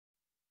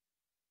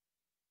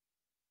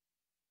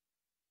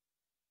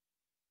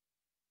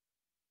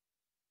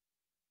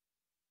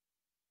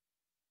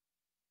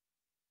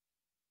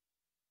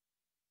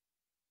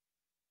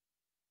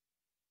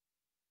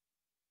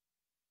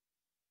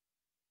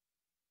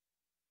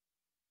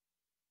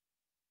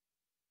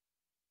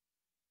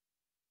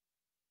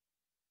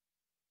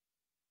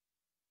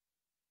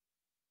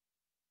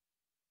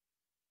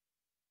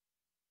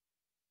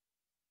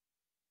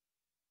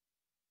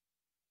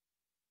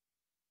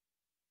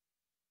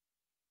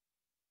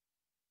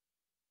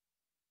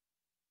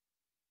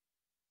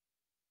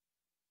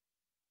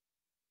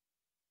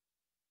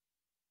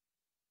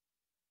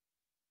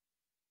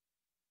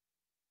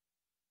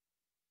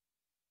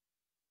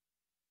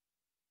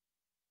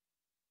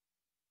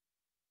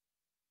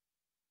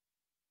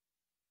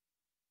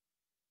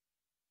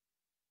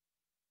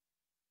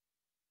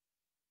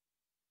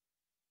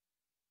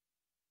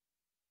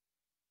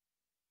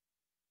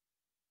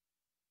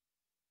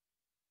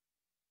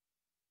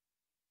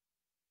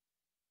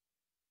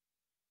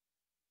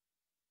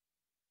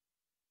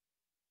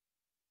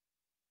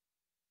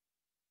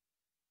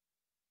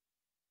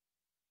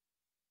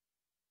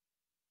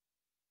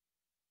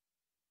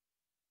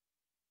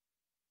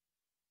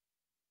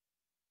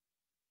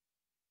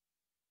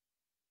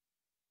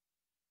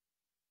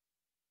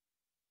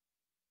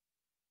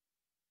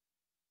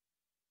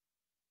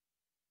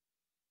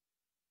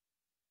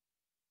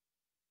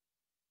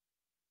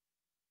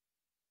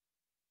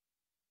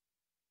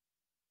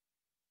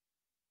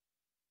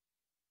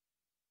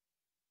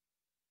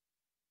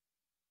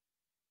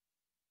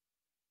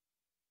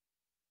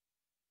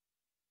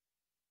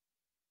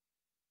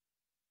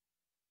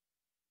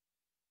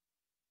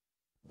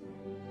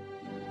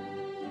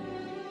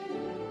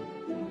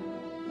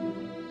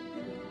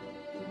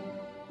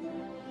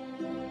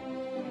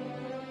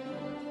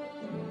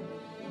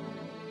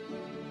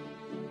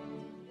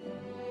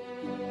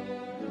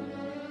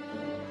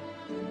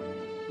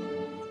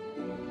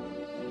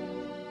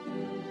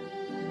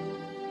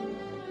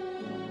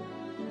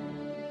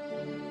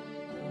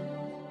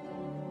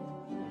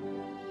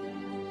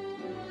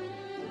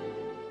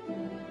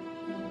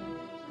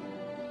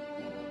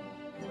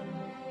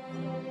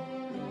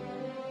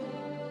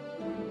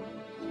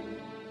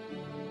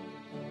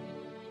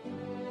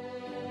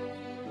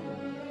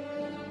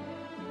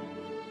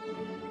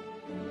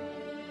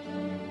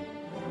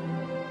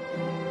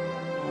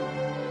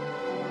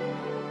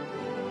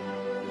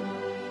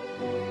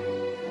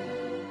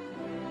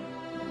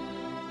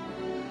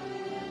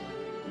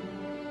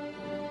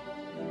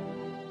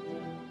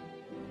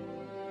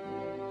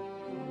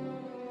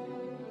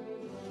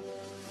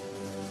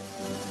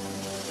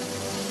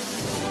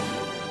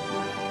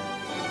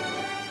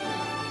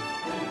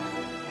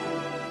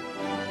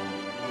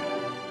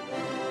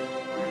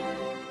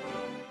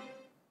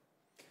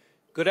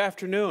Good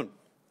afternoon,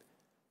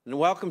 and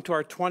welcome to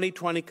our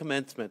 2020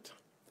 commencement.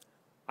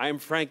 I am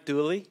Frank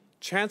Dooley,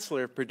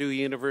 Chancellor of Purdue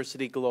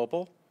University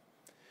Global.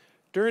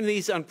 During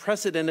these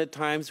unprecedented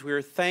times, we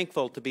are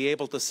thankful to be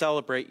able to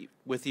celebrate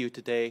with you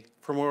today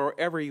from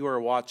wherever you are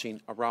watching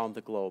around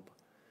the globe.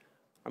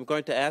 I'm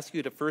going to ask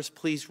you to first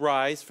please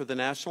rise for the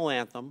national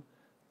anthem,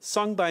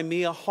 sung by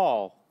Mia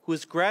Hall, who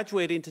is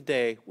graduating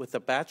today with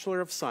a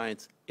Bachelor of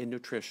Science in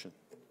Nutrition.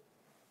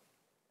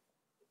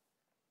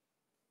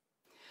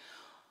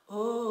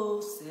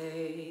 Oh,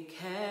 say,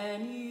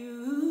 can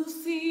you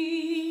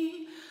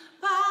see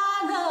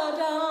by the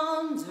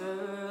dawn's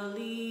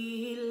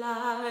early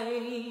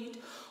light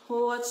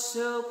what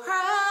so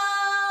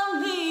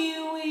proudly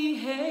we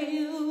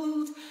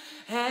hailed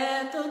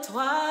at the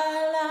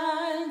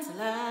twilight's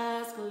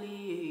last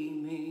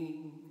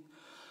gleaming,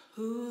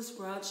 whose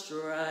broad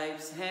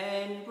stripes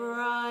and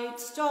bright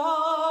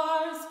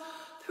stars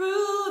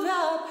through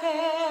the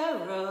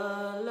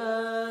perilous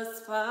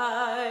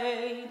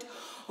fight,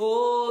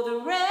 oh, the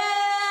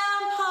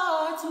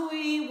ramparts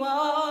we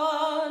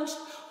watched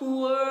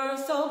were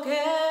so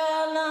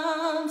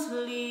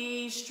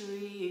gallantly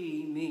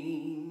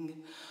streaming,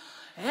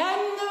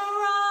 and the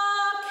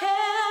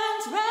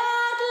rocket's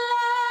red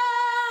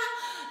glare,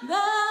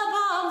 the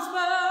bombs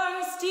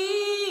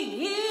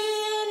bursting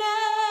in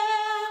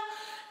air,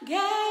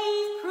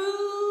 gave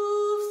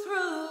proof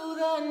through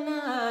the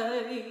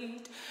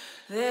night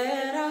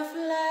that our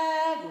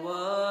flag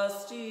was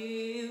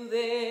still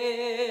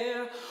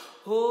there.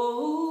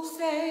 Oh,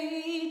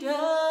 say,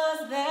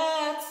 does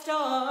that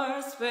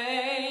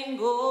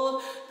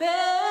star-spangled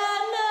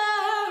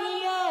banner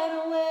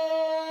yet wave?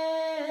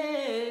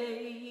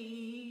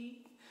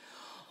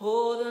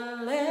 Oh,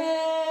 the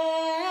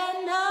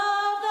land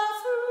of the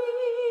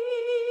free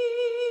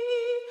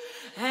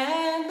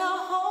and the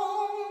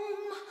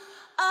home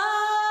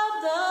of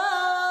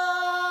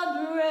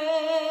the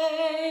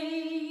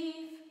brave.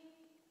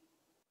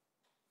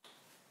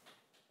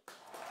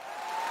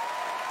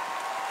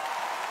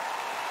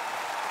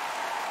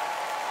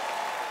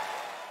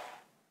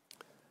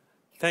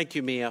 Thank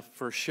you, Mia,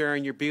 for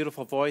sharing your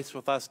beautiful voice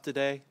with us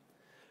today.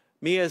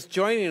 Mia is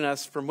joining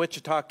us from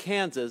Wichita,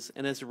 Kansas,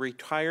 and is a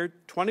retired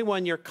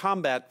 21-year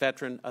combat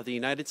veteran of the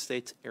United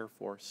States Air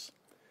Force.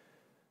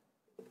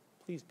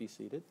 Please be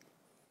seated.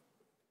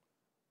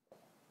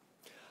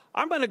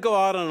 I'm going to go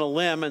out on a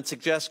limb and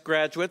suggest,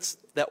 graduates,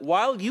 that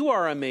while you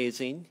are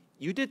amazing,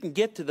 you didn't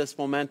get to this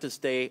momentous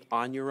day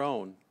on your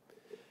own.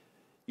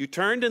 You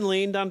turned and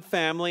leaned on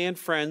family and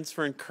friends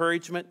for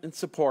encouragement and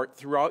support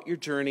throughout your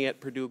journey at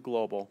Purdue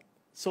Global.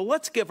 So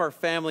let's give our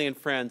family and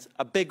friends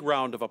a big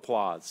round of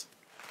applause.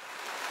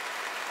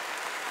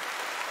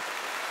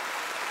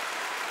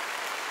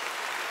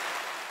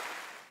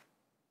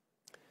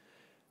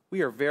 We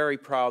are very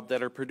proud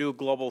that our Purdue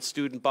Global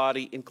student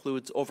body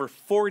includes over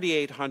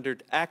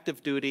 4,800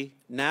 active duty,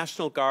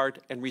 National Guard,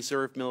 and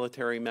Reserve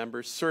military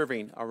members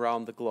serving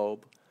around the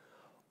globe,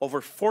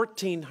 over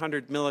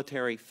 1,400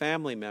 military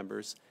family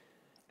members,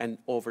 and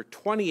over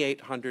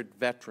 2,800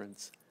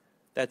 veterans.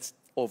 That's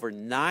over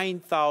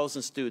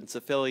 9,000 students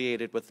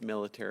affiliated with the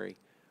military.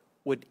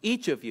 Would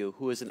each of you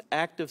who is an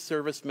active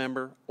service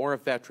member or a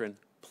veteran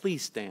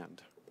please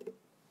stand?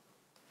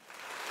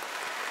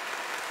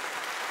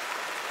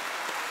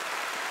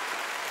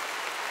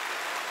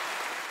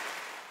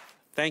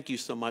 Thank you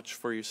so much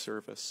for your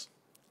service.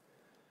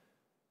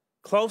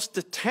 Close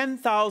to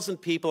 10,000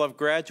 people have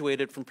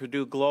graduated from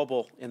Purdue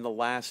Global in the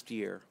last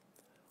year.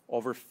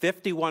 Over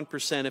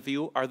 51% of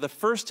you are the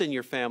first in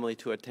your family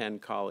to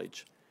attend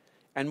college,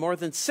 and more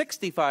than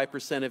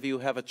 65% of you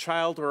have a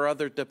child or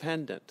other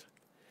dependent.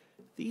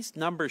 These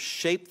numbers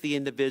shape the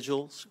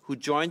individuals who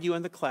joined you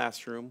in the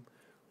classroom,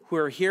 who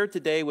are here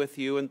today with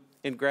you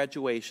in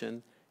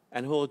graduation,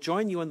 and who will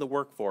join you in the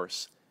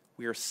workforce.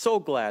 We are so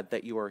glad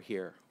that you are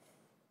here.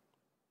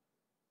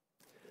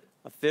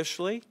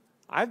 Officially,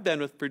 I've been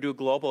with Purdue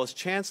Global as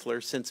Chancellor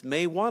since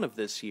May 1 of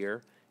this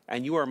year,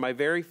 and you are my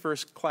very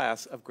first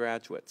class of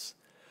graduates.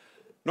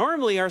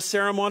 Normally, our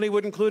ceremony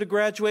would include a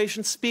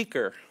graduation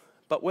speaker,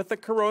 but with the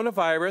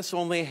coronavirus,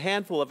 only a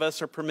handful of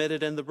us are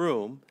permitted in the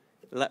room.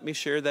 Let me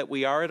share that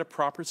we are at a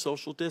proper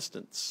social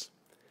distance.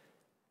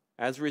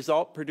 As a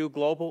result, Purdue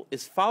Global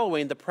is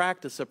following the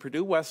practice of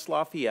Purdue West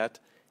Lafayette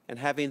and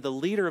having the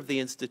leader of the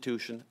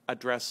institution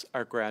address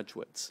our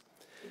graduates.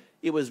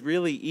 It was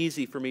really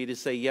easy for me to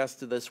say yes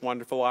to this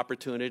wonderful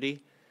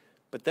opportunity,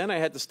 but then I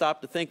had to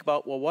stop to think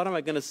about, well, what am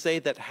I going to say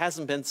that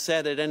hasn't been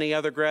said at any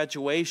other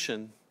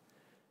graduation?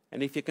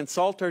 And if you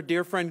consult our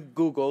dear friend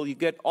Google, you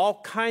get all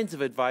kinds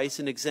of advice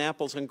and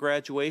examples on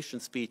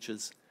graduation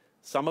speeches.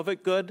 Some of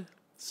it good,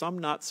 some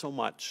not so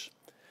much.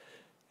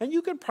 And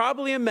you can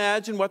probably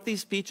imagine what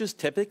these speeches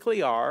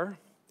typically are.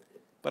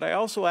 But I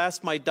also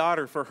asked my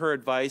daughter for her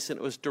advice, and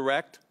it was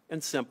direct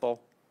and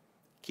simple.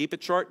 Keep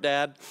it short,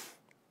 Dad.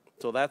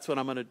 So that's what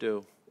I'm going to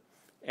do.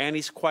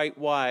 Annie's quite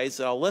wise.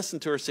 I'll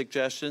listen to her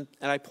suggestion,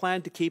 and I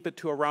plan to keep it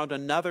to around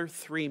another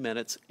 3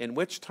 minutes, in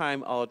which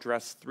time I'll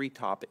address 3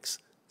 topics.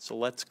 So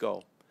let's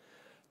go.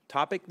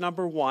 Topic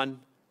number 1,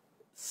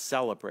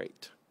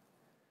 celebrate.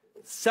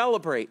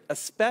 Celebrate,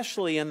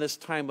 especially in this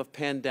time of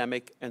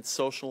pandemic and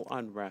social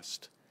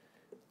unrest.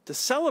 To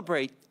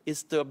celebrate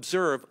is to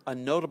observe a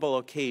notable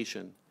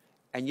occasion,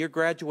 and your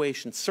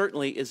graduation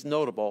certainly is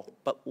notable,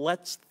 but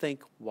let's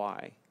think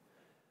why.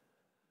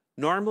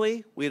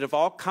 Normally, we'd have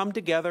all come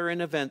together in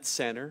an event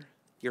center.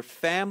 Your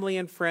family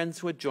and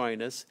friends would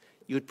join us.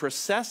 You'd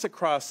process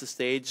across the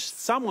stage.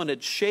 Someone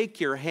would shake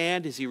your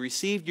hand as you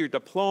received your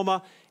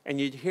diploma, and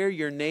you'd hear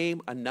your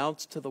name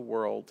announced to the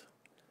world.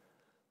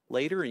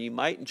 Later, you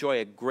might enjoy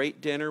a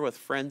great dinner with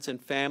friends and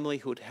family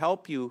who'd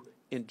help you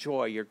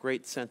enjoy your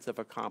great sense of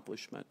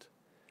accomplishment.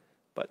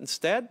 But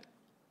instead,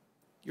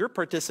 you're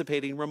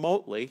participating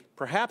remotely,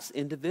 perhaps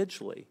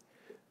individually.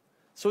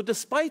 So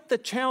despite the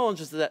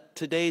challenges that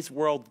today's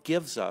world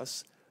gives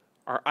us,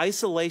 our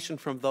isolation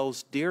from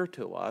those dear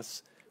to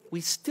us,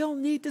 we still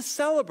need to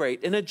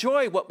celebrate and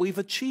enjoy what we've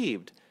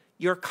achieved.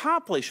 Your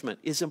accomplishment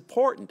is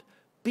important.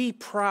 Be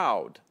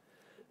proud.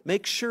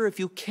 Make sure if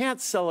you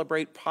can't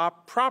celebrate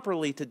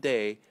properly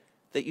today,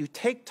 that you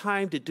take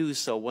time to do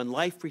so when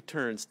life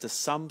returns to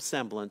some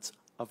semblance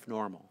of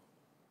normal.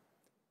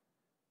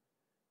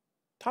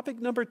 Topic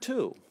number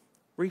 2,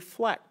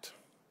 reflect.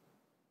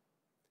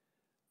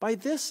 By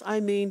this, I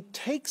mean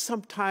take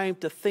some time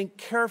to think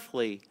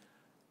carefully,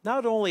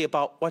 not only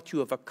about what you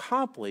have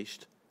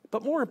accomplished,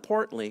 but more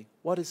importantly,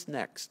 what is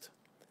next.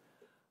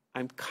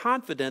 I'm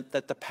confident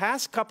that the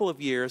past couple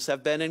of years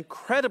have been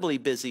incredibly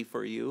busy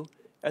for you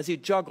as you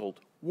juggled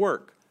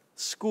work,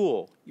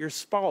 school, your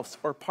spouse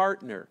or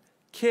partner,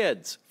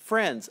 kids,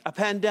 friends, a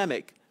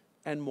pandemic,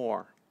 and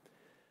more.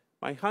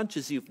 My hunch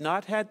is you've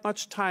not had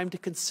much time to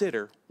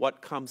consider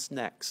what comes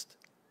next.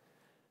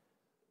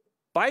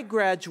 By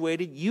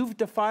graduating, you've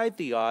defied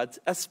the odds,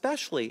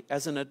 especially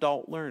as an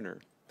adult learner.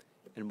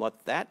 And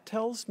what that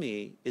tells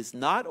me is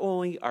not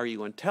only are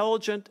you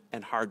intelligent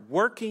and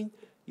hardworking,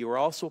 you are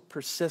also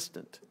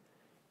persistent.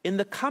 In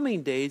the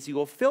coming days, you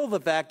will fill the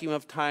vacuum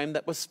of time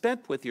that was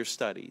spent with your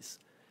studies.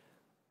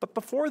 But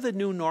before the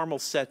new normal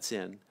sets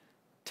in,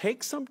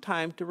 take some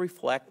time to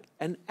reflect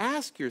and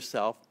ask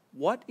yourself,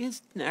 what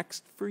is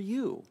next for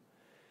you?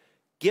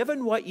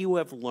 Given what you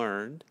have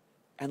learned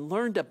and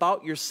learned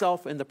about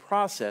yourself in the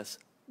process,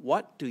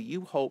 what do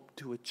you hope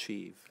to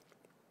achieve?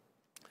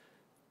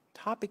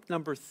 Topic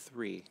number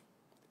 3,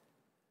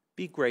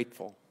 be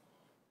grateful.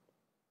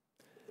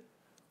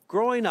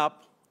 Growing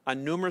up,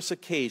 on numerous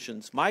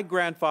occasions, my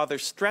grandfather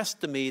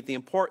stressed to me the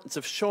importance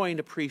of showing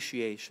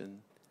appreciation.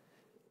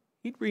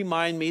 He'd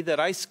remind me that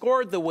I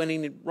scored the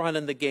winning run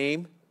in the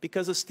game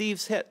because of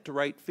Steve's hit to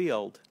right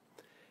field.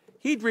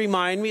 He'd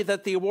remind me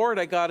that the award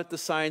I got at the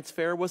science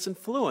fair was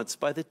influenced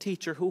by the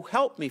teacher who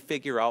helped me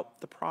figure out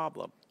the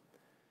problem.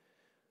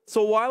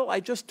 So while I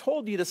just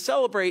told you to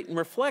celebrate and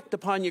reflect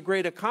upon your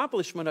great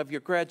accomplishment of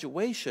your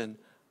graduation,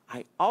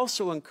 I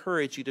also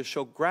encourage you to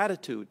show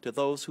gratitude to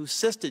those who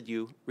assisted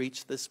you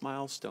reach this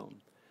milestone.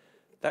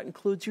 That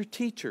includes your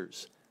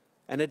teachers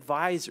and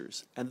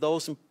advisors and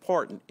those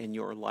important in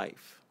your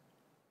life.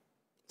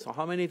 So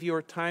how many of you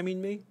are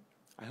timing me?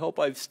 I hope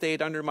I've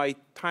stayed under my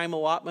time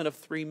allotment of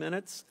 3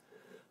 minutes.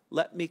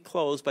 Let me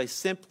close by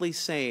simply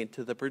saying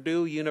to the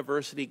Purdue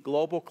University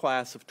Global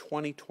Class of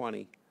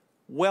 2020,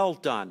 well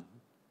done,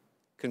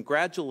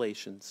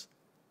 congratulations,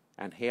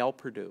 and hail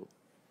Purdue.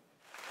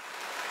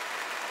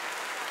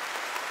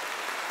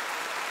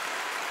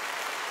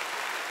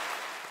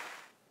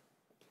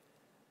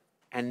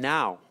 And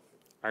now,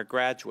 our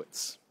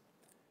graduates.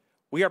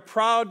 We are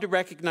proud to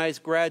recognize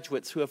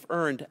graduates who have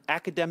earned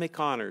academic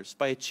honors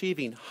by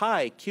achieving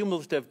high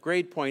cumulative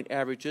grade point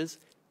averages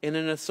in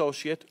an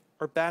associate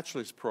or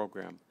bachelor's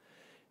program.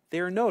 They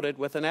are noted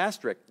with an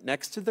asterisk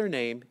next to their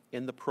name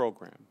in the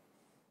program.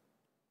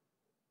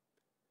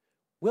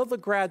 Will the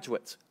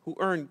graduates who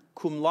earn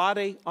cum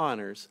laude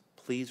honors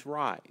please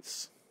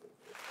rise?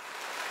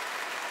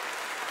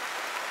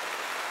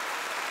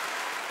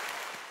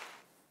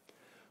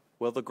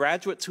 Will the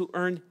graduates who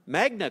earn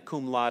magna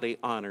cum laude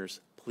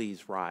honors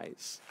please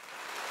rise?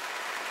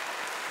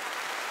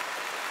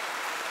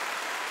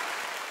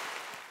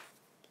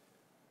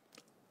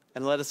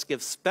 And let us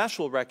give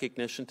special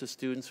recognition to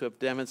students who have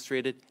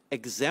demonstrated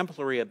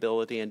exemplary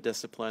ability and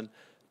discipline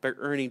by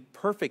earning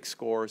perfect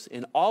scores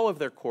in all of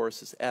their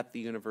courses at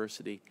the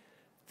university.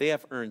 They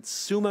have earned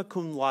summa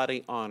cum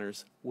laude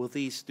honors. Will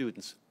these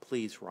students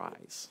please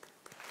rise?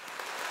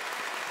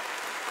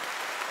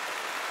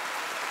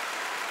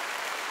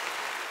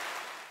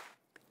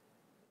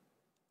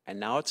 And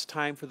now it's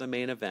time for the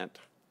main event,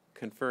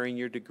 conferring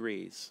your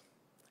degrees.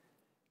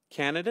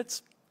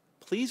 Candidates,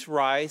 please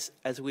rise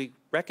as we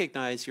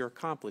recognize your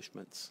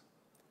accomplishments.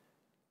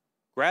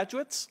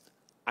 Graduates,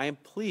 I am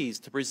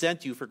pleased to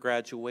present you for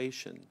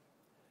graduation.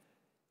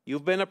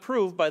 You've been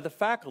approved by the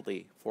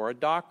faculty for a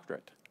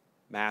doctorate,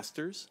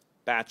 master's,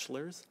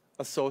 bachelor's,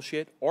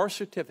 associate, or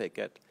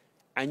certificate,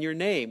 and your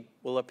name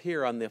will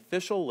appear on the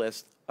official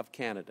list of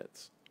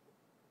candidates.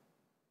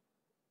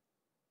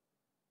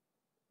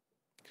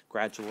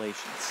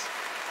 Congratulations.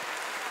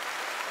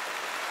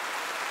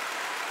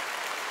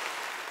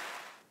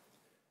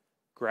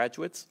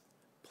 Graduates,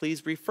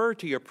 please refer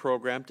to your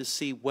program to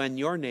see when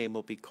your name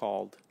will be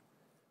called.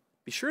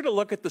 Be sure to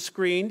look at the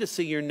screen to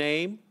see your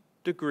name,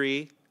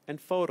 degree, and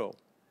photo.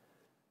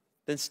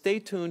 Then stay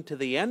tuned to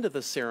the end of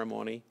the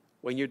ceremony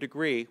when your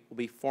degree will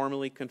be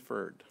formally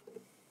conferred.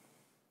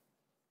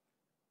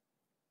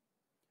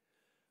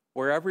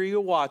 Wherever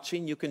you're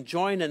watching, you can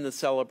join in the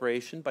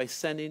celebration by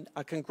sending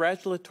a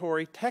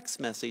congratulatory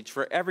text message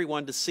for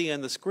everyone to see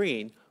on the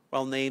screen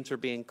while names are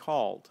being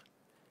called.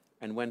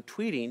 And when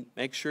tweeting,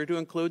 make sure to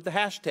include the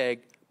hashtag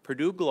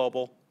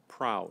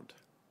PurdueGlobalProud.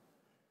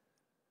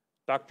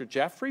 Dr.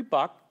 Jeffrey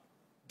Buck,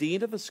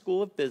 Dean of the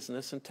School of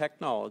Business and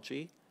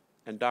Technology,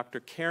 and Dr.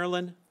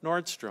 Carolyn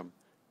Nordstrom,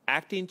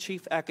 Acting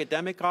Chief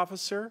Academic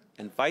Officer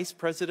and Vice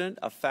President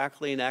of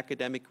Faculty and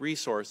Academic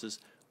Resources,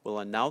 will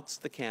announce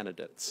the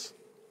candidates.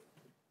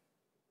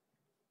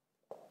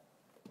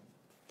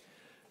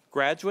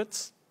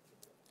 Graduates,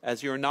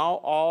 as you're now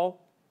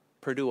all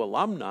Purdue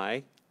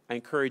alumni, I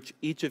encourage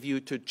each of you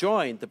to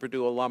join the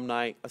Purdue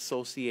Alumni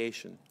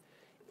Association.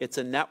 It's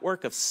a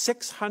network of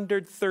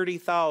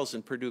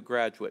 630,000 Purdue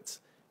graduates,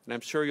 and I'm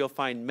sure you'll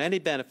find many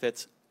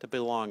benefits to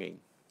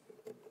belonging.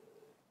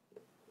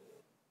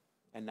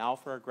 And now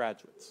for our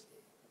graduates.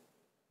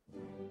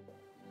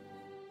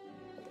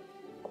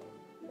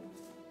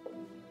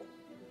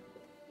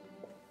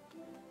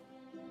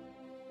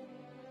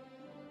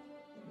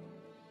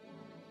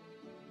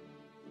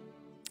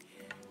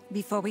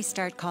 Before we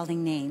start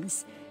calling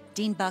names,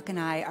 Dean Buck and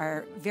I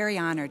are very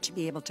honored to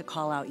be able to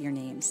call out your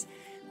names.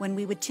 When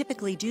we would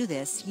typically do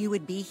this, you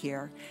would be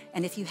here,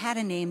 and if you had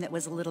a name that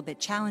was a little bit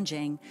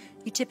challenging,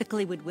 you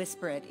typically would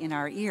whisper it in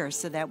our ears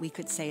so that we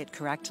could say it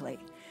correctly.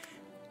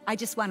 I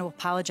just want to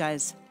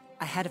apologize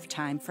ahead of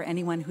time for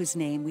anyone whose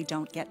name we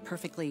don't get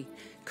perfectly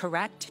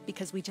correct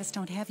because we just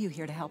don't have you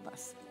here to help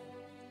us.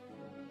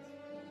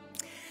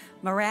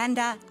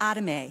 Miranda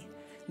Adame,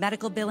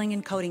 Medical Billing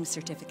and Coding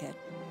Certificate.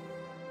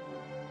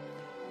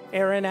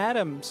 Aaron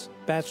Adams,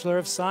 Bachelor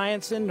of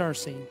Science in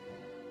Nursing.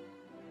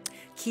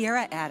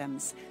 Kiera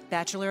Adams,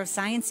 Bachelor of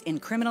Science in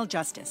Criminal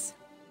Justice.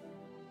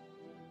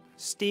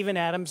 Stephen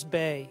Adams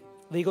Bay,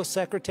 Legal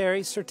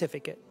Secretary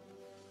Certificate.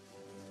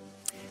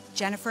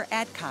 Jennifer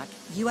Adcock,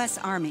 U.S.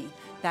 Army,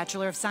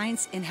 Bachelor of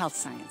Science in Health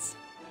Science.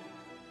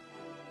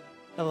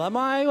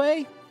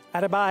 Elamiwe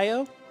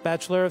Adebayo,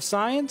 Bachelor of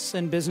Science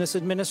in Business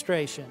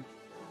Administration.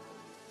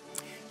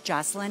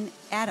 Jocelyn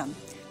Adam,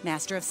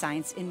 Master of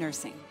Science in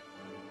Nursing.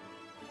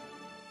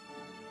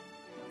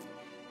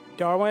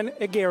 Darwin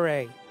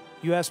Aguirre,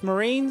 U.S.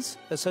 Marines,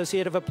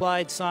 Associate of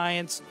Applied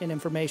Science in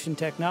Information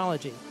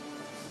Technology.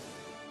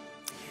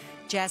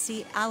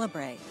 Jassy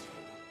Alabre,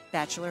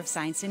 Bachelor of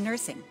Science in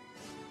Nursing.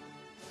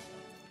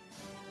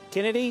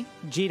 Kennedy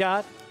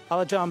Jidat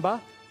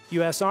Alajamba,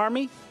 U.S.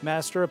 Army,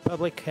 Master of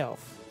Public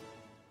Health.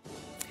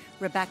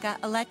 Rebecca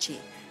Alechi,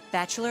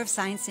 Bachelor of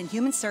Science in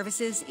Human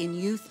Services in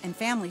Youth and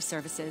Family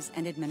Services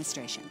and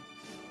Administration.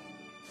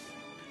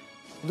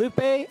 Lupe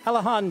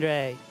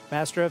Alejandre,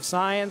 Master of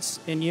Science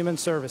in Human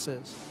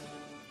Services.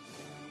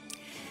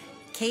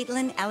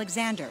 Caitlin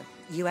Alexander,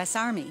 U.S.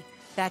 Army,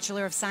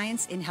 Bachelor of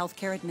Science in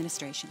Healthcare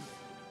Administration.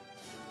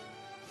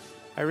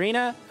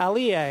 Irina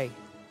Aliye,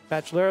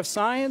 Bachelor of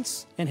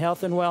Science in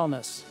Health and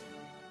Wellness.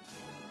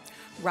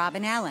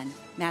 Robin Allen,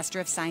 Master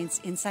of Science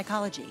in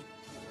Psychology.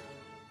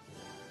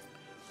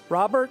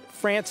 Robert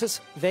Francis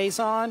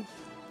Vaison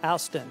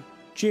Alston,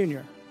 Jr.,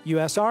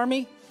 U.S.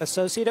 Army,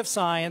 Associate of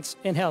Science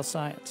in Health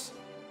Science.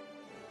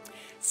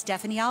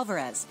 Stephanie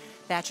Alvarez,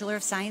 Bachelor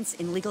of Science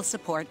in Legal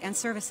Support and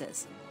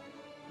Services.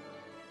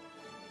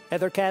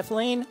 Heather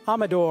Kathleen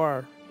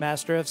Amador,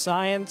 Master of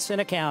Science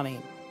in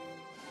Accounting.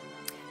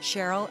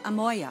 Cheryl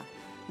Amoya,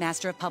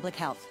 Master of Public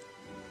Health.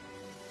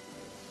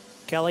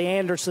 Kelly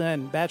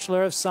Anderson,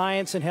 Bachelor of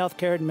Science in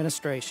Healthcare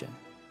Administration.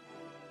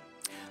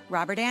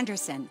 Robert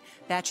Anderson,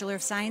 Bachelor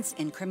of Science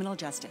in Criminal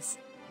Justice.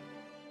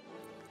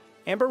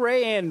 Amber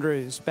Ray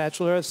Andrews,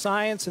 Bachelor of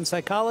Science in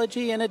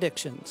Psychology and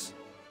Addictions.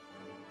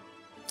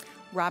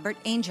 Robert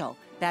Angel,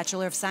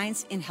 Bachelor of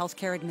Science in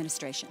Healthcare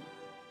Administration.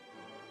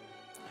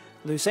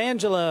 Luce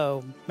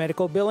Angelo,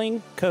 Medical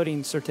Billing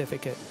Coding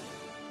Certificate.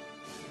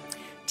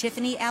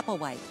 Tiffany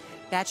Applewhite,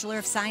 Bachelor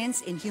of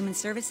Science in Human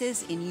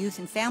Services in Youth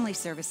and Family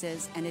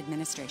Services and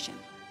Administration.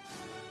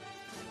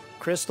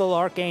 Crystal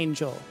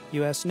Archangel,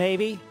 U.S.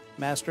 Navy,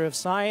 Master of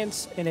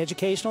Science in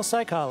Educational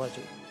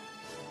Psychology.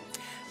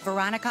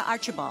 Veronica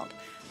Archibald,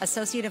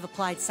 Associate of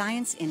Applied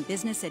Science in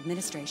Business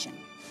Administration.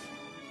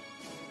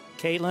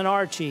 Caitlin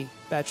Archie,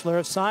 Bachelor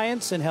of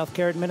Science in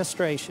Healthcare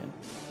Administration.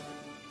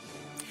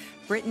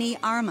 Brittany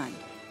Armand,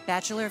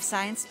 Bachelor of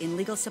Science in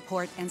Legal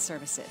Support and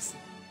Services.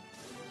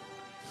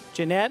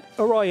 Jeanette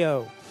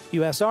Arroyo,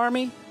 U.S.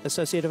 Army,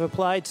 Associate of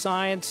Applied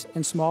Science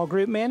in Small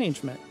Group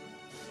Management.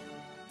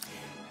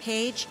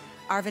 Paige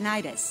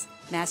Arvanitis,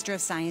 Master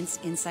of Science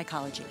in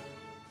Psychology.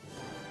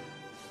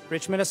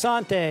 Richmond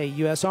Asante,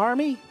 U.S.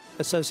 Army,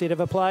 Associate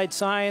of Applied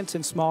Science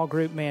in Small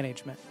Group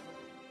Management.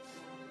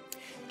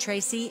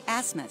 Tracy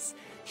Asmus,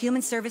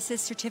 Human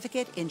Services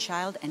Certificate in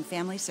Child and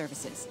Family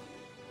Services.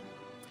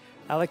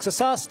 Alex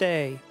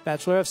Asaste,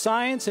 Bachelor of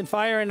Science in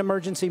Fire and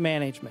Emergency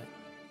Management.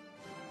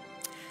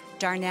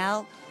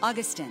 Darnell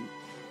Augustin,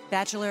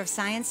 Bachelor of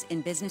Science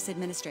in Business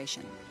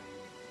Administration.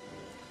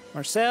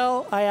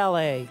 Marcel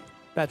Ayala,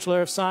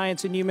 Bachelor of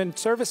Science in Human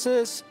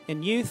Services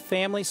in Youth,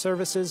 Family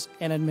Services,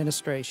 and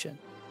Administration.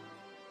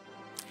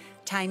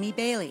 Taimi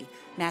Bailey,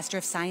 Master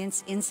of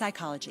Science in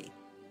Psychology.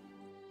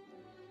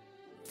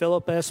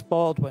 Philip S.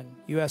 Baldwin,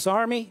 U.S.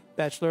 Army,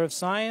 Bachelor of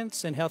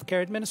Science in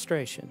Healthcare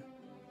Administration.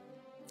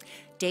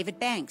 David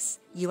Banks,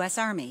 U.S.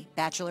 Army,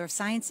 Bachelor of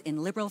Science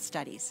in Liberal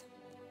Studies.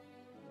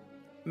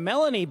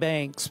 Melanie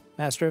Banks,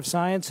 Master of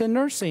Science in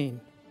Nursing.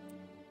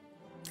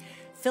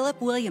 Philip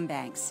William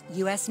Banks,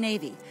 U.S.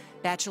 Navy,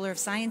 Bachelor of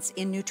Science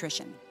in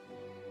Nutrition.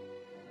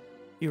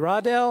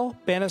 Uradel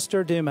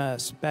Bannister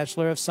Dumas,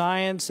 Bachelor of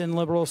Science in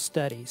Liberal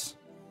Studies.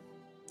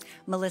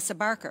 Melissa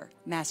Barker,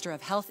 Master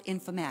of Health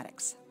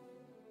Informatics.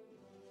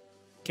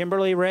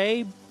 Kimberly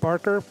Ray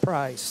Barker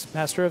Price,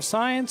 Master of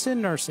Science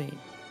in Nursing.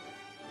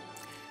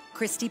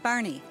 Christy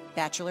Barney,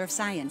 Bachelor of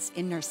Science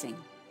in Nursing.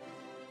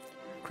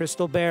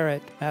 Crystal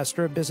Barrett,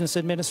 Master of Business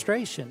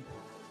Administration.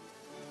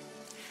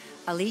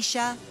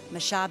 Alicia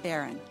Masha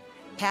Barron,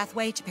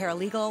 Pathway to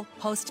Paralegal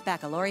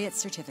Post-Baccalaureate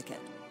Certificate.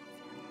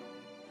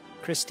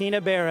 Christina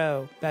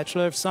Barrow,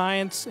 Bachelor of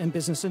Science in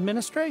Business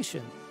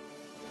Administration.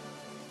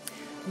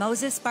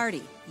 Moses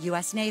Barty,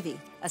 U.S. Navy,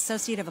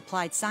 Associate of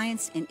Applied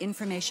Science in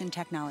Information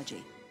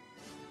Technology.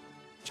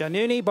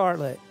 Januni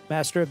Bartlett,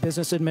 Master of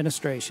Business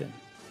Administration.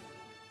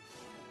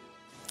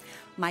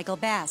 Michael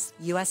Bass,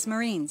 U.S.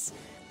 Marines,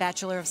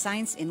 Bachelor of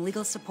Science in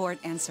Legal Support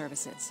and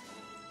Services.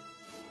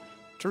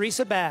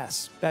 Teresa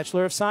Bass,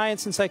 Bachelor of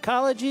Science in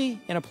Psychology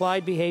and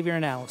Applied Behavior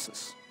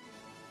Analysis.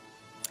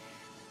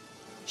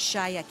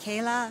 Shaya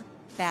Kayla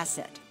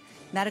Bassett,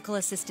 Medical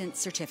Assistant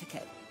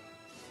Certificate.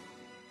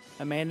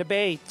 Amanda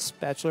Bates,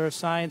 Bachelor of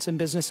Science in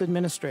Business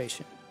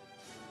Administration.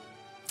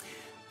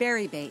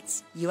 Barry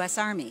Bates, U.S.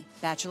 Army,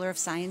 Bachelor of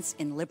Science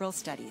in Liberal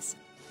Studies.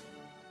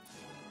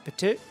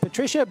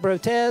 Patricia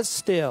Brotez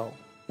Still,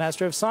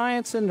 Master of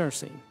Science in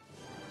Nursing.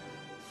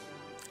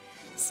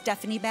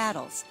 Stephanie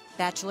Battles,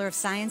 Bachelor of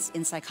Science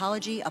in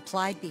Psychology,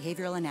 Applied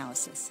Behavioral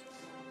Analysis.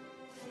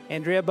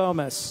 Andrea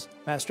Bomas,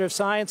 Master of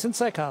Science in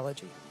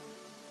Psychology.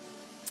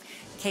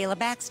 Kayla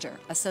Baxter,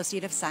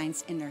 Associate of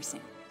Science in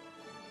Nursing.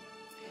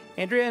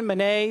 Andrea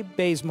Monet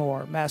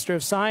Bazemore, Master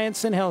of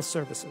Science in Health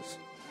Services.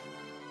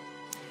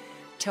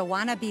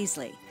 Tawana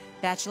Beasley,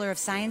 Bachelor of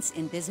Science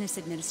in Business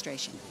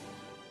Administration.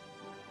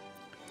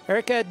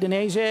 Erica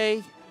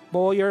Deneje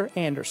Boyer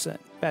Anderson,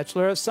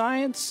 Bachelor of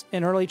Science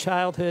in Early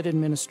Childhood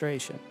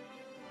Administration.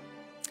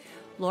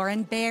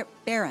 Lauren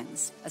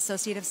Behrens,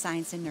 Associate of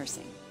Science in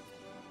Nursing.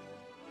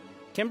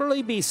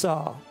 Kimberly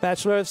Besaw,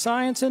 Bachelor of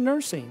Science in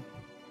Nursing.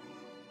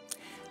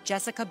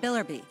 Jessica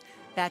Billerby,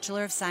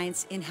 Bachelor of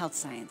Science in Health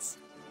Science.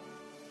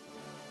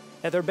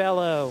 Heather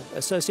Bello,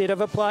 Associate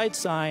of Applied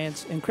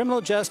Science in Criminal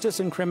Justice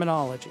and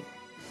Criminology.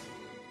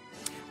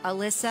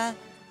 Alyssa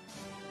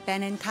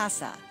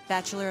Benincasa,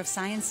 Bachelor of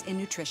Science in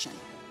Nutrition.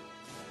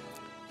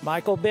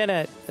 Michael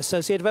Bennett,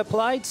 Associate of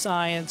Applied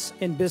Science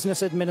in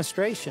Business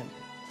Administration.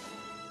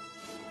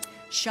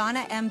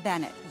 Shauna M.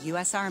 Bennett,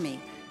 U.S. Army,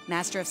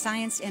 Master of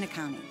Science in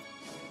Accounting.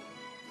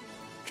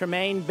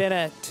 Tremaine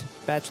Bennett,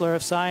 Bachelor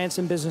of Science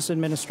in Business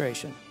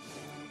Administration.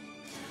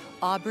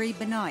 Aubrey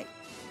Benoit,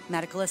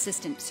 Medical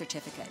Assistant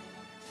Certificate.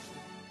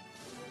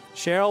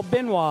 Cheryl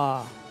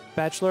Benoit,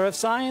 Bachelor of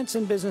Science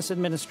in Business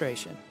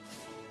Administration.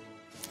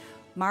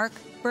 Mark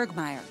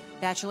Bergmeyer,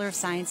 Bachelor of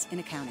Science in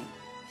Accounting.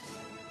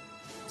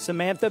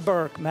 Samantha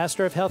Burke,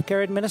 Master of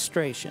Healthcare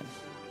Administration.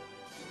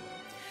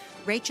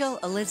 Rachel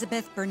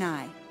Elizabeth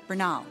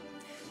Bernal,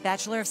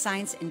 Bachelor of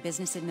Science in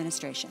Business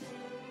Administration.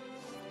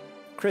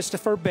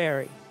 Christopher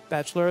Berry,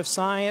 Bachelor of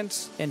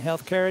Science in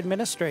Healthcare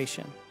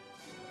Administration.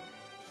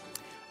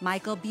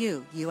 Michael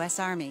Bew, U.S.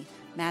 Army,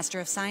 Master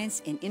of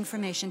Science in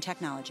Information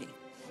Technology.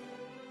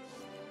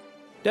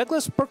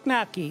 Douglas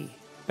Burknacki,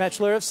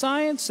 Bachelor of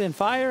Science in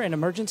Fire and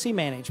Emergency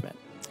Management.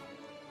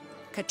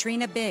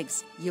 Katrina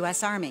Biggs,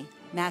 U.S. Army,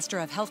 Master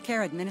of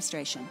Healthcare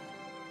Administration.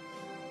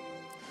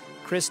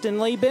 Kristen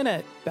Lee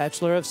Bennett,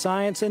 Bachelor of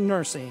Science in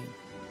Nursing.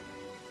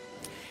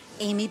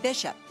 Amy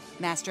Bishop,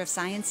 Master of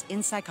Science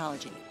in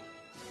Psychology.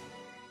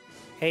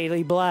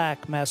 Haley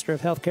Black, Master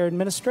of Healthcare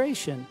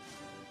Administration.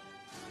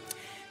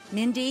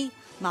 Mindy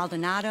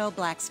Maldonado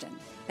Blackston,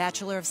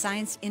 Bachelor of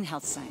Science in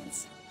Health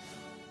Science.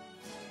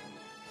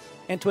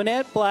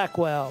 Antoinette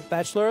Blackwell,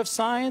 Bachelor of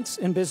Science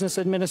in Business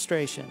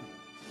Administration.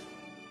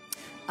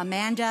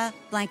 Amanda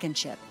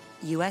Blankenship,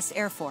 U.S.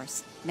 Air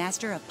Force,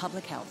 Master of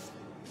Public Health.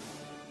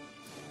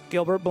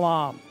 Gilbert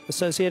Blom,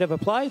 Associate of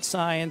Applied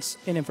Science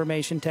in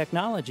Information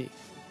Technology.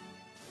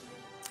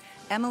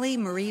 Emily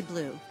Marie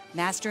Blue,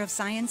 Master of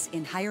Science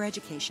in Higher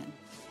Education.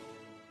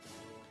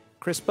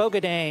 Chris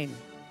Bogadane,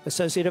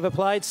 Associate of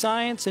Applied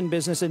Science in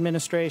Business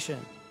Administration.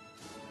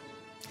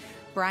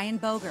 Brian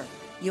Boger,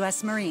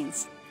 U.S.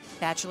 Marines,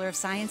 Bachelor of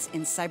Science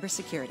in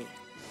Cybersecurity.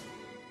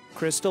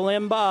 Crystal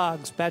M.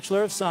 Boggs,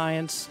 Bachelor of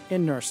Science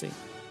in Nursing.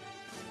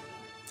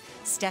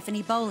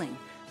 Stephanie Bowling,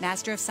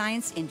 Master of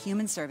Science in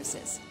Human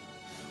Services.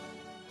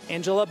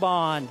 Angela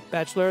Bond,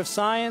 Bachelor of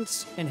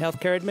Science in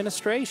Healthcare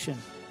Administration.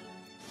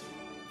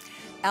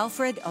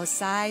 Alfred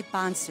Osai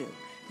Bansu,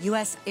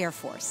 U.S. Air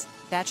Force,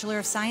 Bachelor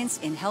of Science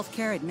in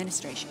Healthcare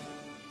Administration.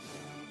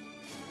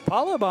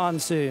 Paula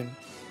Bonsoon,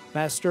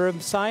 Master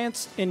of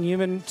Science in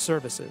Human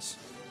Services.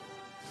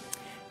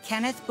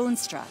 Kenneth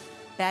Boonstra,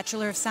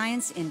 Bachelor of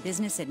Science in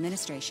Business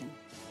Administration.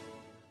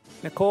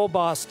 Nicole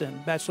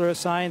Boston, Bachelor of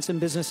Science in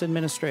Business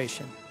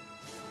Administration.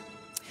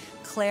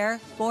 Claire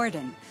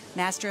Borden,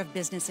 Master of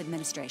Business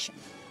Administration.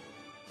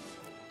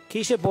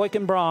 Keisha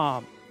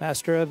Boykin-Brom,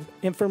 Master of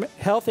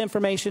Health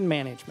Information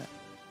Management.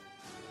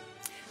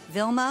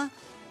 Vilma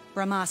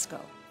Bramasco,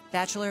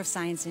 Bachelor of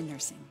Science in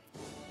Nursing.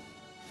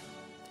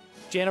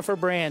 Jennifer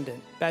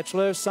Brandon,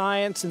 Bachelor of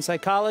Science in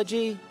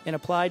Psychology and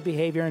Applied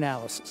Behavior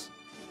Analysis.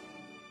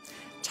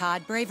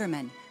 Todd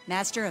Braverman,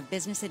 Master of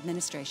Business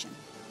Administration.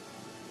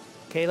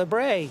 Kayla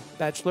Bray,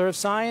 Bachelor of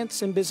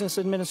Science in Business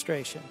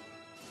Administration.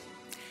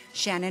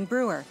 Shannon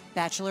Brewer,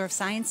 Bachelor of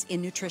Science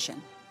in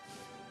Nutrition.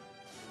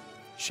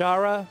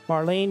 Shara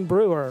Marlene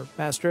Brewer,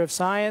 Master of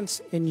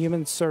Science in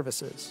Human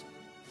Services.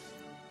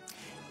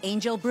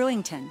 Angel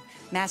Brewington,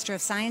 Master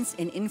of Science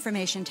in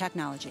Information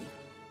Technology.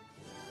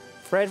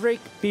 Frederick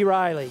B.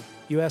 Riley,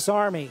 U.S.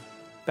 Army,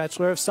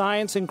 Bachelor of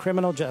Science in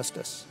Criminal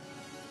Justice.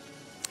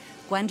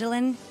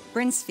 Gwendolyn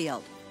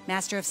Brinsfield,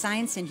 Master of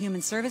Science in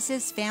Human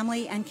Services,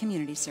 Family and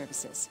Community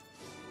Services.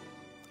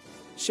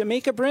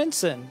 Shamika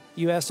Brinson,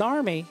 U.S.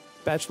 Army,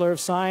 Bachelor of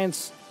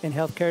Science in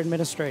Healthcare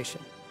Administration.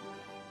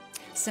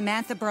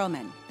 Samantha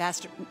Broman,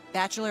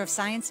 Bachelor of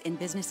Science in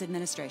Business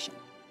Administration.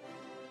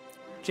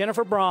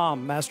 Jennifer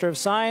Brom, Master of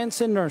Science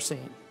in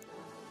Nursing.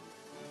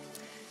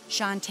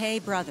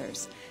 Shantae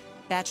Brothers,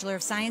 Bachelor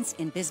of Science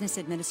in Business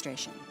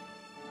Administration.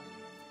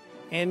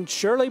 And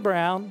Shirley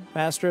Brown,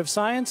 Master of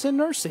Science in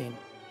Nursing.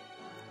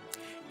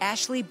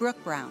 Ashley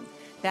Brooke Brown,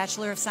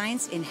 Bachelor of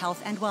Science in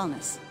Health and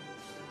Wellness.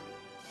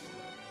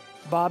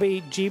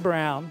 Bobby G.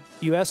 Brown,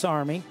 U.S.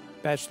 Army,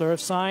 Bachelor of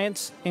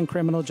Science in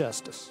Criminal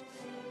Justice.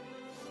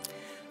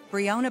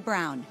 Breonna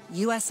Brown,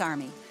 U.S.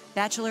 Army,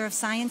 Bachelor of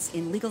Science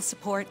in Legal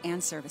Support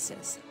and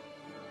Services.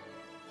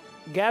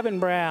 Gavin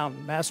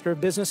Brown, Master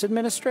of Business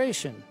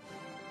Administration.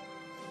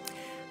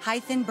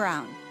 Hythen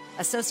Brown,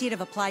 Associate of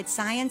Applied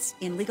Science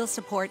in Legal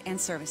Support and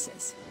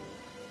Services.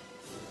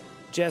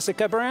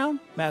 Jessica Brown,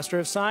 Master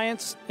of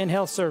Science in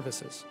Health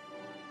Services.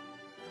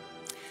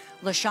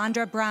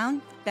 LaShondra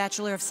Brown,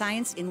 Bachelor of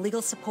Science in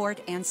Legal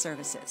Support and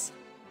Services.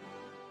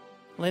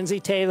 Lindsay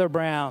Taylor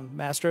Brown,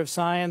 Master of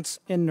Science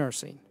in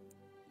Nursing.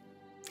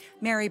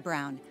 Mary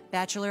Brown,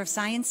 Bachelor of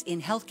Science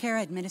in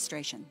Healthcare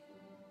Administration.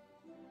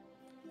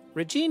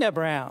 Regina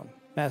Brown,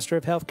 Master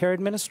of Healthcare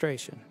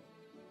Administration.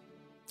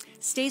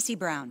 Stacy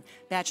Brown,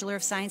 Bachelor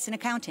of Science in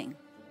Accounting.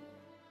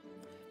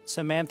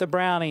 Samantha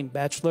Browning,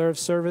 Bachelor of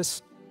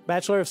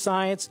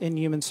Science in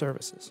Human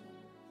Services.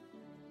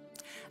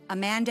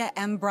 Amanda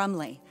M.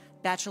 Brumley,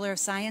 Bachelor of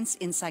Science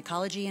in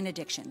Psychology and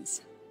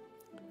Addictions.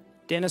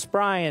 Dennis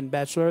Bryan,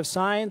 Bachelor of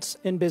Science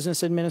in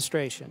Business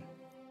Administration.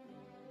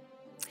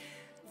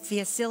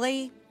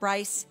 Fiacili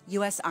Bryce,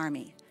 U.S.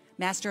 Army,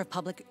 Master of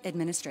Public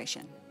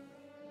Administration.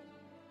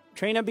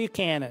 Trina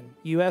Buchanan,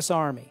 U.S.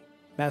 Army,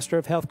 Master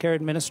of Healthcare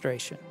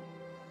Administration.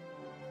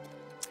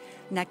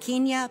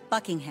 Nakinia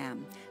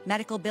Buckingham,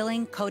 Medical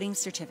Billing Coding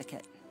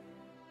Certificate.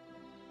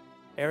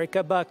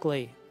 Erica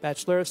Buckley,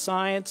 Bachelor of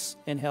Science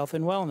in Health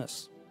and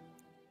Wellness.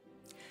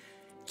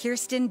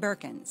 Kirsten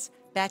Berkins,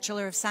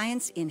 Bachelor of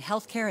Science in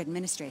Healthcare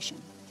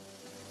Administration.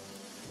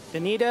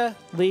 Danita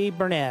Lee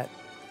Burnett,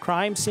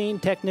 Crime Scene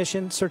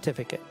Technician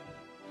Certificate.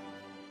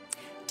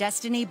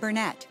 Destiny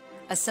Burnett,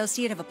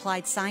 Associate of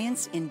Applied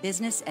Science in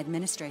Business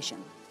Administration.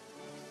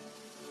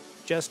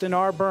 Justin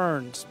R.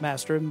 Burns,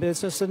 Master of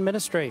Business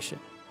Administration.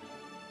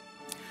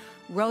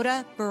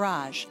 Rhoda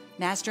Barrage,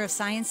 Master of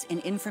Science in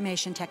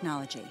Information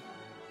Technology.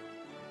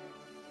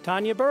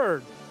 Tanya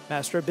Bird,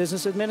 Master of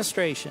Business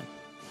Administration.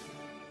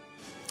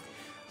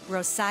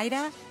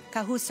 Rosaida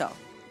Cahuso,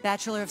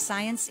 Bachelor of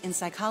Science in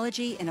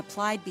Psychology and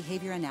Applied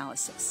Behavior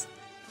Analysis.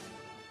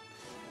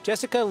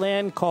 Jessica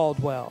Lynn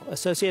Caldwell,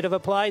 Associate of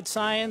Applied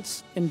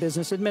Science in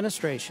Business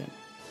Administration.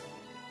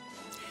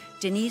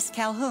 Denise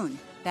Calhoun,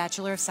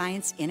 Bachelor of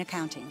Science in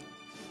Accounting.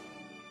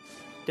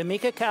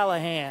 Damika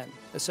Callahan,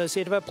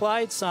 Associate of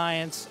Applied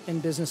Science in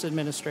Business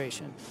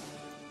Administration.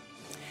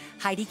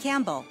 Heidi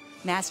Campbell,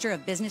 Master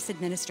of Business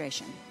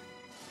Administration.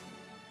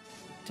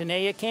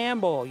 Tanea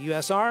Campbell,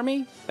 U.S.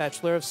 Army,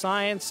 Bachelor of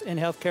Science in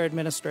Healthcare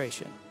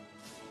Administration.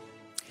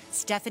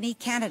 Stephanie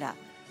Canada,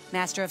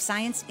 Master of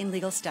Science in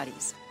Legal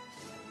Studies.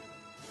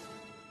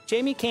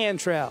 Jamie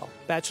Cantrell,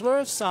 Bachelor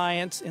of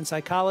Science in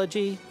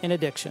Psychology and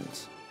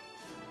Addictions.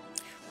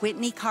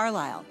 Whitney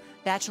Carlisle,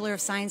 Bachelor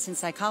of Science in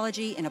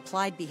Psychology and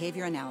Applied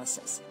Behavior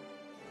Analysis.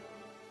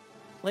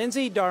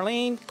 Lindsay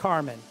Darlene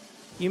Carmen,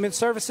 Human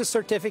Services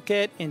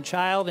Certificate in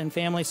Child and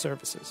Family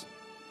Services.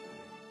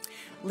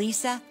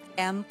 Lisa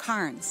M.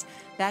 Carnes,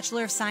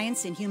 Bachelor of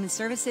Science in Human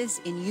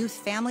Services in Youth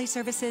Family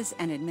Services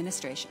and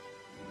Administration.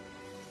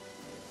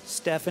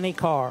 Stephanie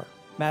Carr,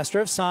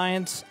 Master of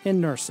Science in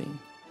Nursing.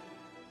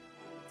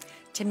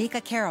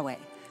 Tamika Caraway,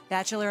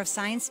 Bachelor of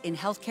Science in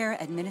Healthcare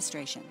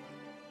Administration.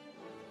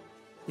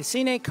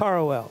 Yasine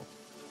Carwell,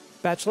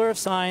 Bachelor of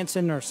Science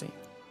in Nursing.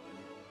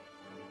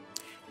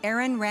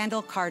 Aaron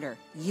Randall Carter,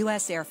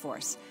 U.S. Air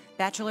Force,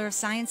 Bachelor of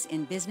Science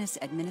in Business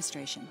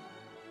Administration.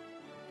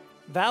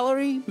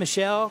 Valerie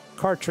Michelle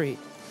Cartreat,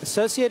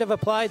 Associate of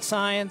Applied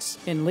Science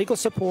in Legal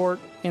Support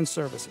and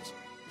Services.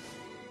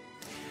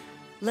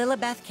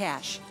 Lilibeth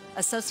Cash,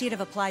 Associate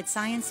of Applied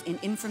Science in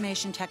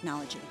Information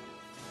Technology.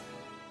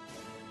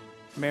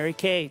 Mary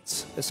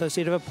Cates,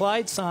 Associate of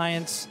Applied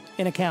Science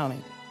in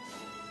Accounting.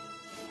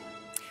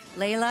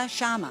 Layla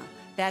Shama,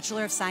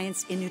 Bachelor of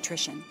Science in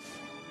Nutrition.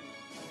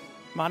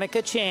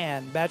 Monica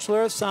Chan,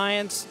 Bachelor of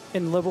Science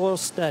in Liberal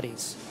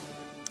Studies.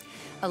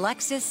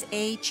 Alexis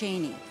A.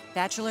 Cheney,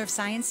 Bachelor of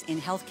Science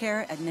in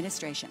Healthcare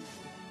Administration.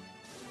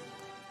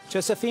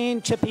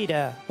 Josephine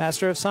Chapita,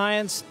 Master of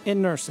Science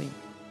in Nursing.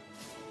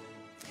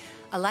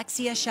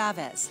 Alexia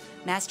Chavez,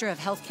 Master of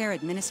Healthcare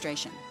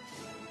Administration.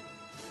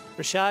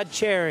 Rashad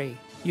Cherry,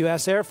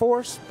 U.S. Air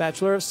Force,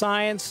 Bachelor of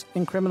Science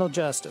in Criminal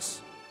Justice.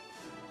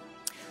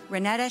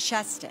 Renetta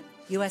Sheston,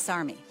 U.S.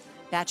 Army,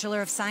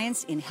 Bachelor of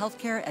Science in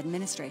Healthcare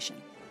Administration.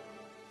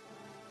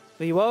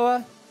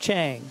 Liwoa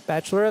Chang,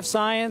 Bachelor of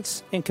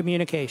Science in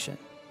Communication.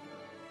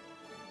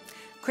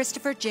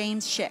 Christopher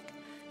James Schick,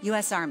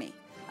 U.S. Army,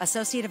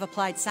 Associate of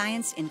Applied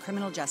Science in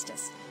Criminal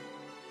Justice.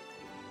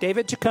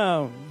 David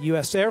Chacon,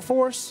 U.S. Air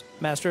Force,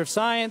 Master of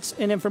Science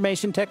in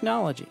Information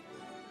Technology.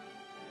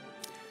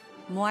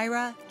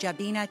 Moira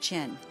Jabina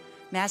Chin,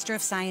 Master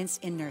of Science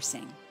in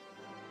Nursing.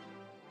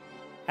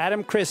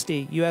 Adam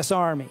Christie, U.S.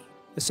 Army,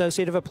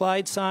 Associate of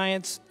Applied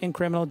Science in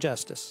Criminal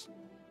Justice.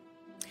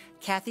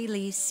 Kathy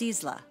Lee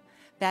Ciesla,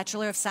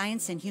 Bachelor of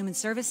Science in Human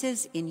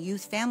Services in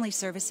Youth Family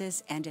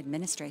Services and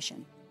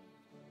Administration.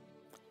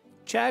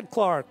 Chad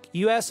Clark,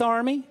 U.S.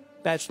 Army,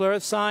 Bachelor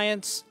of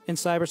Science in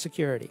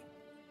Cybersecurity.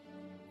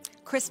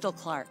 Crystal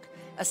Clark,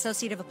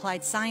 Associate of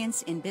Applied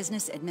Science in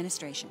Business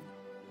Administration.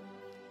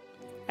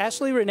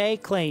 Ashley Renee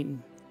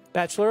Clayton,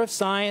 Bachelor of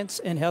Science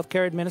in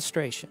Healthcare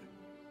Administration.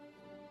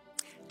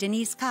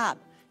 Denise Cobb,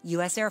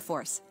 U.S. Air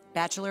Force,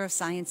 Bachelor of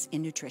Science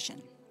in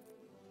Nutrition.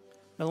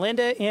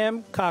 Melinda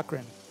M.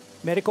 Cochran,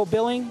 Medical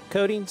Billing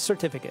Coding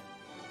Certificate.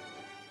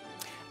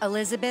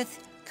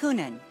 Elizabeth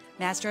Kunin,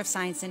 Master of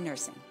Science in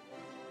Nursing.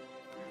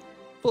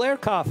 Blair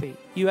Coffey,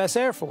 U.S.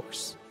 Air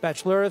Force,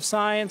 Bachelor of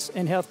Science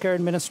in Healthcare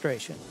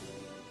Administration.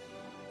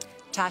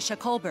 Tasha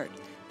Colbert,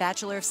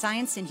 Bachelor of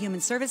Science in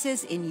Human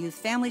Services in Youth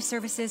Family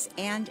Services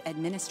and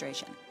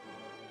Administration.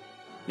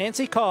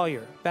 Nancy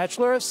Collier,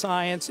 Bachelor of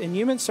Science in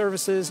Human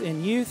Services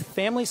in Youth,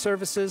 Family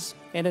Services,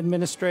 and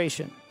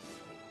Administration.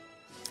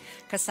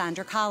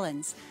 Cassandra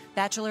Collins,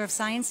 Bachelor of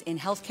Science in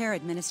Healthcare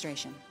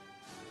Administration.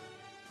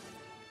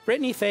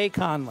 Brittany Faye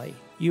Conley,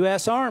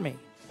 U.S. Army,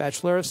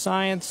 Bachelor of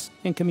Science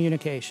in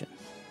Communication.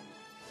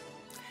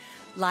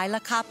 Lila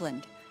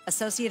Copland,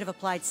 Associate of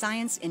Applied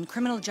Science in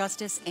Criminal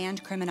Justice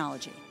and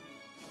Criminology.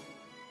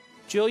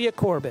 Julia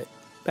Corbett,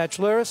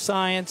 Bachelor of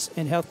Science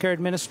in Healthcare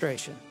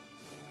Administration.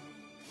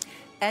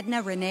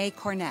 Edna Renee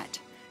Cornett,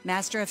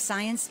 Master of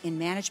Science in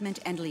Management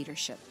and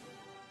Leadership.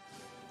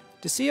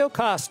 Decio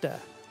Costa,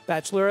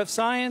 Bachelor of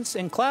Science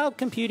in Cloud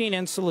Computing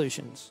and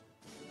Solutions.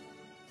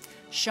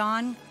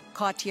 Sean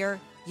Cotier,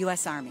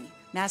 U.S. Army,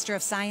 Master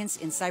of Science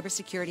in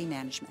Cybersecurity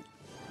Management.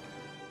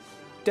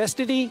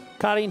 Destiny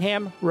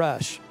Cottingham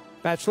Rush,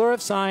 Bachelor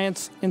of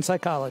Science in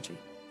Psychology.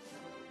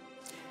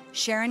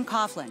 Sharon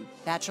Coughlin,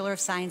 Bachelor of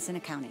Science in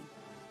Accounting.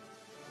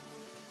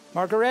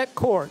 Margaret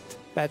Court,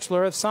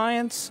 Bachelor of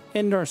Science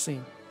in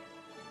Nursing.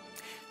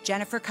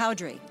 Jennifer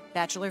Cowdrey,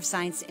 Bachelor of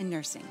Science in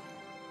Nursing.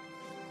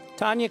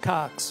 Tanya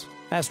Cox,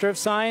 Master of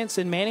Science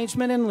in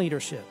Management and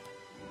Leadership.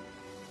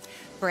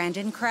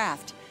 Brandon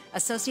Kraft,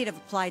 Associate of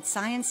Applied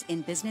Science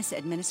in Business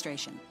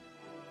Administration.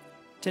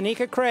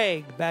 Tanika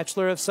Craig,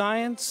 Bachelor of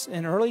Science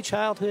in Early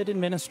Childhood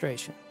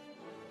Administration.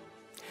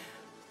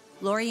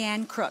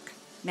 Lorianne Crook,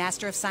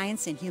 Master of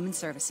Science in Human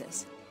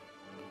Services.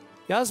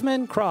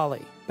 Yasmin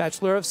Crawley,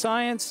 Bachelor of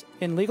Science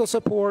in Legal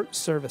Support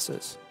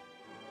Services.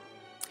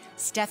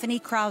 Stephanie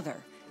Crowther,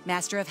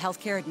 Master of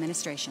Healthcare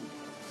Administration.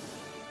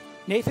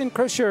 Nathan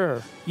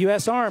Crosher,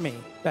 U.S. Army,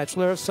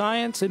 Bachelor of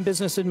Science in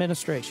Business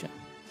Administration.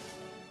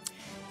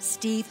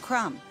 Steve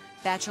Crum,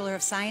 Bachelor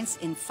of Science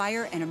in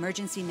Fire and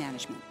Emergency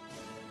Management.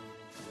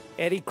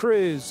 Eddie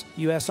Cruz,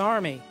 U.S.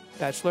 Army,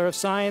 Bachelor of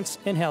Science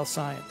in Health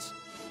Science.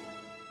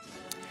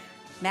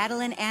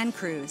 Madeline Ann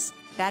Cruz,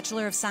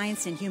 Bachelor of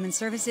Science in Human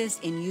Services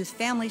in Youth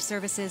Family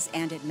Services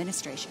and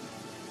Administration.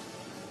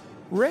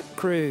 Rick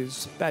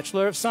Cruz,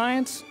 Bachelor of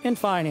Science in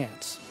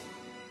Finance.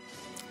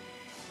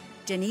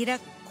 Danita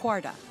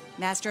Cuarta,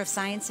 Master of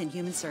Science in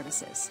Human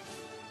Services.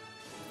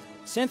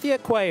 Cynthia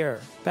Cuellar,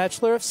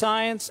 Bachelor of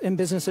Science in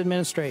Business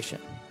Administration.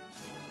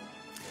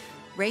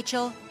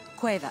 Rachel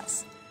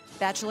Cuevas,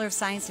 Bachelor of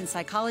Science in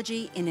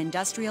Psychology in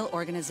Industrial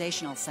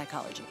Organizational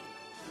Psychology.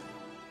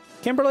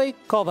 Kimberly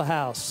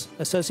Culverhouse,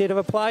 Associate of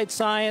Applied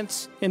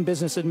Science in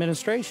Business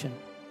Administration.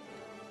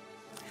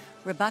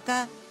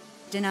 Rebecca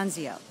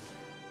D'Annunzio,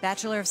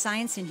 Bachelor of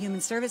Science in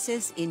Human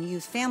Services in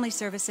Youth Family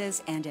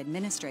Services and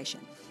Administration.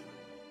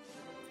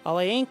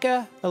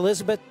 Aleinka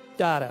Elizabeth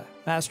Dada,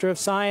 Master of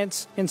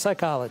Science in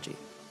Psychology.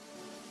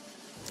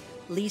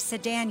 Lisa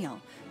Daniel,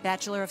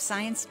 Bachelor of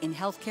Science in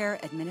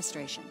Healthcare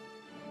Administration.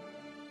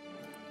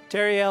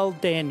 Terry L.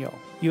 Daniel,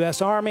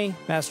 U.S. Army,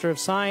 Master of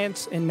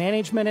Science in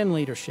Management and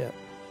Leadership.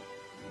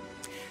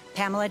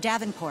 Pamela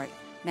Davenport,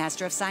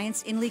 Master of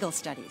Science in Legal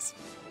Studies.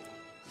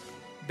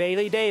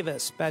 Bailey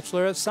Davis,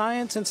 Bachelor of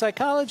Science in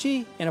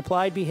Psychology and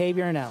Applied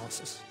Behavior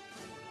Analysis.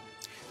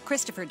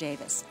 Christopher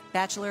Davis,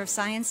 Bachelor of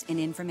Science in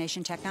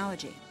Information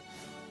Technology.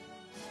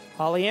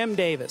 Holly M.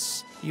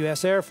 Davis,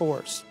 U.S. Air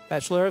Force,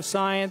 Bachelor of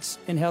Science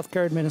in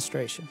Healthcare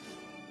Administration.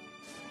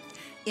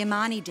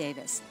 Imani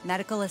Davis,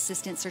 Medical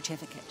Assistant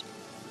Certificate.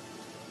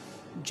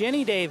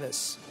 Jenny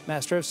Davis,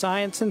 Master of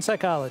Science in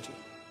Psychology.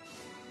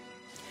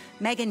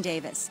 Megan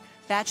Davis,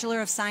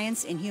 Bachelor of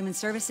Science in Human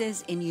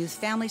Services in Youth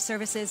Family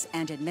Services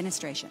and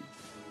Administration.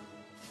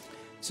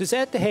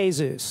 Suzette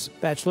DeJesus,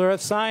 Bachelor of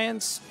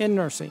Science in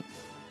Nursing.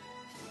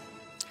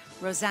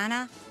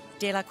 Rosanna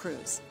De La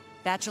Cruz,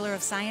 Bachelor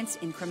of Science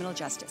in Criminal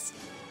Justice.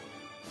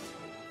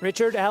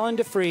 Richard Allen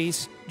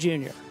DeFries,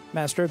 Jr.,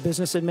 Master of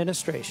Business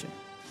Administration.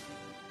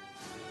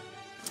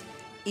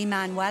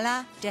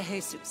 Emanuela De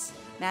Jesus,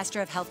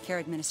 Master of Healthcare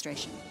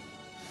Administration.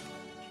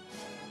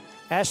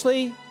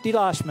 Ashley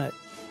DeLashmet,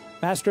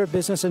 Master of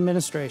Business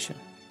Administration.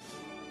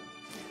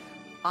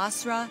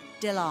 Asra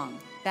DeLong,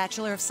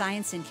 Bachelor of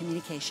Science in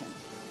Communication.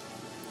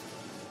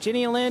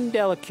 Jenny Lynn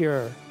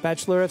Delacure,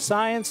 Bachelor of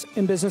Science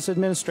in Business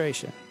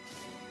Administration.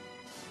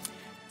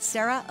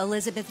 Sarah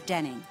Elizabeth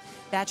Denning,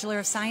 Bachelor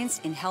of Science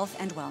in Health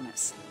and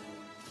Wellness.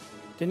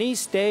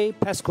 Denise Day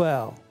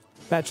Pasquale,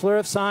 Bachelor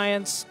of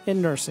Science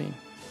in Nursing.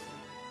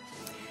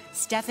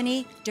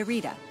 Stephanie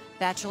DeRita,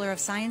 Bachelor of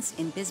Science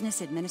in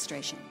Business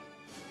Administration.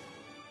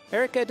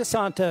 Erica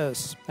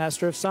DeSantos,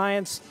 Master of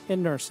Science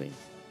in Nursing.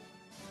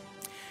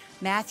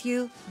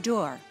 Matthew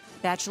Dorr,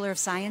 Bachelor of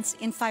Science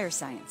in Fire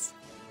Science.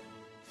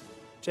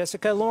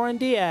 Jessica Lauren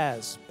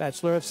Diaz,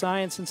 Bachelor of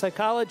Science in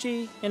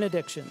Psychology and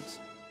Addictions.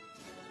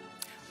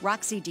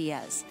 Roxy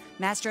Diaz,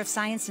 Master of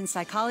Science in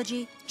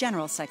Psychology,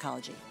 General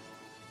Psychology.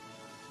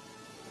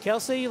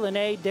 Kelsey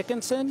Lene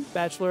Dickinson,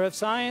 Bachelor of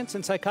Science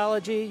in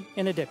Psychology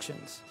and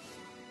Addictions.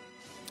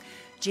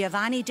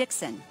 Giovanni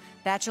Dixon,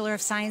 Bachelor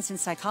of Science in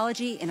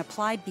Psychology in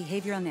Applied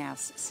Behavioral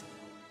Analysis.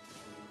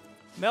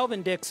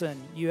 Melvin Dixon,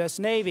 U.S.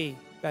 Navy,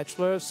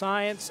 Bachelor of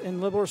Science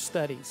in Liberal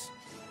Studies.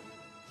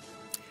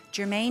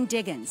 Jermaine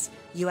Diggins,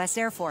 U.S.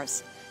 Air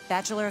Force,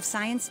 Bachelor of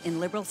Science in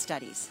Liberal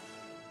Studies.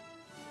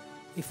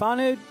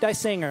 Ifanu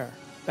Dysinger,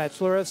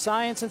 Bachelor of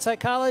Science in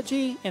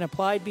Psychology and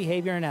Applied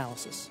Behavior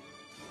Analysis.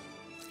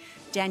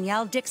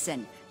 Danielle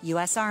Dixon,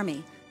 U.S.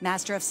 Army,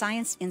 Master of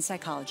Science in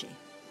Psychology.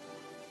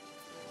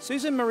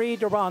 Susan Marie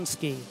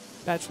Duronsky,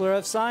 Bachelor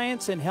of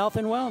Science in Health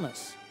and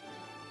Wellness.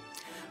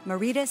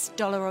 Maritas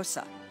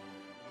Dolorosa,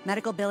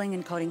 Medical Billing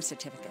and Coding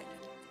Certificate.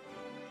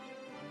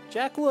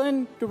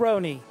 Jacqueline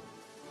Duroni,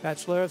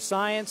 Bachelor of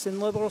Science in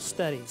Liberal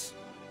Studies.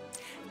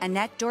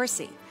 Annette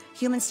Dorsey,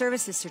 Human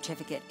Services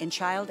Certificate in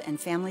Child and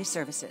Family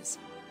Services.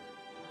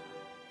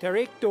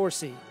 Tariq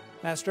Dorsey,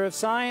 Master of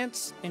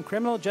Science in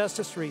Criminal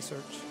Justice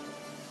Research.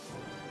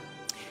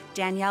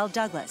 Danielle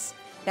Douglas,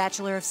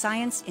 Bachelor of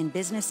Science in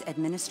Business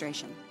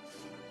Administration.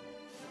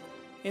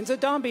 Inza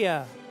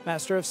Dombia,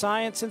 Master of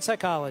Science in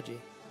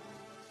Psychology.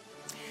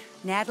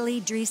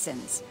 Natalie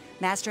Dreesens,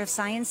 Master of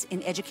Science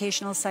in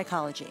Educational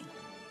Psychology.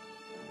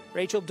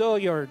 Rachel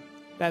Dolyard,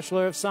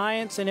 Bachelor of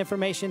Science in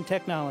Information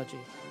Technology.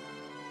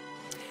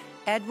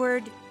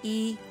 Edward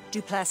E.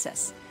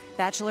 Duplessis,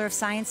 Bachelor of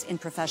Science in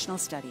Professional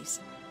Studies.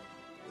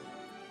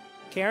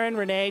 Karen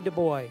Renee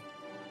DuBois,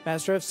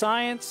 Master of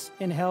Science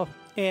in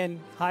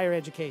Higher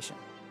Education.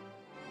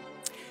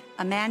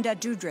 Amanda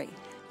Dudry,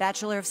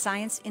 Bachelor of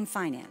Science in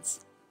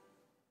Finance.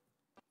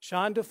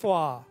 Sean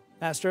Dufoy,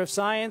 Master of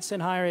Science in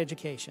Higher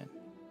Education.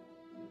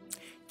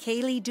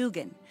 Kaylee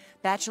Dugan,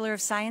 Bachelor of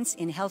Science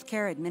in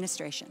Healthcare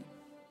Administration.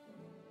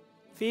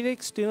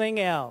 Felix Duling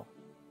L.,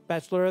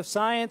 Bachelor of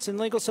Science in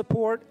Legal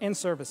Support and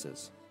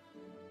Services.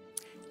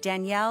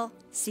 Danielle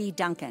C.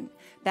 Duncan,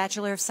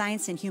 Bachelor of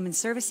Science in Human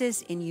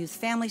Services in Youth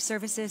Family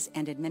Services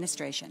and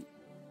Administration.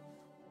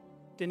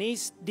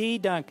 Denise D.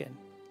 Duncan,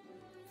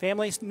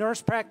 Family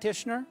Nurse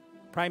Practitioner,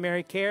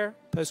 Primary Care,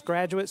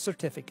 Postgraduate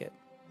Certificate.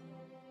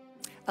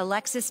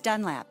 Alexis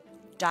Dunlap,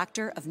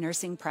 Doctor of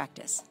Nursing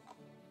Practice.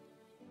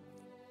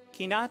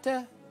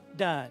 Kinata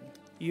Dunn,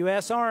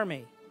 U.S.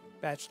 Army,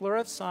 Bachelor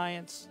of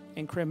Science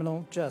in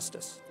Criminal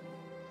Justice.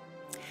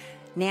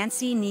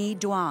 Nancy Ni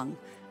Duong,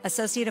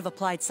 Associate of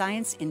Applied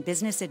Science in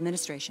Business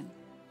Administration.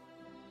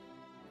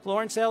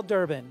 Florence L.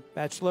 Durbin,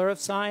 Bachelor of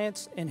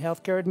Science in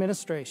Healthcare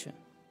Administration.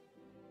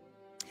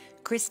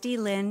 Christy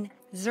Lynn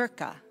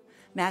Zerka,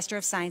 Master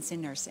of Science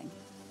in Nursing.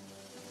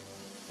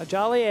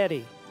 Ajali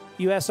Eddy,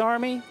 U.S.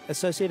 Army,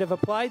 Associate of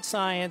Applied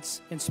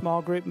Science in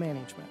Small Group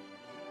Management.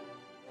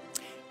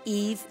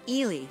 Eve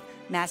Ely,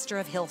 Master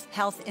of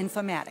Health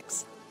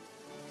Informatics.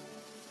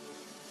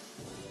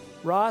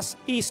 Ross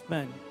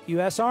Eastman,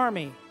 U.S.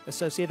 Army,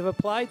 Associate of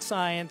Applied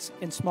Science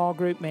in Small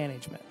Group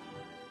Management.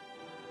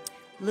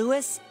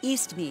 Louis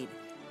Eastmead,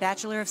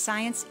 Bachelor of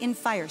Science in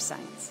Fire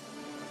Science.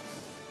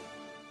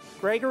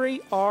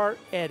 Gregory R.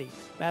 Eddy,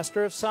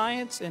 Master of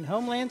Science in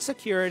Homeland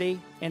Security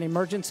and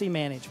Emergency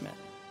Management.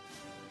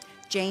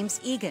 James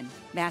Egan,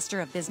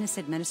 Master of Business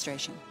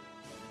Administration.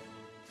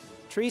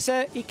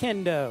 Teresa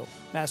Ikendo,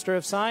 Master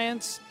of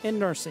Science in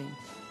Nursing.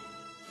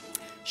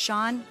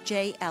 Sean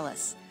J.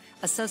 Ellis,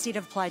 Associate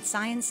of Applied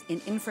Science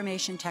in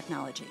Information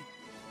Technology.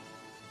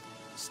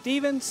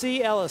 Stephen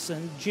C.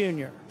 Ellison,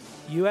 Jr.,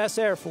 U.S.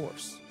 Air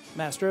Force,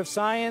 Master of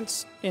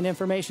Science in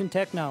Information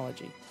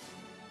Technology.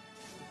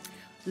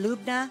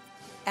 Lubna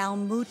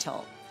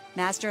Almutal,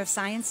 Master of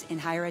Science in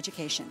Higher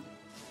Education.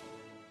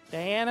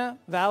 Diana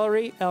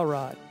Valerie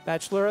Elrod,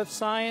 Bachelor of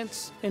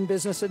Science in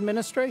Business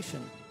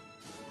Administration.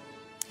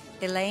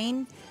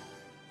 Elaine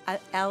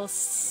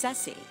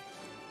El-Sessi,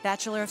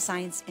 Bachelor of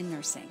Science in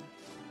Nursing.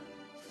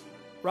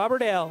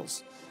 Robert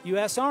Ells,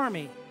 U.S.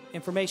 Army,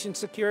 Information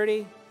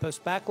Security,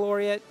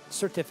 Post-Baccalaureate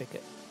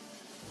Certificate.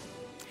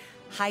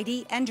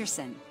 Heidi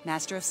Anderson,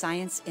 Master of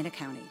Science in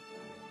Accounting.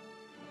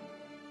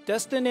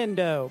 Dustin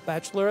Indo,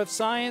 Bachelor of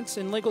Science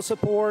in Legal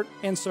Support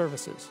and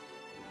Services.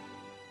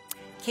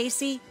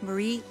 Casey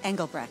Marie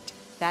Engelbrecht,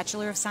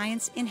 Bachelor of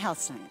Science in Health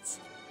Science.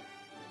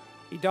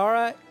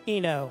 Idara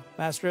Eno,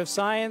 Master of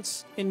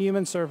Science in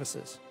Human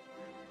Services.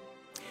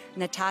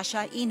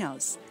 Natasha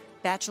Enos,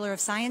 Bachelor of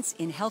Science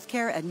in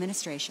Healthcare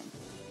Administration.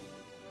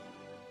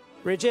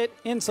 Bridget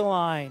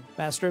Insaline,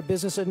 Master of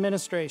Business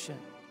Administration.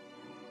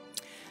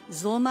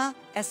 Zulma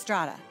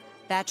Estrada,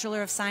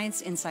 Bachelor of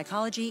Science in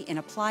Psychology and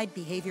Applied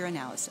Behavior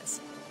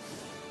Analysis.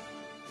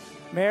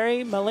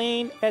 Mary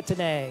Malene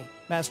Etene,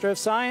 Master of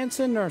Science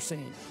in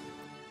Nursing.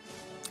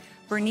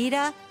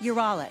 Bernita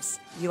Urales,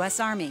 U.S.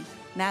 Army,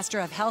 Master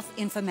of Health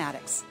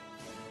Informatics.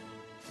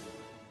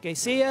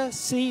 Gacia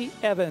C.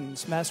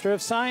 Evans, Master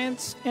of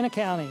Science in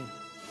Accounting.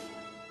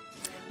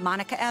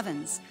 Monica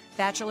Evans,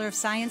 Bachelor of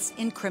Science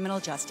in Criminal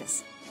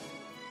Justice.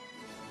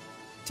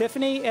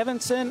 Tiffany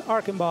Evanson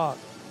Arkenbach,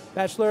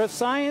 Bachelor of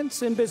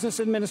Science in Business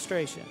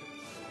Administration.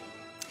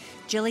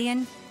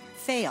 Jillian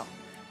Fail,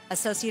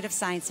 Associate of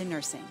Science in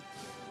Nursing.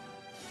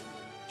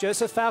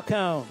 Joseph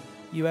Falcone,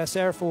 U.S.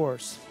 Air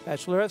Force,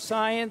 Bachelor of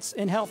Science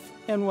in Health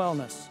and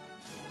Wellness.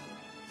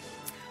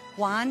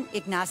 Juan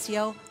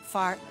Ignacio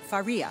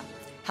Faria,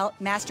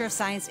 Master of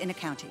Science in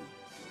Accounting.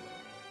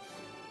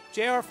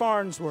 J.R.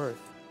 Farnsworth,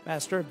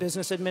 Master of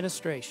Business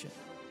Administration.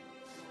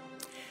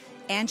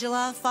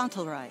 Angela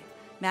Fauntleroy,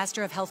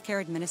 Master of Healthcare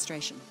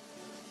Administration.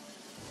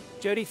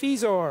 Jody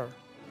Fizor,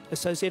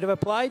 Associate of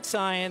Applied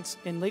Science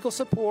in Legal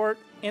Support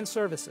and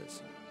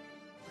Services.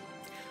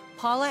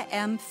 Paula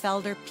M.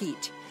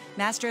 Felder-Peet,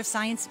 Master of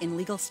Science in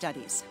Legal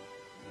Studies.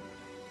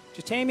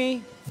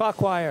 Jatami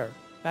Falkwire,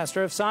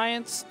 Master of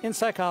Science in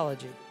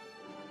Psychology.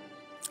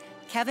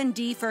 Kevin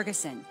D.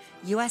 Ferguson,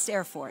 U.S.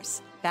 Air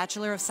Force,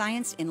 Bachelor of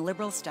Science in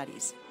Liberal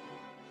Studies.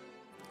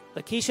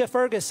 Lakeisha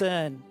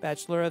Ferguson,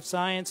 Bachelor of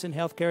Science in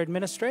Healthcare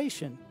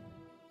Administration.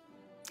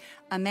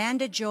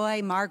 Amanda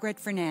Joy Margaret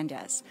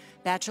Fernandez,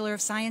 Bachelor of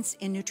Science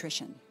in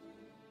Nutrition.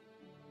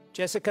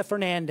 Jessica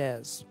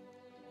Fernandez,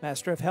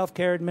 Master of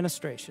Healthcare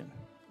Administration.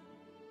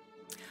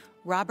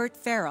 Robert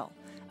Farrell,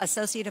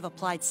 Associate of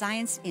Applied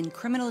Science in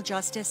Criminal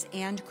Justice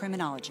and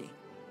Criminology.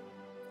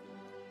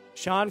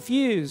 Sean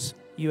Fuse,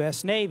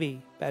 U.S.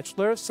 Navy,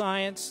 Bachelor of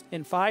Science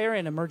in Fire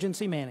and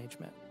Emergency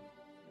Management.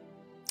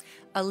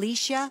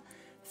 Alicia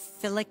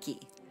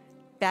Filicki,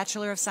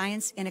 Bachelor of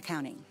Science in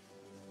Accounting.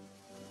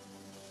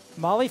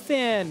 Molly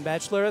Finn,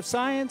 Bachelor of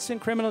Science in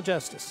Criminal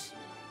Justice.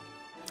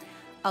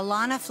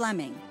 Alana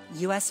Fleming,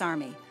 U.S.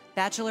 Army,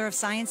 Bachelor of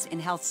Science in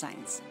Health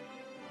Science.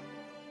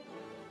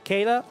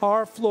 Kayla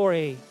R.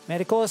 Flory,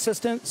 Medical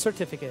Assistant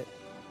Certificate.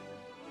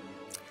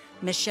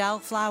 Michelle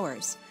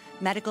Flowers,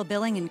 Medical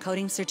Billing and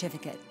Coding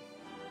Certificate.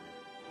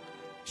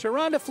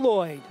 Sharonda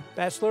Floyd,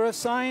 Bachelor of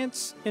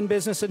Science in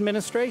Business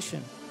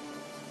Administration.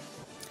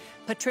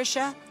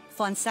 Patricia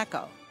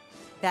Fonseco,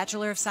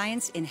 Bachelor of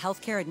Science in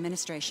Healthcare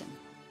Administration.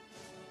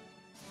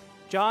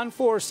 John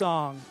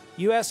Forsong,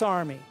 U.S.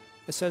 Army,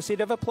 Associate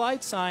of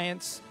Applied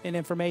Science in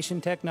Information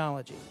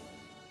Technology.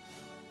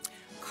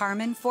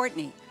 Carmen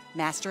Fortney,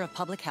 Master of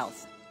Public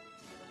Health.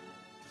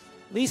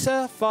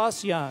 Lisa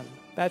Foss Young,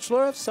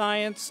 Bachelor of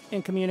Science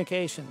in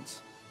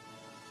Communications.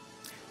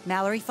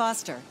 Mallory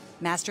Foster,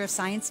 Master of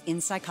Science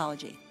in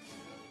Psychology.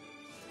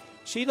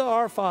 Sheila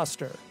R.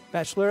 Foster,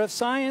 Bachelor of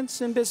Science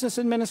in Business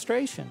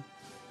Administration.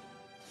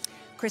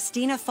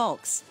 Christina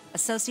Folks,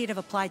 Associate of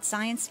Applied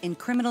Science in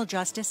Criminal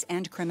Justice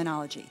and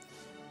Criminology.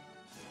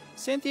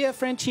 Cynthia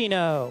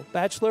Franchino,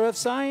 Bachelor of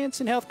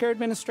Science in Healthcare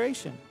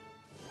Administration.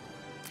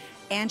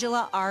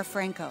 Angela R.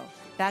 Franco,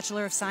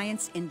 Bachelor of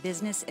Science in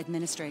Business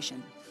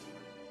Administration.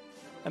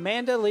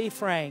 Amanda Lee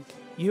Frank,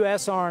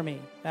 U.S. Army,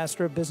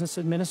 Master of Business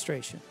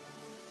Administration.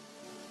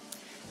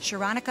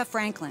 Sharonica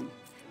Franklin,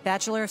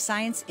 Bachelor of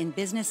Science in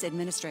Business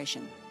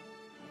Administration.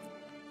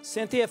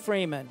 Cynthia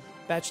Freeman,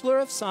 Bachelor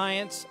of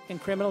Science in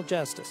Criminal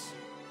Justice.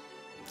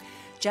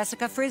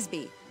 Jessica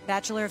Frisbee,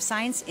 Bachelor of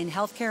Science in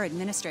Healthcare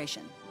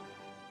Administration.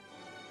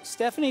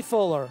 Stephanie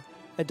Fuller,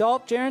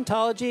 Adult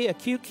Gerontology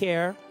Acute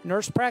Care,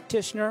 Nurse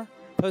Practitioner,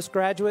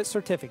 Postgraduate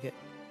Certificate.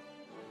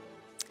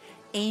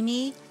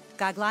 Amy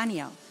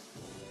Gagliano,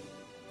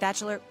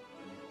 Bachelor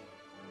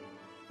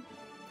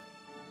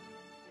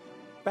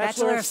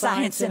of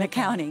Science in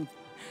Accounting.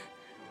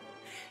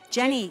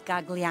 Jenny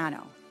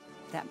Gagliano,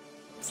 that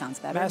sounds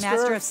better.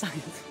 Master of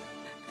Science.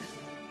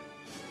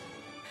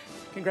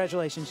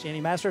 Congratulations, Jenny.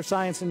 Master of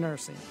Science in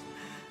Nursing.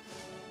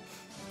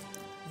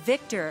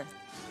 Victor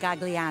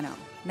Gagliano,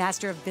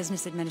 Master of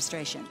Business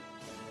Administration.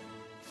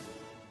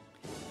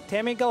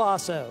 Tammy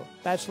Galasso,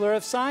 Bachelor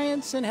of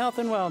Science in Health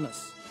and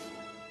Wellness.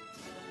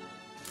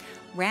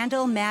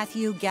 Randall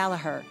Matthew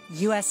Gallagher,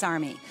 U.S.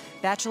 Army,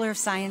 Bachelor of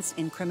Science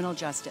in Criminal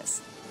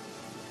Justice.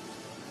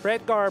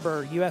 Brett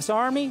Garber, U.S.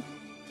 Army,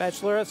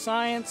 Bachelor of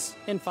Science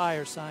in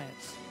Fire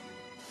Science.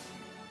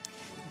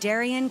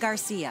 Darian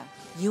Garcia,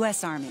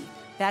 U.S. Army,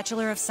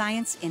 Bachelor of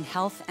Science in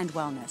Health and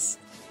Wellness.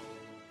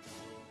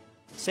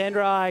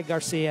 Sandra I.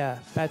 Garcia,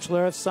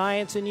 Bachelor of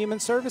Science in Human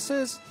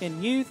Services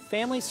in Youth,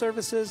 Family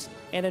Services,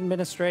 and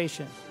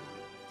Administration.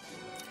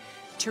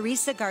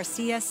 Teresa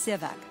Garcia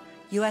Sivak,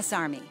 U.S.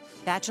 Army,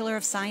 Bachelor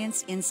of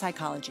Science in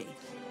Psychology.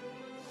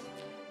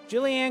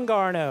 Julianne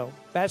Garno,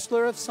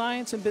 Bachelor of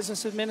Science in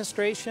Business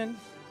Administration,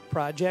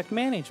 Project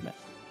Management.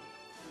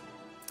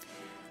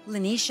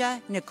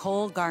 Lanisha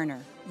Nicole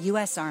Garner,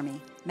 U.S. Army,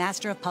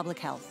 Master of Public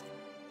Health.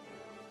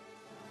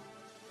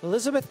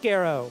 Elizabeth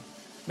Garrow,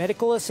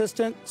 Medical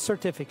Assistant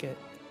Certificate.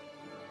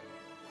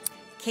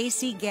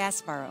 Casey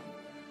Gasborough,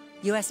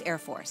 U.S. Air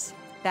Force,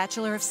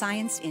 Bachelor of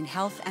Science in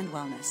Health and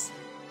Wellness.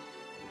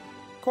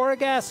 Cora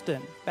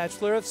Gaston,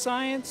 Bachelor of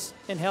Science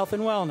in Health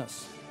and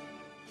Wellness.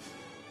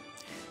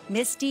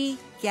 Misty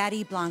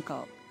Gaddy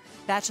Blanco,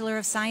 Bachelor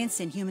of Science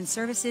in Human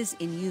Services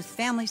in Youth,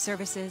 Family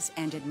Services,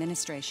 and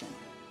Administration.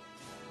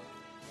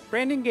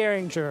 Brandon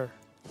Geringer,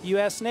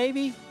 U.S.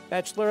 Navy,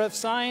 Bachelor of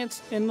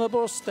Science in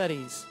Liberal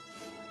Studies.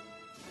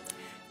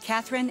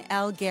 Catherine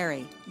L.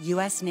 Gary,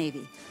 U.S.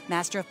 Navy,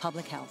 Master of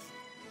Public Health.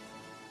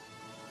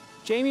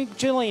 Jamie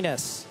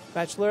Gelinas,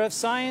 Bachelor of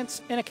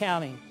Science in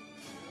Accounting.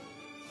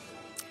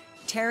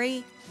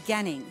 Terry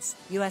Gennings,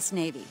 U.S.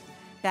 Navy,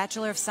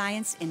 Bachelor of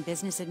Science in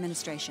Business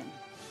Administration.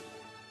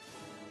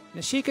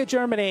 Nishika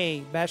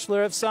Germany,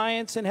 Bachelor of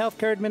Science in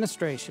Healthcare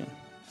Administration.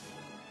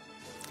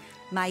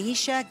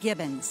 Maisha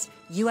Gibbons,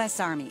 U.S.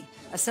 Army,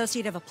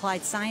 Associate of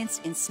Applied Science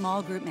in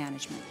Small Group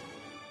Management.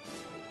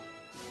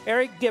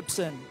 Eric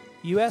Gibson,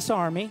 U.S.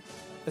 Army,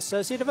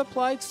 Associate of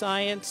Applied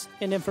Science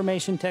in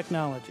Information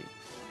Technology.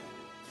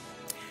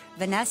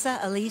 Vanessa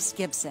Elise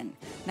Gibson,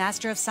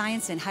 Master of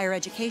Science in Higher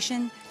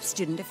Education,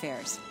 Student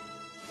Affairs.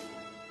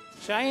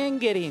 Cheyenne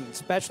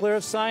Giddings, Bachelor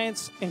of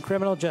Science in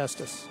Criminal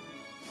Justice.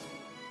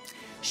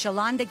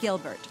 Shalonda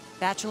Gilbert,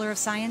 Bachelor of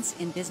Science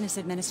in Business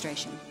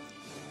Administration.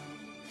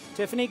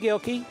 Tiffany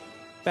Gilkey,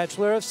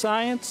 Bachelor of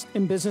Science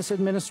in Business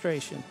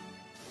Administration.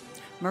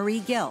 Marie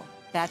Gill,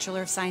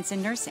 Bachelor of Science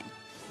in Nursing.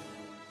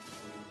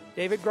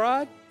 David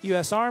Grodd,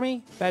 U.S.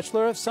 Army,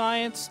 Bachelor of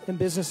Science in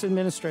Business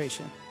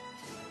Administration.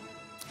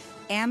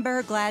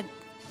 Amber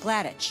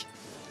Gladich,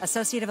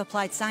 Associate of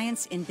Applied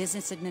Science in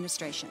Business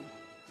Administration.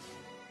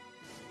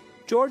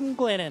 Jordan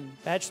Glennon,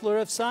 Bachelor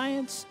of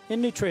Science in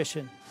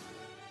Nutrition.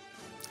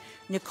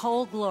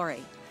 Nicole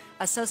Glory,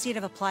 Associate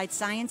of Applied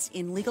Science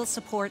in Legal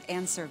Support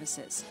and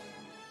Services.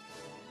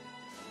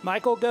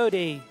 Michael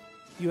Godey,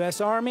 U.S.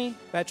 Army,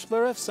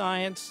 Bachelor of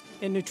Science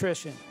in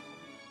Nutrition.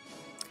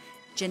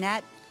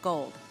 Jeanette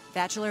Gold,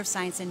 Bachelor of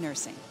Science in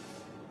Nursing.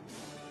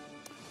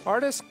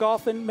 Artis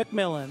Golphin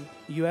McMillan,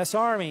 U.S.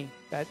 Army,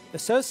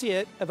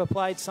 Associate of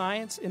Applied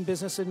Science in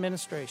Business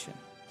Administration.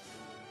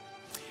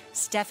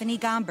 Stephanie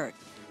Gombert,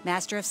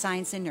 Master of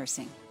Science in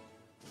Nursing.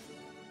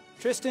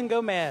 Tristan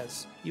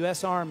Gomez,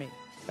 U.S. Army,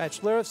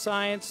 Bachelor of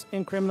Science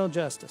in Criminal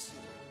Justice.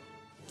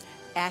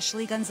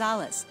 Ashley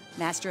Gonzalez,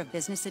 Master of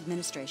Business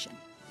Administration.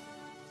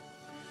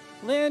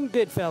 Lynn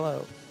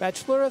Goodfellow,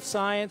 Bachelor of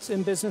Science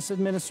in Business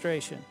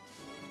Administration.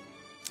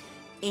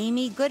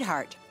 Amy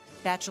Goodhart,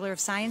 Bachelor of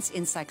Science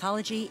in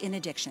Psychology in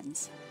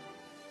Addictions.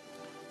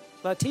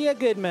 Latia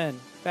Goodman,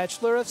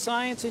 Bachelor of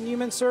Science in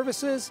Human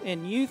Services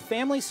in Youth,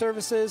 Family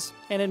Services,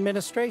 and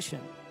Administration.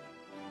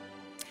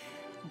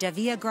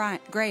 Davia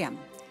Graham,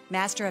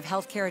 Master of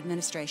Healthcare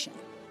Administration.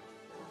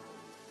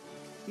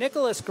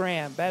 Nicholas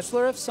Graham,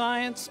 Bachelor of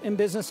Science in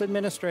Business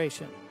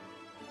Administration.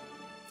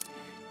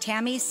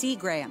 Tammy C.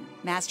 Graham,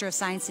 Master of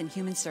Science in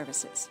Human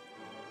Services.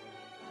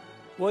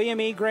 William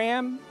E.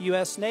 Graham,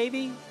 U.S.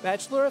 Navy,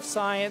 Bachelor of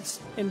Science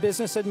in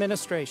Business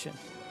Administration.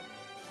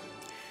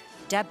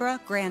 Deborah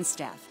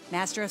Grandstaff,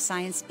 Master of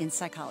Science in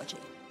Psychology.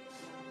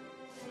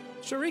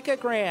 Sharika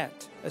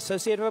Grant,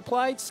 Associate of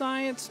Applied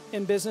Science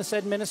in Business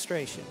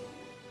Administration.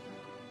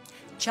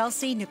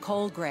 Chelsea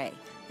Nicole Gray,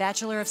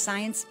 Bachelor of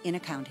Science in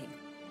Accounting.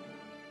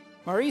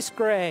 Maurice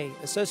Gray,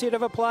 Associate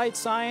of Applied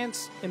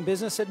Science in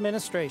Business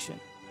Administration.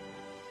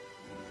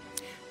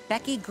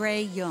 Becky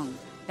Gray Jung,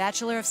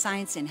 Bachelor of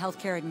Science in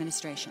Healthcare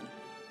Administration.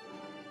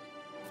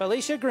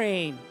 Felicia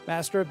Green,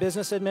 Master of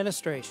Business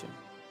Administration.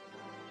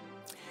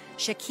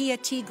 Shakia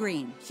T.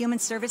 Green, Human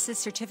Services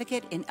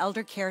Certificate in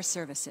Elder Care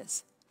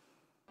Services.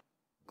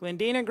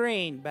 Glendina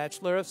Green,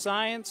 Bachelor of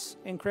Science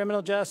in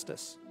Criminal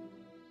Justice.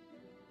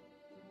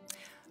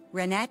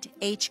 Renette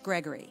H.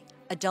 Gregory,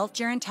 Adult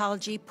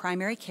Gerontology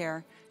Primary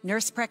Care,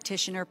 Nurse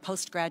Practitioner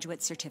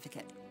Postgraduate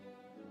Certificate.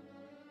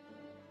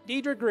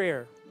 Deidre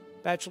Greer,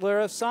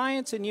 Bachelor of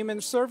Science in Human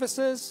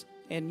Services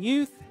and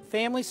Youth,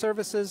 Family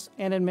Services,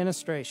 and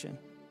Administration.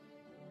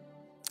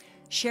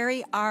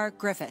 Sherry R.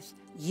 Griffith,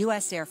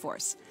 U.S. Air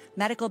Force,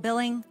 Medical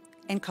Billing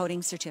and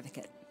Coding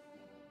Certificate.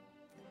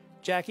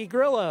 Jackie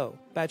Grillo,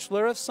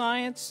 Bachelor of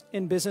Science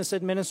in Business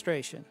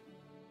Administration.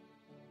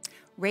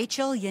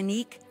 Rachel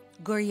Yannick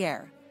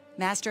Gourriere,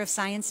 Master of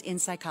Science in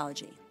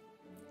Psychology.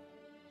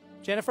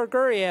 Jennifer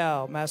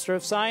Gurriel, Master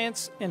of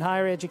Science in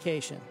Higher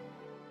Education.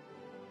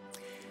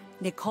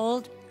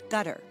 Nicole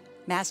Gutter,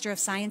 Master of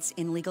Science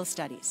in Legal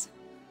Studies.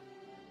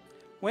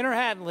 Winter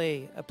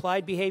Hadley,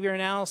 Applied Behavior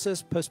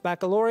Analysis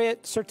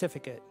Postbaccalaureate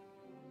Certificate.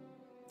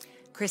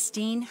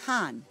 Christine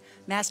Hahn,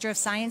 Master of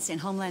Science in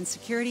Homeland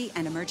Security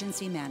and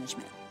Emergency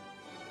Management.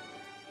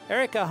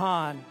 Erica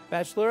Hahn,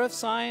 Bachelor of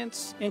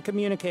Science in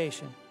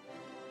Communication.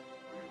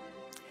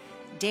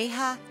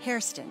 Deha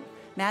Hairston,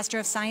 Master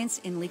of Science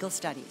in Legal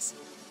Studies.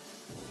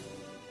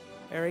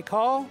 Eric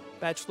Hall,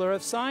 Bachelor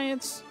of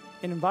Science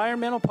in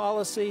Environmental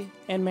Policy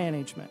and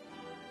Management.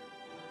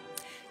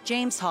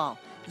 James Hall,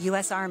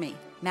 U.S. Army,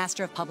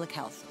 Master of Public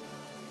Health.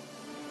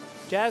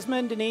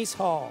 Jasmine Denise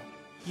Hall,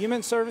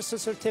 Human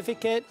Services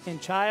Certificate in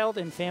Child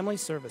and Family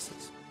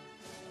Services.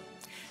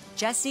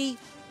 Jessie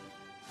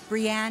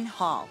Brianne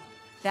Hall,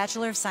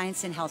 Bachelor of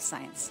Science in Health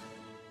Science.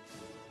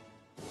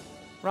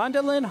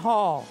 Rhonda Lynn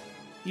Hall,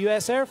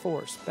 U.S. Air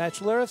Force,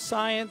 Bachelor of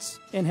Science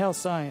in Health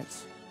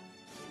Science.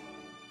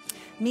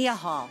 Mia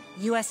Hall,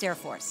 U.S. Air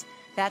Force,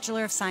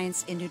 Bachelor of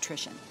Science in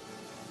Nutrition.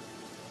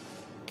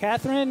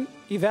 Catherine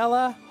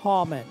Ivella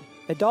Hallman,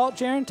 Adult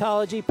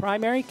Gerontology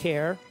Primary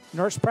Care,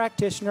 Nurse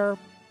Practitioner,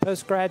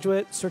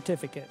 Postgraduate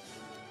Certificate.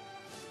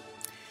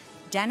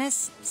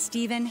 Dennis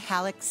Stephen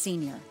Halleck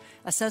Sr.,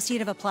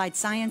 Associate of Applied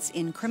Science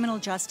in Criminal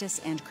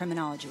Justice and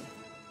Criminology.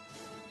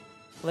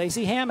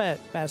 Lacey Hammett,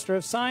 Master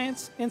of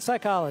Science in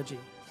Psychology.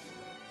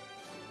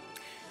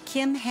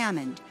 Kim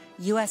Hammond,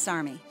 U.S.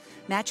 Army,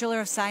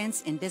 Bachelor of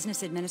Science in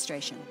Business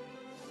Administration.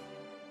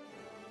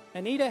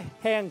 Anita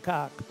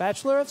Hancock,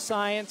 Bachelor of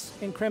Science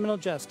in Criminal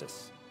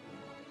Justice.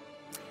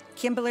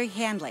 Kimberly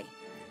Handley,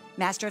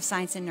 Master of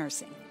Science in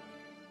Nursing.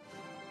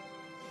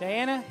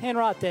 Diana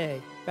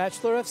Henrate,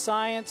 Bachelor of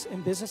Science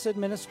in Business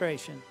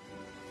Administration.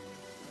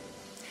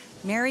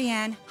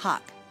 Marianne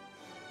Hock,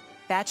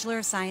 Bachelor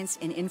of Science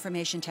in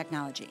Information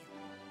Technology.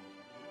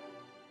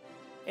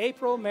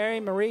 April Mary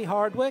Marie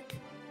Hardwick,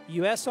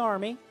 U.S.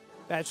 Army,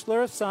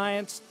 Bachelor of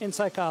Science in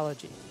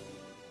Psychology.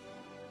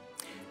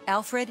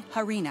 Alfred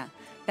Harina,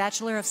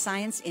 Bachelor of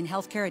Science in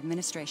Healthcare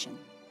Administration.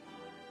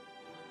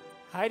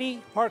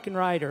 Heidi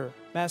Harkenreiter,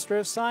 Master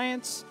of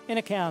Science in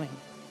Accounting.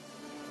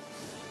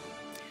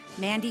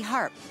 Mandy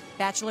Harp,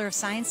 Bachelor of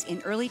Science in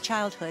Early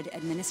Childhood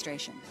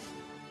Administration.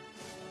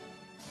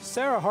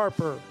 Sarah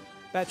Harper,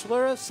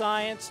 Bachelor of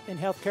Science in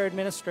Healthcare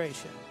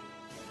Administration.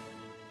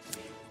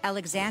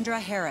 Alexandra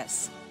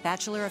Harris,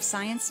 Bachelor of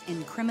Science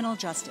in Criminal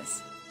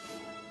Justice.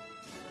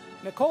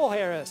 Nicole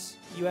Harris,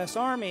 U.S.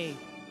 Army,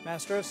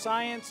 Master of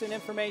Science in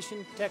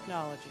Information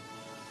Technology.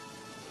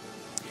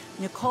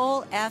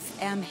 Nicole F.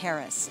 M.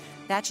 Harris,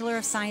 Bachelor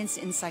of Science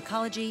in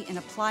Psychology and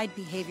Applied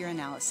Behavior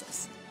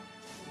Analysis.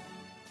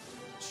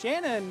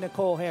 Shannon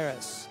Nicole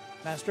Harris,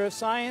 Master of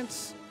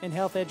Science in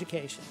Health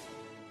Education.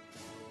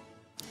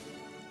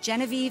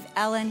 Genevieve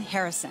Ellen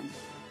Harrison,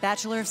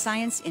 Bachelor of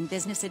Science in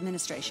Business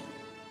Administration.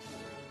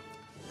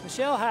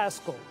 Michelle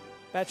Haskell,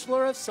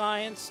 Bachelor of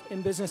Science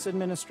in Business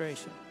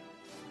Administration.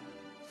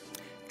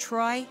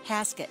 Troy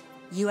Haskett,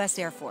 U.S.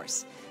 Air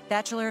Force,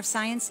 Bachelor of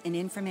Science in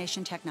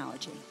Information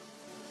Technology.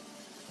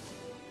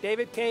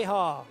 David K.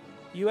 Haw,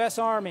 U.S.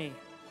 Army,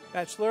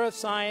 Bachelor of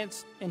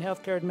Science in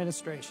Healthcare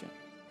Administration.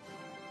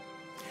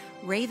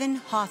 Raven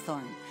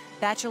Hawthorne,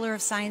 Bachelor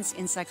of Science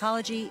in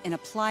Psychology and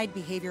Applied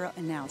Behavioral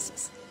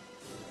Analysis.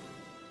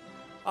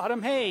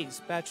 Autumn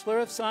Hayes, Bachelor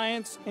of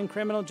Science in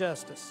Criminal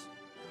Justice.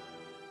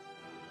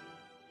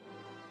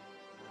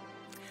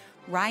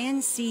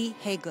 Ryan C.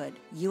 Haygood,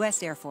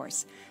 U.S. Air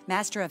Force,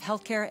 Master of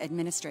Healthcare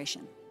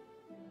Administration.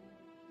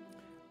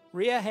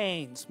 Rhea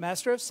Haynes,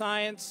 Master of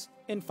Science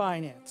in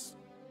Finance.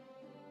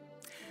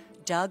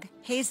 Doug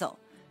Hazel,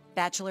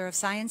 Bachelor of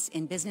Science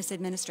in Business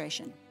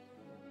Administration.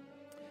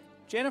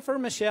 Jennifer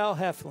Michelle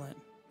Heflin,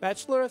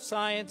 Bachelor of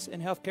Science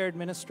in Healthcare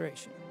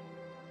Administration.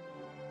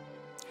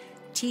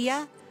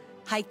 Tia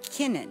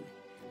Heikkinen,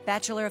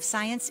 Bachelor of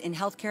Science in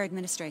Healthcare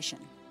Administration.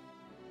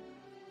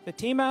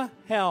 Fatima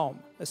Helm,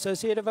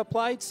 Associate of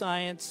Applied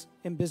Science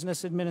in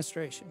Business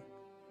Administration.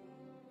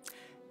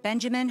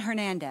 Benjamin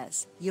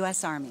Hernandez,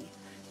 U.S. Army,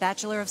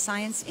 Bachelor of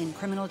Science in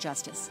Criminal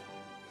Justice.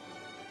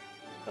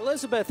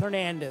 Elizabeth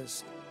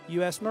Hernandez,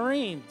 U.S.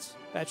 Marines,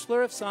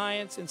 Bachelor of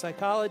Science in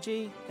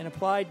Psychology and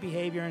Applied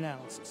Behavior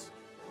Analysis.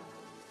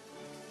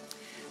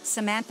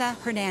 Samantha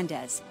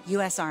Hernandez,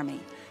 U.S.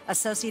 Army,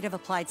 Associate of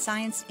Applied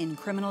Science in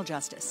Criminal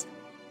Justice.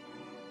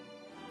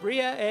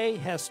 Bria A.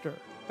 Hester,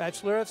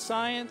 Bachelor of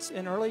Science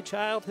in Early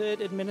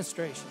Childhood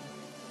Administration.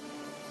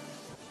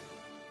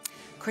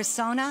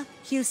 Chrisona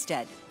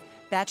Husted,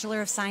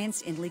 Bachelor of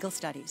Science in Legal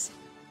Studies.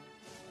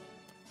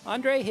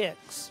 Andre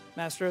Hicks,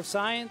 Master of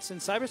Science in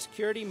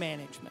Cybersecurity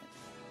Management.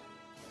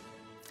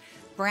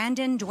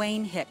 Brandon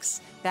Dwayne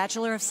Hicks,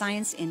 Bachelor of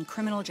Science in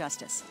Criminal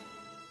Justice.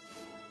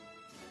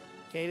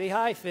 Kaylee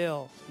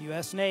Highfill,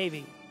 U.S.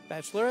 Navy,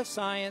 Bachelor of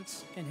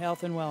Science in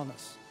Health and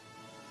Wellness.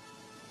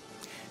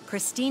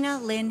 Christina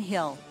Lynn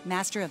Hill,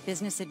 Master of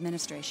Business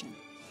Administration.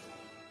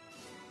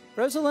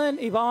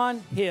 Rosalind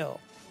Yvonne Hill,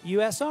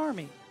 U.S.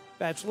 Army,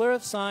 Bachelor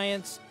of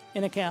Science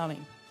in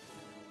Accounting.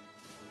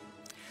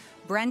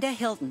 Brenda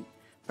Hilton,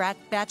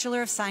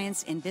 Bachelor of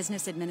Science in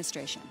Business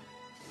Administration.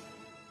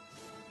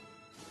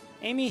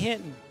 Amy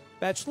Hinton,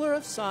 Bachelor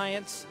of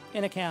Science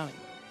in Accounting.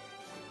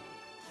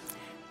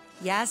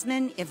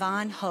 Yasmin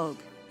Yvonne Hogue,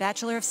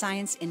 Bachelor of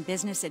Science in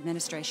Business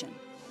Administration.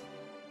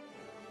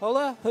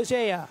 Hola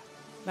Hosea,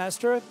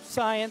 Master of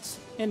Science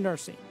in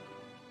Nursing.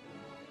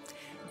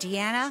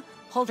 Deanna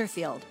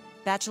Holderfield,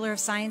 Bachelor of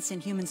Science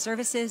in Human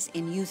Services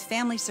in Youth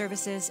Family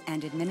Services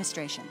and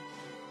Administration.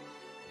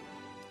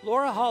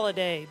 Laura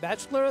Holliday,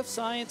 Bachelor of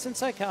Science in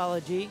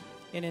Psychology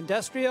in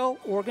Industrial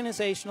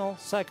Organizational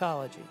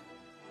Psychology.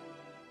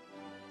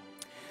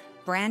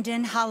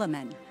 Brandon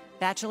Holloman,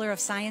 Bachelor of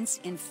Science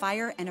in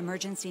Fire and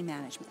Emergency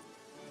Management.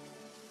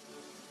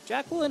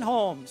 Jacqueline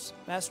Holmes,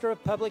 Master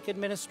of Public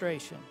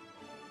Administration.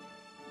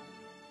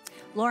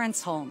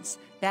 Lawrence Holmes,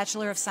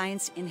 Bachelor of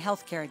Science in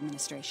Healthcare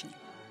Administration.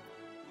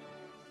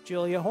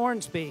 Julia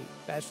Hornsby,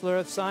 Bachelor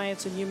of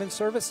Science in Human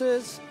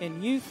Services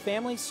in Youth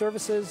Family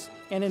Services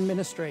and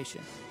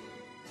Administration.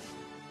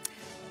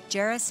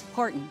 Jairus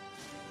Horton,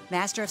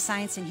 Master of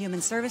Science in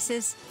Human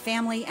Services,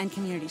 Family and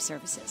Community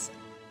Services.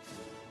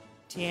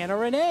 Tiana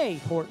Renee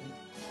Horton,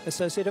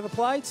 Associate of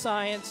Applied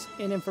Science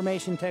in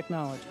Information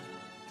Technology.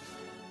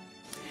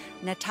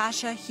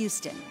 Natasha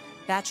Houston,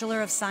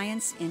 Bachelor of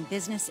Science in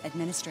Business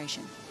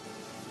Administration.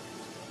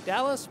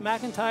 Dallas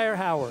McIntyre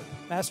Howard,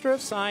 Master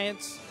of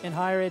Science in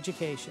Higher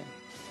Education.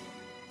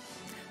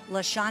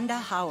 LaShonda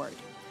Howard,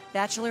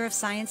 Bachelor of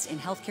Science in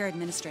Healthcare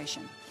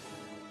Administration.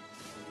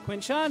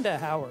 Quinshonda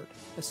Howard,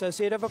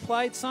 Associate of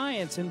Applied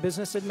Science in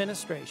Business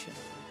Administration.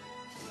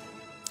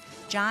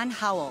 John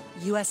Howell,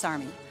 U.S.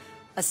 Army,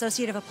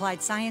 Associate of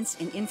Applied Science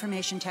in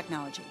Information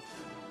Technology.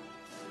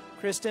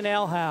 Kristen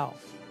L. Howe,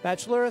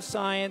 Bachelor of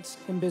Science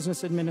in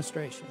Business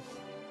Administration.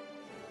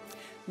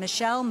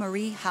 Michelle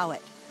Marie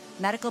Howitt,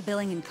 Medical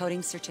Billing and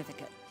Coding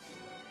Certificate.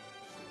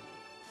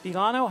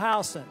 Delano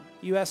Howson,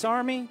 U.S.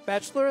 Army,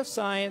 Bachelor of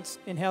Science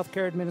in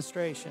Healthcare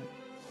Administration.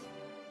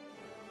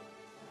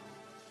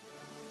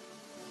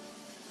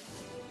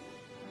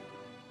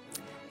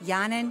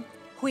 Yanan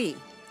Hui,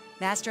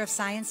 Master of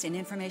Science in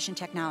Information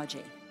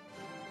Technology.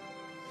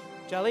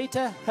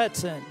 Jalita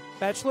Hudson,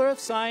 Bachelor of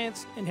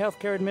Science in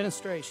Healthcare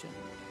Administration.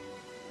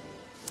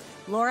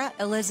 Laura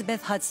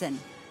Elizabeth Hudson,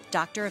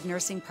 Doctor of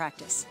Nursing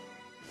Practice.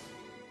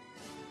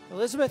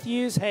 Elizabeth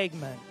Hughes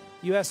Hagman,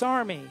 U.S.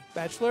 Army,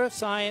 Bachelor of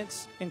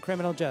Science in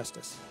Criminal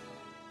Justice.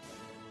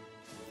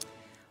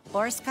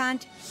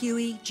 Orskant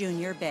Huey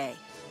Jr. Bay,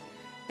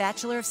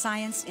 Bachelor of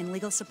Science in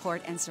Legal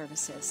Support and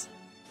Services.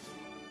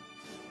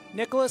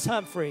 Nicholas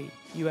Humphrey,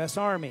 U.S.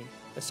 Army,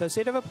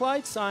 Associate of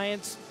Applied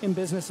Science in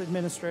Business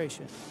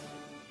Administration.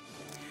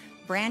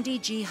 Brandy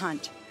G.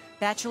 Hunt,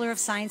 Bachelor of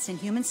Science in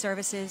Human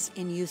Services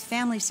in Youth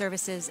Family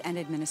Services and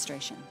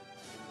Administration.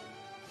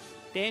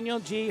 Daniel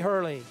G.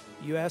 Hurley,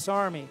 U.S.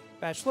 Army,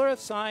 Bachelor of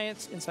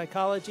Science in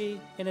Psychology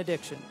and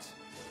Addictions.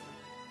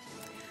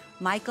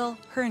 Michael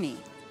Herney,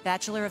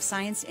 Bachelor of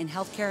Science in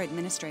Healthcare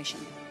Administration.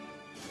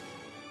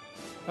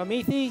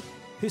 Amithi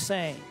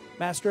Hussain,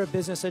 Master of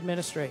Business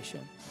Administration.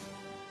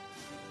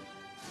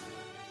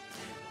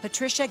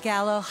 Patricia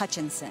Gallo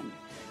Hutchinson,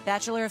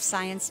 Bachelor of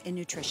Science in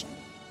Nutrition.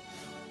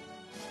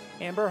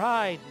 Amber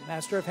Hyde,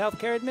 Master of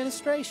Healthcare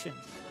Administration.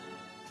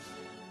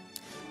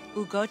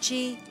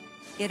 Ugochi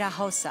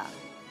Irahosa,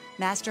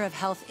 Master of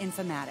Health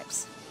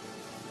Informatics.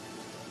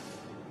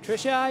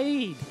 Tricia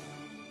Aid,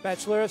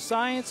 Bachelor of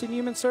Science in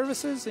Human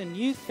Services in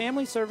Youth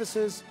Family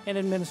Services and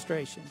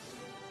Administration.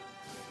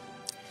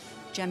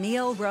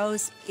 Jamil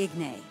Rose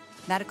Igne,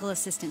 Medical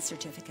Assistant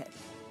Certificate.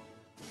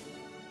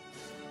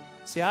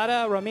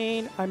 Siada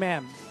Ramin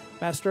Imam,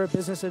 Master of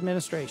Business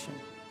Administration.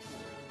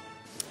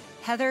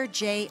 Heather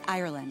J.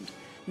 Ireland,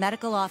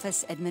 Medical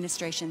Office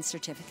Administration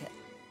Certificate.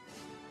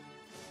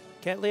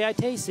 Ketley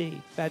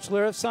Itasi,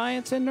 Bachelor of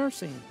Science in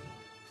Nursing.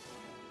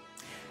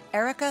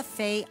 Erica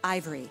Faye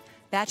Ivory,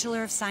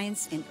 Bachelor of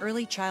Science in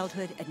Early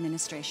Childhood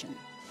Administration.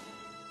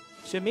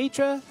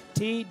 Shamitra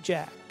T.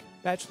 Jack,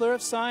 Bachelor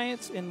of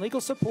Science in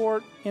Legal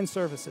Support and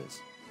Services.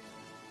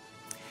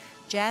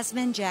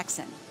 Jasmine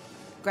Jackson,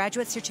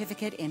 Graduate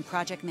Certificate in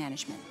Project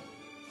Management.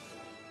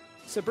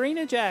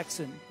 Sabrina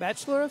Jackson,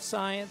 Bachelor of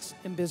Science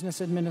in Business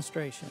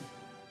Administration.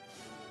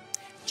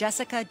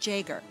 Jessica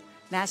Jager,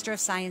 Master of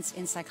Science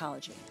in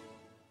Psychology.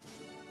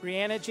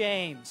 Brianna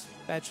James,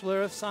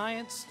 Bachelor of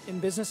Science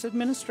in Business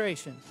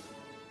Administration.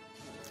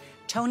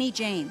 Tony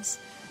James,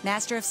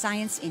 Master of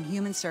Science in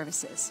Human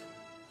Services.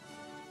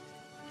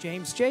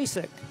 James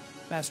Jasek,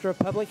 Master of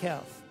Public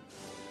Health.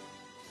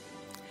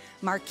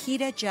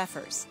 Marquita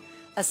Jeffers,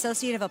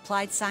 Associate of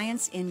Applied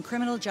Science in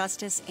Criminal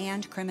Justice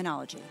and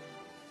Criminology.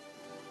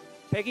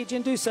 Peggy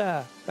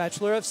Jandusa,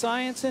 Bachelor of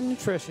Science in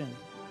Nutrition.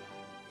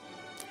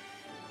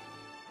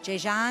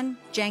 Jajan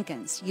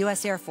Jenkins,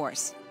 U.S. Air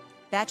Force,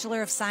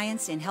 Bachelor of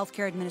Science in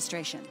Healthcare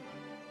Administration.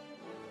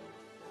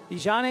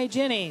 Dijane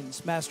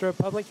Jennings, Master of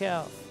Public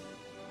Health.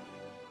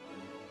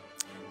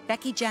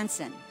 Becky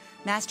Jensen,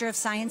 Master of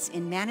Science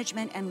in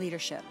Management and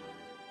Leadership.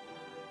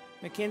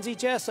 Mackenzie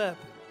Jessup,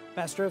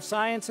 Master of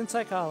Science in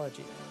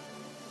Psychology.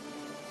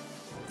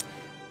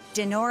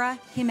 Denora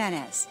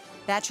Jimenez,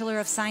 Bachelor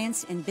of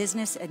Science in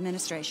Business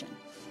Administration.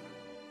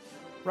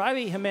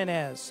 Riley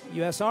Jimenez,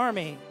 U.S.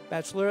 Army,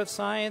 Bachelor of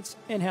Science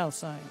in Health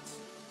Science.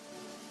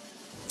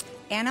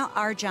 Anna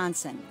R.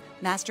 Johnson,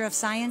 Master of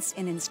Science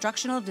in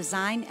Instructional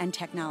Design and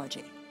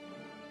Technology.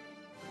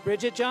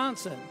 Bridget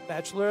Johnson,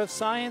 Bachelor of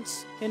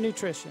Science in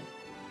Nutrition.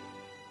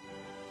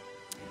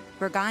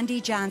 Burgundy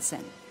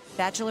Johnson,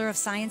 Bachelor of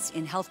Science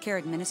in Healthcare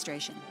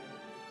Administration.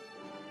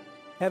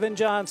 Evan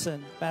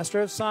Johnson,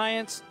 Master of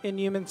Science in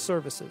Human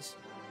Services.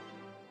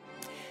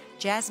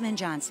 Jasmine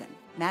Johnson,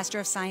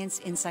 Master of Science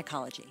in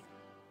Psychology.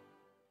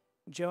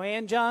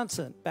 Joanne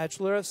Johnson,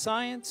 Bachelor of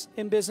Science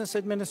in Business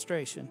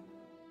Administration.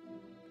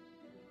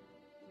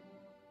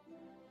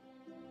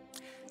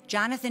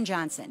 Jonathan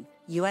Johnson,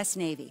 U.S.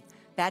 Navy,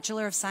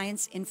 Bachelor of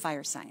Science in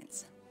Fire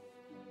Science.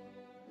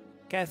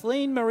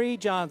 Kathleen Marie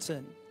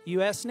Johnson,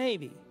 U.S.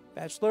 Navy,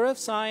 Bachelor of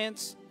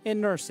Science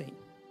in Nursing.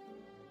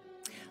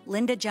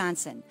 Linda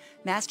Johnson,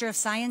 Master of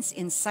Science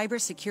in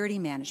Cybersecurity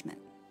Management.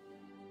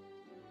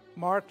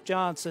 Mark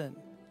Johnson,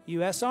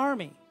 U.S.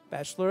 Army,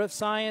 Bachelor of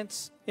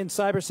Science in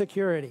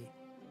Cybersecurity.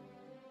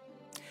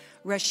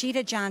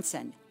 Rashida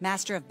Johnson,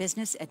 Master of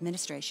Business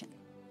Administration.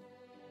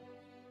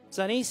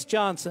 Zanice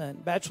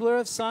Johnson, Bachelor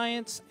of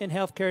Science in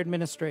Healthcare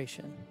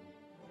Administration.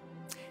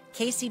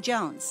 Casey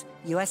Jones,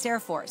 U.S. Air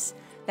Force,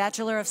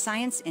 Bachelor of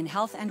Science in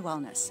Health and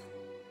Wellness.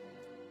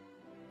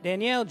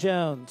 Danielle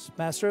Jones,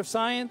 Master of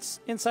Science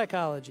in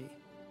Psychology.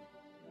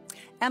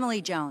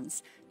 Emily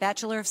Jones,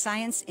 Bachelor of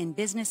Science in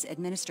Business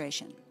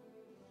Administration.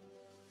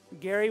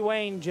 Gary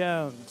Wayne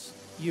Jones,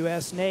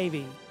 U.S.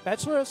 Navy,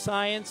 Bachelor of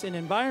Science in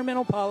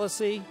Environmental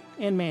Policy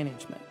and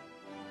Management.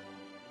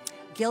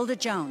 Gilda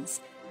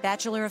Jones,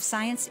 Bachelor of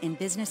Science in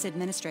Business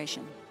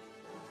Administration.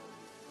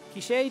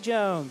 Kishay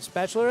Jones,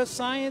 Bachelor of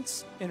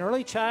Science in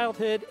Early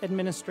Childhood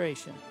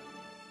Administration.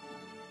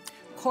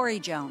 Corey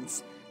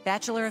Jones,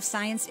 Bachelor of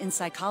Science in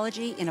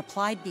Psychology in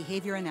Applied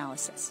Behavior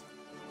Analysis.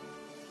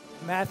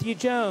 Matthew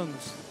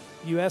Jones,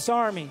 U.S.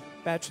 Army,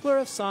 Bachelor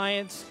of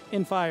Science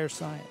in Fire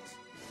Science.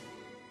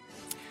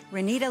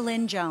 Renita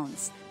Lynn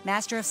Jones,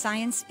 Master of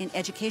Science in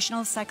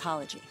Educational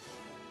Psychology.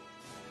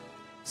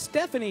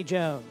 Stephanie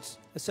Jones,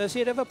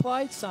 Associate of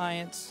Applied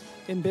Science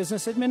in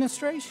Business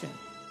Administration.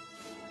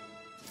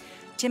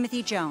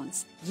 Timothy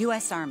Jones,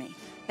 U.S. Army,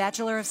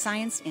 Bachelor of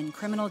Science in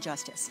Criminal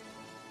Justice.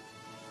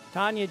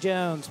 Tanya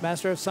Jones,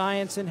 Master of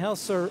Science in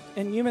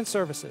Human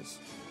Services.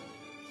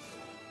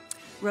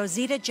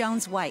 Rosita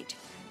Jones White,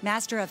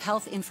 Master of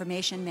Health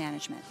Information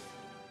Management.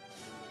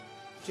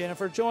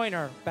 Jennifer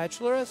Joyner,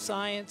 Bachelor of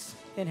Science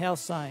in Health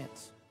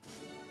Science.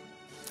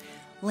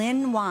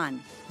 Lynn Wan,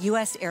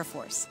 U.S. Air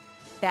Force,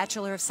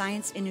 Bachelor of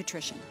Science in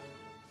Nutrition.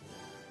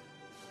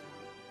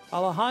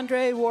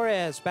 Alejandra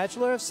Juarez,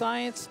 Bachelor of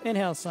Science in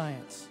Health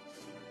Science.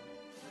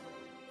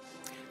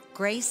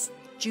 Grace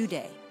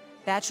Jude,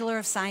 Bachelor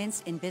of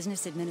Science in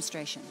Business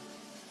Administration.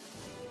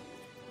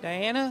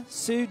 Diana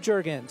Sue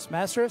Jurgens,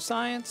 Master of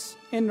Science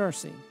in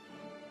Nursing.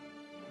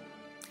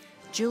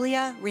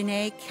 Julia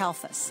Renee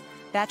Kalfas,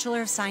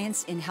 Bachelor of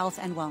Science in Health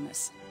and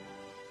Wellness.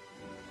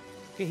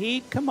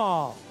 Kahid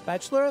Kamal,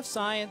 Bachelor of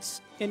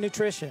Science in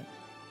Nutrition.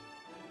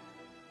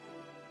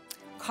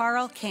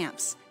 Carl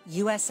Camps,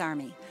 U.S.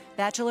 Army,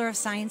 Bachelor of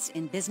Science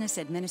in Business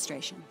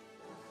Administration.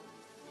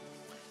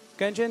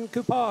 Gunjan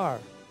Kupar,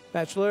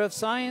 Bachelor of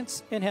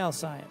Science in Health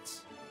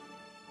Science.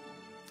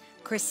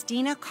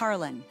 Christina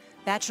Carlin,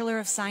 Bachelor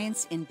of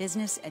Science in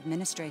Business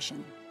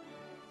Administration.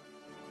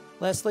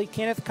 Leslie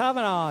Kenneth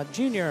Kavanaugh,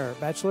 Jr.,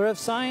 Bachelor of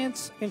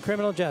Science in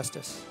Criminal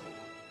Justice.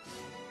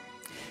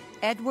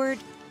 Edward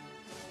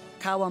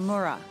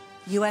Kawamura,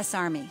 U.S.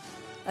 Army,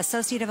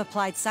 Associate of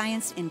Applied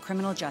Science in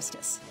Criminal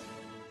Justice.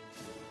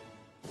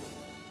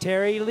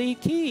 Terry Lee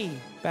Key,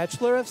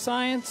 Bachelor of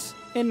Science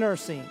in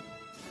Nursing.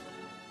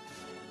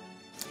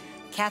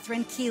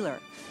 Catherine Keeler,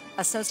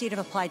 Associate of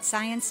Applied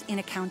Science in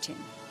Accounting.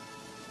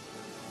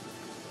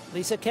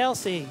 Lisa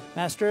Kelsey,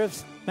 Master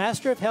of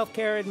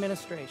Healthcare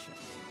Administration.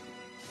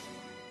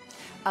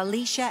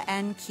 Alicia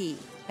N. Key,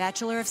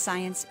 Bachelor of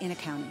Science in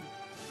Accounting.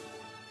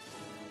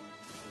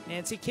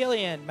 Nancy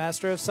Killian,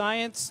 Master of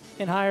Science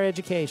in Higher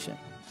Education.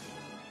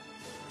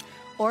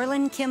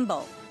 Orlin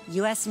Kimball,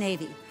 U.S.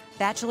 Navy,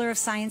 Bachelor of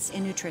Science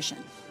in Nutrition.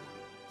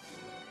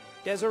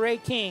 Desiree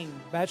King,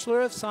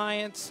 Bachelor of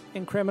Science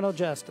in Criminal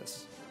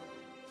Justice.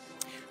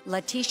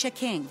 Letitia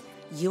King,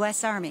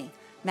 U.S. Army,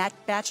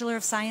 Bachelor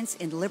of Science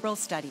in Liberal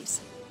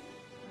Studies.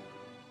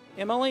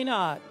 Emily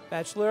Knott,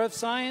 Bachelor of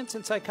Science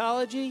in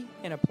Psychology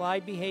and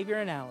Applied Behavior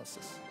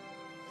Analysis.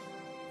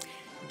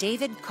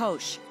 David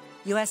Koch,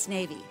 U.S.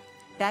 Navy,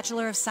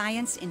 Bachelor of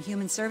Science in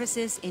Human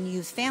Services in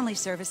Youth Family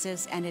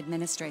Services and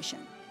Administration.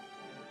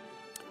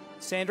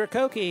 Sandra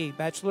Koki,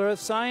 Bachelor of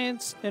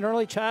Science in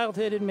Early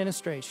Childhood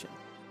Administration.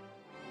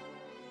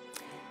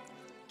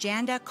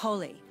 Janda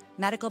Kohli,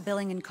 Medical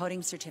Billing and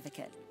Coding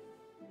Certificate.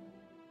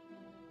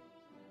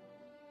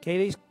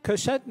 Katie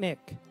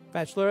Koshutnik,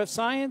 Bachelor of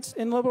Science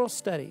in Liberal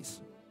Studies.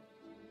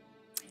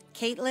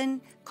 Caitlin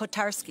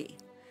Kotarski,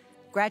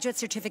 Graduate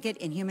Certificate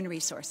in Human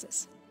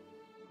Resources.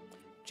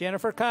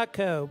 Jennifer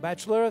Kotko,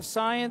 Bachelor of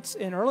Science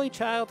in Early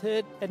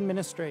Childhood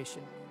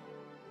Administration.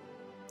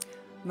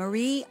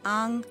 Marie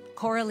Ang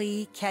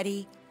Coralie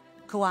Ketty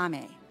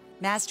Kuame,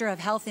 Master of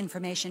Health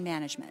Information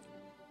Management.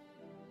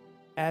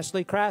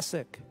 Ashley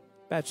Krasik,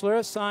 Bachelor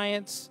of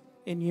Science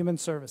in Human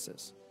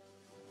Services.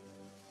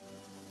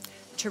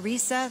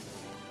 Teresa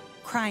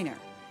Kreiner,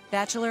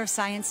 Bachelor of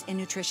Science in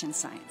Nutrition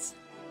Science.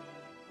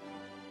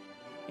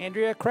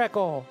 Andrea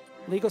Krekel,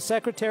 Legal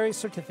Secretary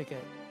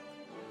Certificate.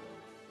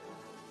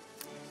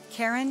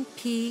 Karen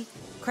P.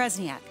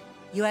 Kresniak,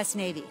 U.S.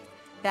 Navy,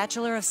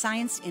 Bachelor of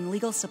Science in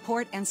Legal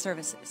Support and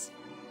Services.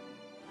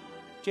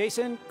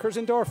 Jason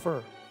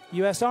Kurzendorfer,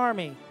 U.S.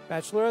 Army,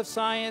 Bachelor of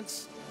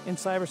Science in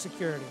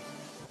Cybersecurity.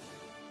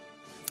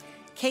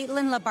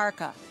 Caitlin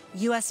Labarca,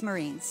 U.S.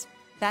 Marines,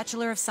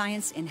 Bachelor of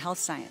Science in Health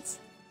Science.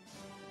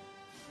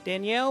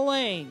 Danielle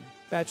Lane,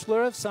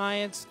 Bachelor of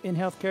Science in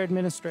Healthcare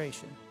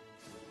Administration.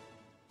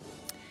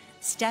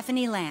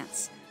 Stephanie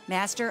Lance,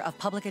 Master of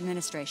Public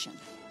Administration.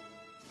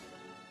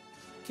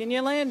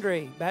 Kenya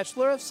Landry,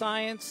 Bachelor of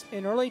Science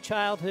in Early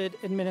Childhood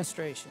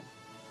Administration.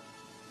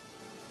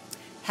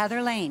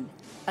 Heather Lane,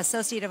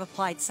 Associate of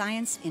Applied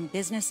Science in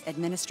Business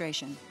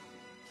Administration.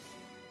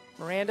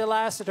 Miranda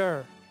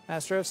Lassiter,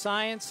 Master of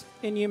Science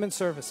in Human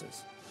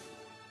Services.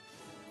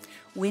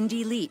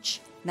 Wendy Leach,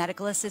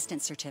 Medical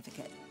Assistant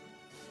Certificate.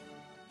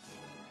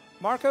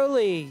 Marco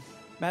Lee,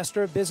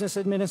 Master of Business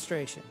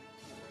Administration.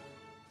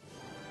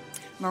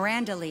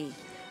 Miranda Lee,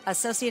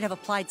 Associate of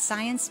Applied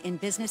Science in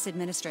Business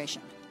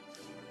Administration.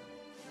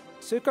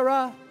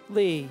 Sukara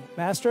Lee,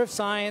 Master of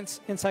Science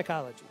in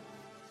Psychology.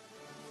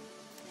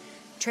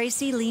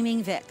 Tracy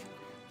Leeming Vick,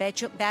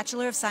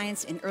 Bachelor of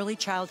Science in Early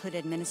Childhood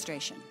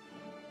Administration.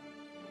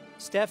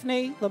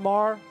 Stephanie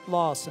Lamar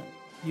Lawson,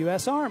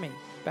 U.S. Army,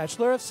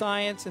 Bachelor of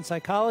Science in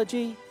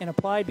Psychology and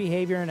Applied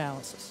Behavior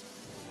Analysis.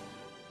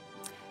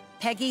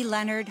 Peggy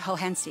Leonard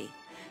Hohense,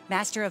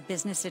 Master of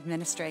Business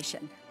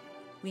Administration.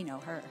 We know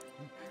her.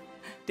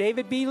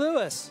 David B.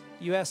 Lewis,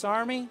 U.S.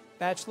 Army,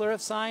 Bachelor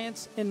of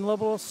Science in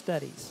Liberal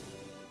Studies.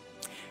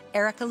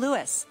 Erica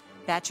Lewis,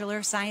 Bachelor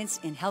of Science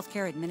in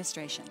Healthcare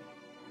Administration.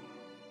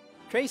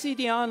 Tracy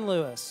Dion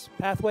Lewis,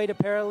 Pathway to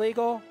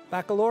Paralegal,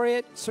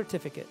 Baccalaureate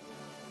Certificate.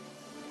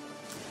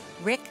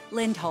 Rick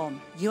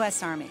Lindholm,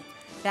 U.S. Army,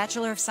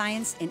 Bachelor of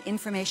Science in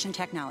Information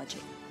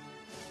Technology.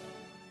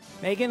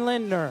 Megan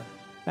Lindner,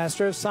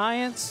 Master of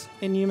Science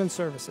in Human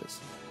Services.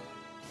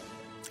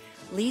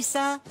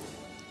 Lisa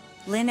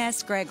Lynn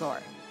S. Gregor,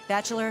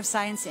 Bachelor of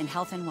Science in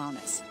Health and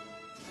Wellness.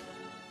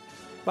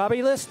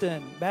 Bobby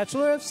Liston,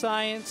 Bachelor of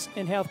Science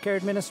in Healthcare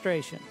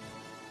Administration.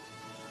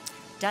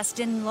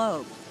 Dustin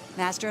Loeb,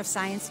 Master of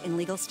Science in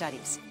Legal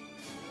Studies.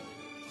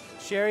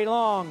 Sherry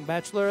Long,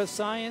 Bachelor of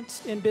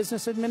Science in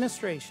Business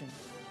Administration.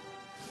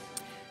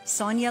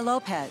 Sonia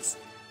Lopez,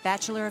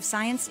 Bachelor of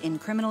Science in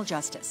Criminal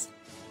Justice.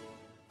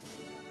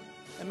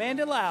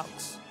 Amanda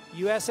Laux,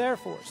 U.S. Air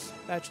Force,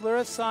 Bachelor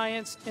of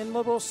Science in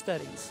Liberal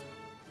Studies.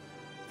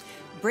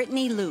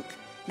 Brittany Luke,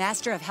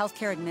 Master of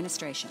Healthcare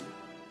Administration.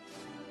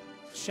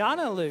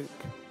 Shauna Luke,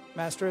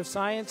 Master of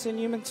Science in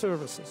Human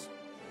Services.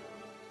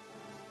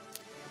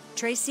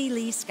 Tracy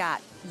Lee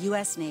Scott,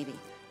 U.S. Navy,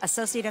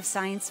 Associate of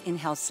Science in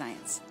Health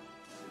Science.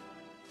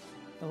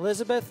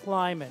 Elizabeth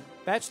Lyman,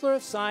 Bachelor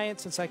of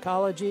Science in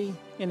Psychology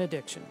in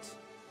Addictions.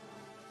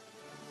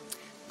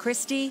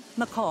 Christy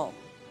McCall,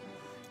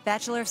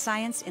 Bachelor of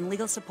Science in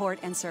Legal Support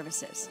and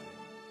Services.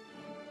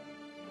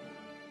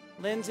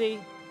 Lindsay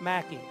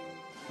Mackey,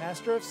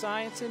 Master of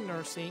Science in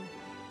Nursing,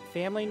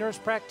 Family Nurse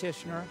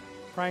Practitioner,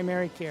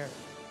 Primary Care.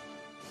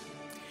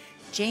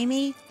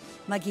 Jamie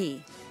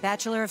McGee,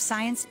 Bachelor of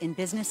Science in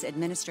Business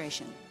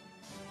Administration.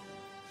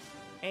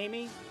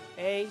 Amy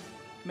A.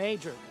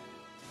 Major,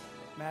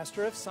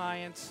 Master of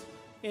Science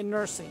in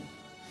Nursing.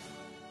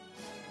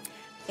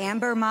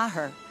 Amber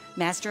Maher,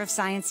 Master of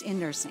Science in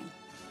Nursing.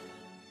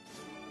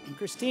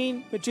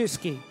 Christine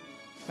Majewski,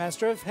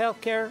 Master of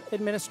Healthcare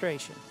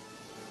Administration.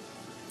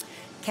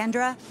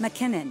 Kendra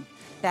McKinnon,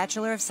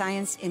 Bachelor of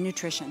Science in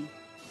Nutrition.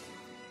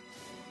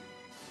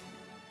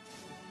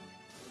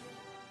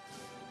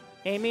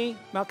 Amy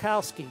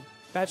Malkowski,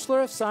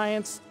 Bachelor of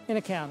Science in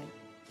Accounting.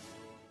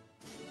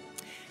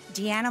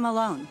 Deanna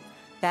Malone,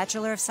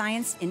 Bachelor of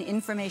Science in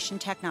Information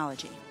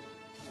Technology.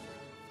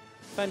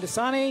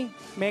 Fundasani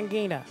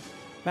Mangina,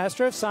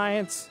 Master of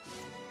Science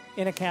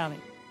in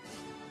Accounting.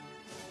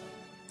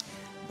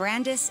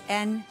 Brandis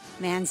N.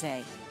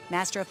 Manze,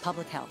 Master of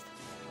Public Health.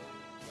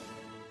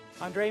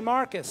 Andre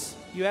Marcus,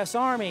 U.S.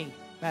 Army,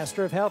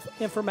 Master of Health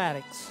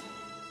Informatics.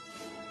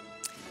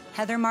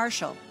 Heather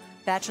Marshall,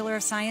 Bachelor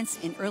of Science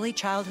in Early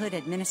Childhood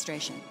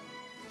Administration.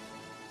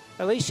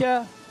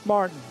 Alicia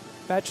Martin,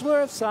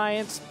 Bachelor of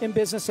Science in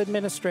Business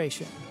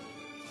Administration.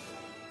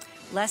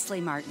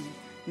 Leslie Martin,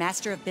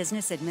 Master of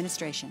Business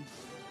Administration.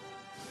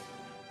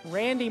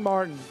 Randy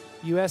Martin,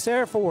 U.S.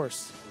 Air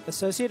Force,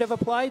 Associate of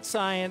Applied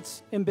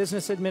Science in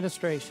Business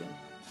Administration.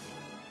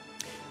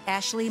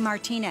 Ashley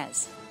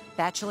Martinez,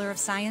 Bachelor of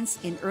Science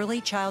in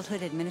Early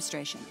Childhood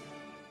Administration.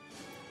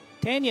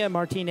 Tanya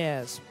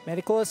Martinez,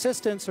 Medical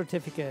Assistant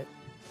Certificate.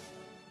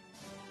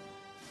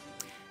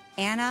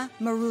 Anna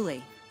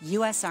Maruli,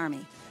 U.S.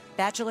 Army,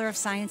 Bachelor of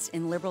Science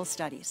in Liberal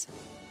Studies.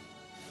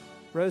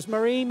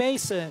 Rosemarie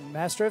Mason,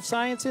 Master of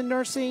Science in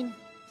Nursing,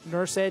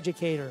 Nurse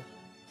Educator.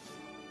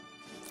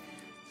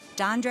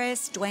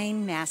 Dondres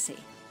Dwayne Massey,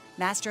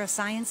 Master of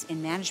Science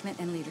in Management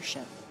and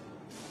Leadership.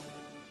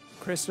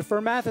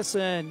 Christopher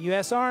Matheson,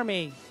 U.S.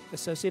 Army,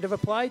 Associate of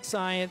Applied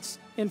Science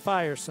in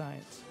Fire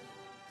Science.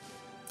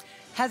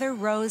 Heather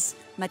Rose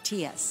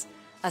Matias,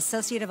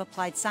 Associate of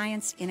Applied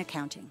Science in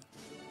Accounting.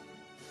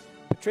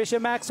 Patricia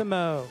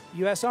Maximo,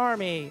 U.S.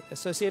 Army,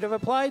 Associate of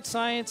Applied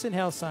Science in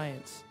Health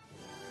Science.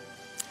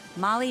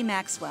 Molly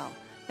Maxwell,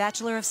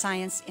 Bachelor of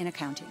Science in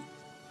Accounting.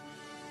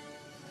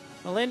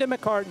 Melinda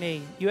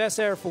McCartney, U.S.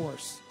 Air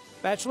Force,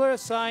 Bachelor of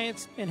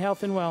Science in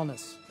Health and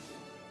Wellness.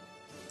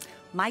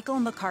 Michael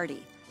McCarty,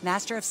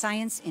 Master of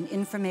Science in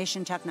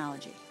Information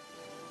Technology.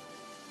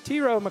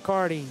 Tiro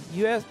McCarty,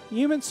 U.S.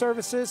 Human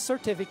Services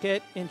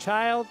Certificate in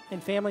Child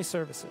and Family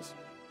Services.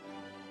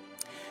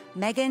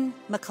 Megan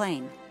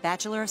McLean,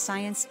 Bachelor of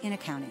Science in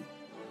Accounting.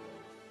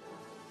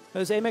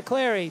 Jose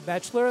McClary,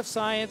 Bachelor of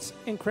Science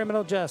in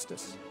Criminal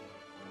Justice.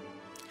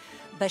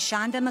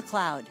 Bashonda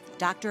McLeod,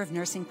 Doctor of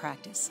Nursing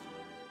Practice.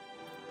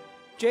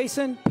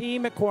 Jason P.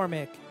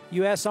 McCormick,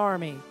 U.S.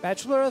 Army,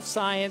 Bachelor of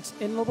Science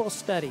in Legal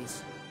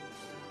Studies.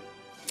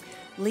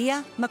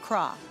 Leah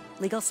McCraw,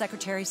 Legal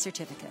Secretary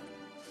Certificate.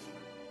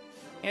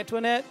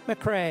 Antoinette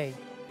McCrae,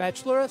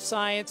 Bachelor of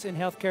Science in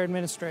Healthcare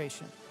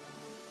Administration.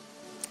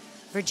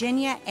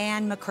 Virginia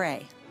Ann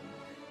McCrae,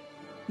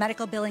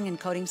 Medical Billing and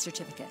Coding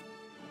Certificate.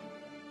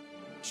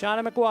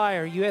 Shauna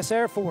McGuire, U.S.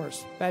 Air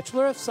Force,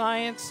 Bachelor of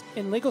Science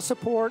in Legal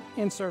Support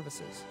and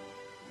Services.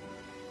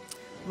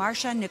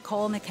 Marcia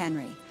Nicole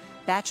McHenry,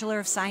 Bachelor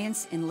of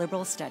Science in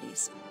Liberal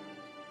Studies.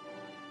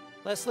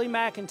 Leslie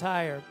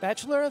McIntyre,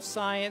 Bachelor of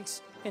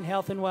Science in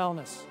Health and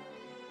Wellness.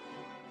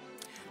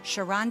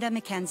 Sharonda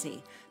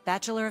McKenzie,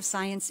 Bachelor of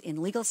Science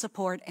in Legal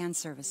Support and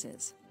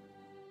Services.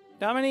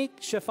 Dominique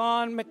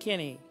Chiffon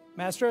McKinney,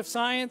 Master of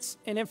Science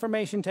in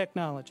Information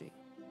Technology.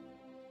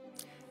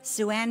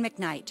 Sue-Ann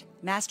McKnight,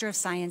 Master of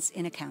Science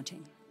in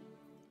Accounting.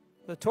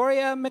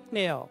 Latoria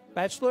McNeil,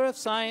 Bachelor of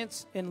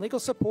Science in Legal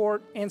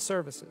Support and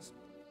Services.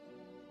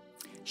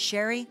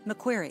 Sherry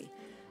McQuarrie,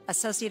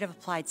 Associate of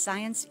Applied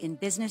Science in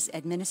Business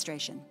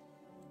Administration.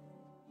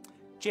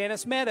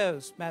 Janice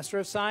Meadows, Master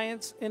of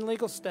Science in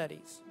Legal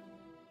Studies.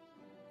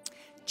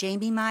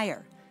 Jamie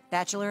Meyer,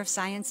 Bachelor of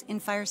Science in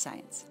Fire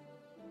Science.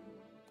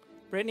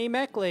 Brittany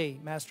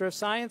Meckley, Master of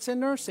Science in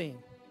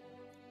Nursing.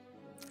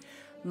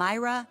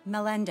 Myra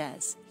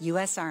Melendez,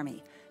 U.S.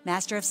 Army,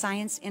 Master of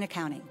Science in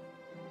Accounting.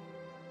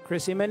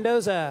 Chrissy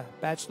Mendoza,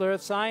 Bachelor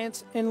of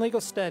Science in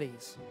Legal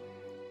Studies.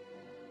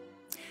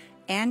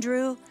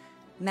 Andrew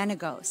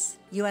Menegos,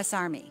 U.S.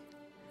 Army,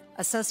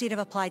 Associate of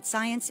Applied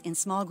Science in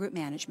Small Group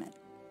Management.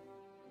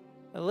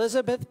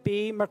 Elizabeth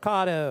B.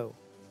 Mercado,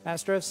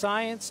 Master of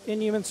Science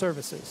in Human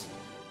Services.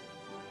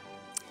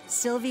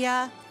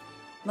 Sylvia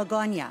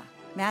Magonia,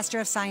 Master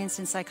of Science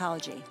in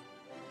Psychology.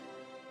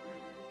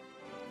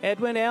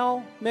 Edwin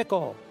L.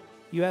 Mickle,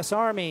 U.S.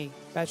 Army,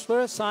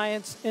 Bachelor of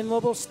Science in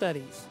Global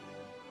Studies.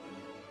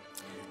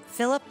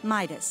 Philip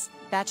Midas,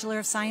 Bachelor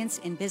of Science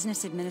in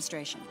Business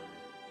Administration.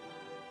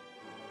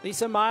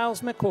 Lisa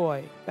Miles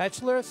McCoy,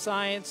 Bachelor of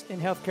Science in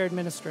Healthcare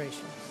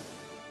Administration.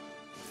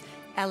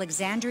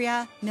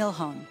 Alexandria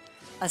Milhone,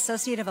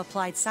 Associate of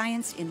Applied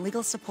Science in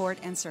Legal Support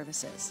and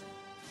Services.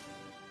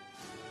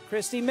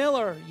 Christy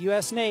Miller,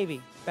 U.S.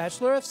 Navy,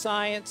 Bachelor of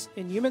Science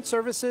in Human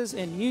Services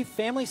and Youth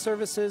Family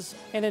Services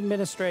and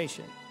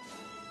Administration.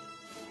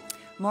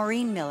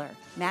 Maureen Miller,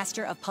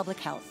 Master of Public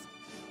Health.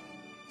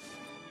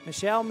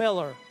 Michelle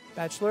Miller,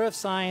 Bachelor of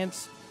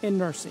Science in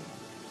Nursing.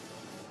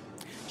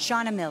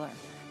 Shauna Miller,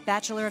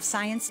 Bachelor of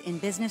Science in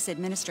Business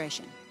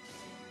Administration.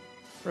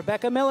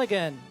 Rebecca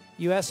Milligan,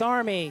 U.S.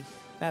 Army,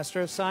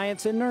 Master of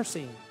Science in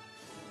Nursing.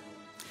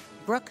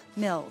 Brooke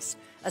Mills,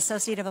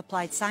 Associate of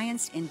Applied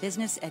Science in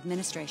Business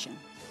Administration.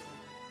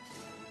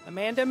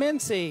 Amanda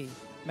Mincy,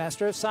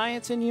 Master of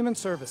Science in Human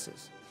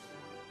Services.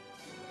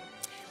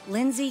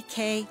 Lindsay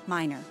K.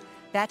 Miner,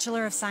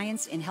 Bachelor of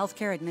Science in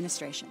Healthcare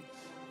Administration.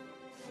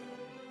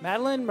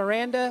 Madeline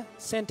Miranda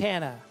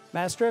Santana,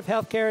 Master of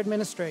Healthcare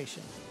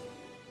Administration.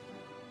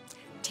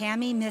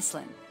 Tammy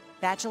Mislin,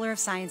 Bachelor of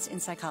Science in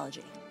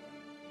Psychology.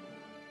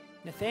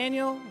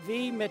 Nathaniel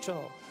V.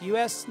 Mitchell,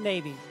 U.S.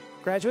 Navy,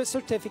 Graduate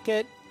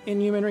Certificate in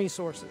Human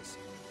Resources.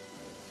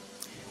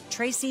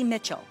 Tracy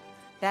Mitchell,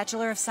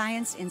 Bachelor of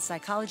Science in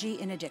Psychology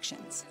in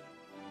Addictions.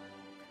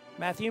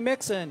 Matthew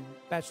Mixon,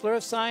 Bachelor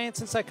of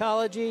Science in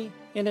Psychology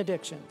in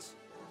Addictions.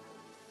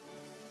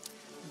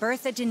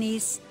 Bertha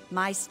Denise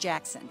Mice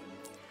Jackson,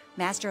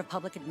 Master of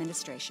Public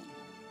Administration.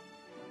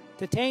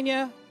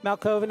 Titania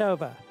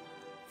Malkovanova,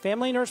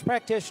 Family Nurse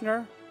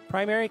Practitioner,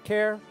 Primary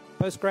Care,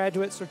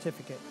 Postgraduate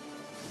Certificate.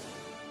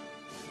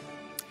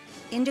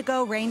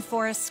 Indigo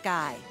Rainforest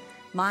Sky,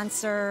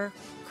 Monsieur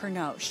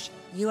Kernosh,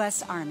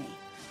 U.S. Army,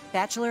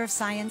 Bachelor of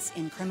Science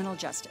in Criminal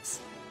Justice.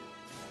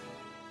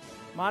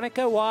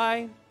 Monica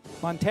Y.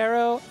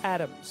 Montero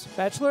Adams,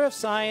 Bachelor of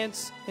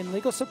Science in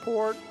Legal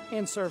Support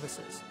and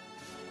Services.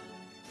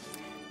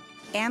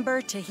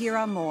 Amber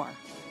Tahira Moore,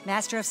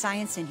 Master of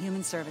Science in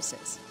Human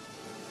Services.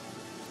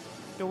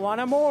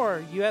 Dewana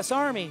Moore, U.S.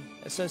 Army,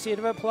 Associate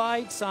of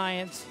Applied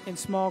Science in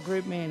Small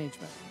Group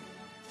Management.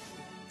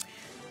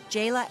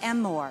 Jayla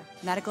M. Moore,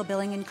 Medical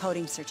Billing and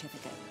Coding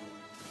Certificate.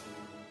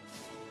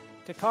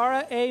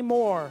 Takara A.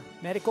 Moore,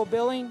 Medical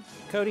Billing,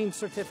 Coding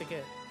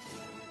Certificate.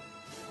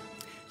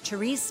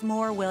 Therese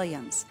Moore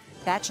Williams,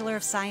 Bachelor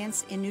of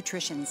Science in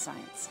Nutrition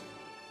Science.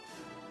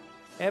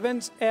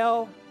 Evans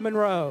L.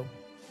 Monroe,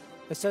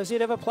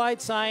 Associate of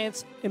Applied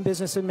Science in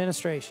Business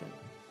Administration.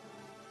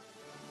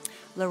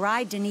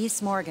 Larai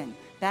Denise Morgan,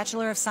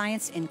 Bachelor of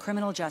Science in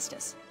Criminal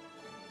Justice.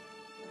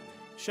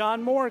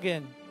 Sean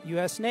Morgan,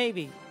 U.S.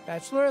 Navy,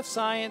 Bachelor of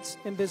Science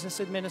in Business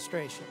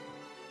Administration.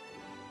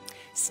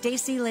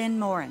 Stacy Lynn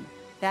Morin,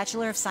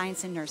 Bachelor of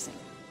Science in Nursing.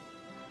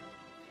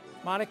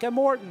 Monica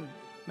Morton,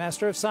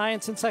 Master of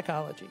Science in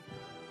Psychology.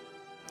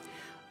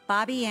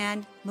 Bobby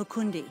Ann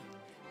Mukundi,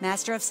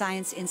 Master of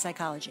Science in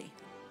Psychology.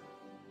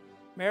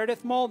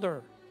 Meredith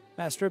Mulder,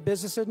 Master of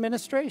Business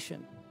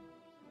Administration.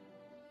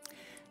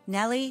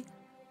 Nellie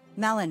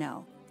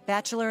Melino,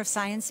 Bachelor of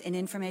Science in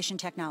Information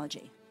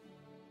Technology.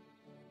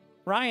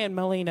 Ryan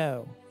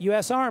Molino,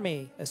 U.S.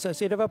 Army,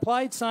 Associate of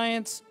Applied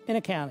Science in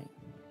Accounting.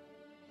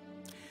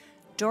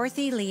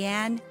 Dorothy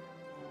Leanne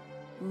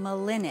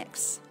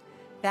Malinix,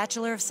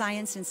 Bachelor of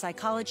Science in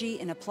Psychology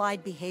and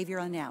Applied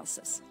Behavioral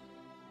Analysis.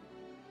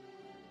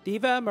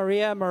 Diva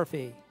Maria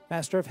Murphy,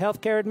 Master of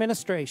Healthcare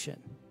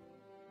Administration.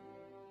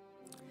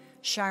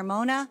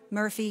 Sharmona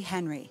Murphy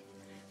Henry,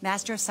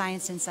 Master of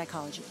Science in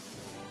Psychology.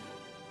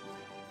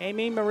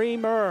 Amy Marie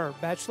Murr,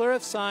 Bachelor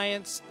of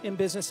Science in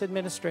Business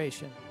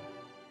Administration.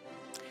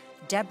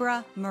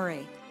 Deborah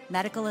Murray,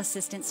 Medical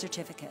Assistant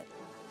Certificate.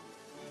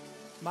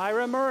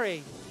 Myra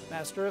Murray,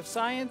 Master of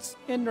Science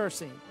in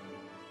Nursing.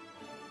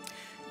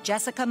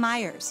 Jessica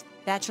Myers,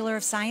 Bachelor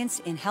of Science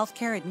in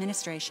Healthcare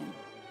Administration.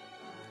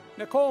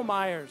 Nicole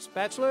Myers,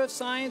 Bachelor of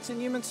Science in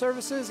Human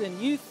Services in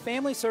Youth,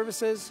 Family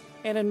Services,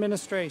 and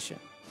Administration.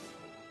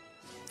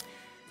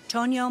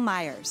 Tonio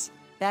Myers,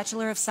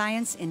 Bachelor of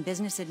Science in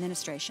Business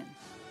Administration.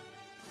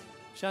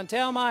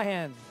 Chantel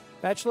Mahan,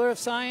 Bachelor of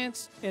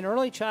Science in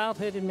Early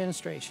Childhood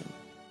Administration.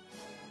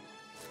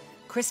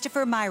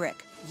 Christopher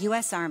Myrick,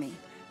 U.S. Army,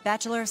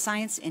 Bachelor of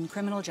Science in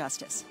Criminal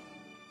Justice.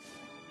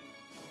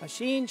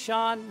 Ashin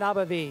Shan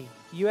Nabavi,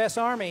 U.S.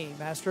 Army,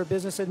 Master of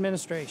Business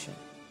Administration.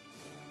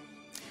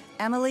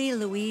 Emily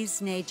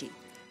Louise Nagy,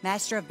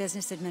 Master of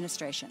Business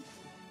Administration.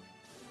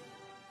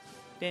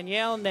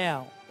 Danielle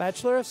Nell,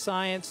 Bachelor of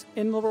Science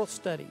in Liberal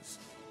Studies.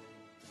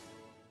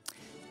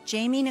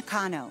 Jamie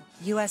Nakano,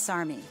 U.S.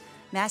 Army,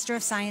 Master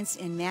of Science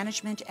in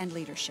Management and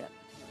Leadership.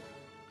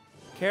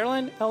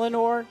 Carolyn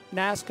Eleanor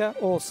Nazca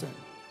Olson,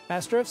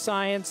 Master of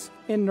Science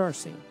in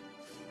Nursing.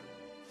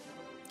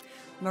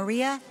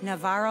 Maria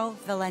Navarro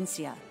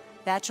Valencia,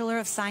 Bachelor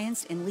of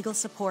Science in Legal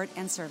Support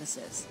and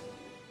Services.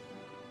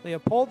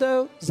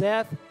 Leopoldo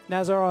Zeth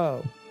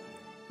Nazaro,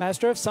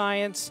 Master of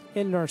Science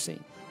in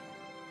Nursing.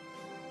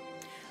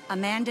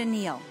 Amanda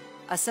Neal,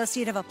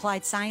 Associate of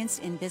Applied Science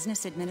in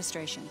Business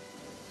Administration.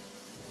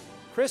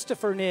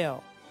 Christopher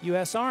Neal,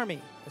 U.S.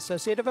 Army,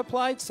 Associate of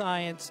Applied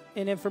Science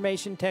in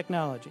Information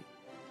Technology.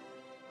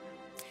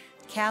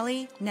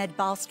 Callie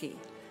Nedbalski,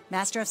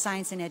 Master of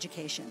Science in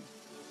Education.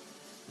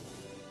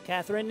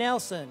 Catherine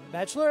Nelson,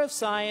 Bachelor of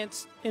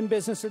Science in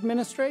Business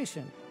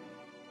Administration.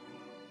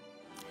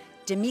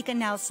 Demika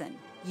Nelson,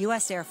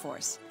 U.S. Air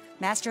Force,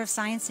 Master of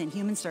Science in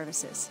Human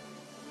Services.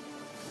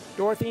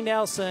 Dorothy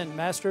Nelson,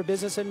 Master of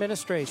Business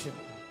Administration.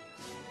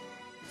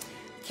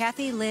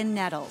 Kathy Lynn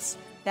Nettles,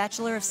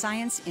 Bachelor of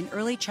Science in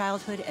Early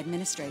Childhood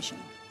Administration.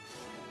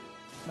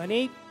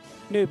 Manit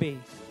Newby,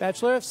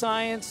 Bachelor of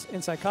Science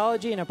in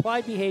Psychology and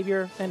Applied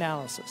Behavior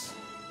Analysis.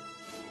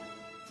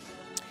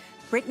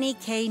 Brittany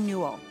K.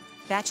 Newell,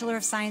 Bachelor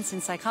of Science in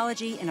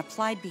Psychology and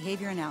Applied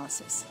Behavior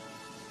Analysis.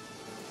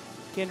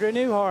 Kendra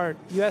Newhart,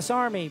 U.S.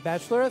 Army,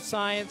 Bachelor of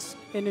Science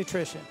in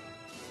Nutrition.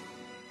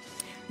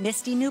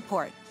 Misty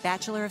Newport,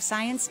 Bachelor of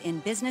Science in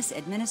Business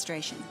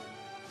Administration.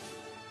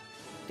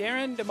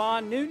 Darren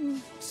Damon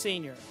Newton,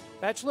 Sr.,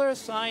 Bachelor of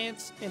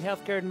Science in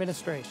Healthcare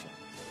Administration.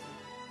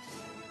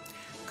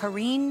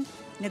 Karine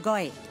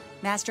Nagoy,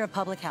 Master of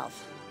Public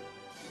Health.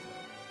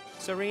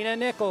 Serena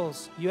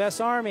Nichols, U.S.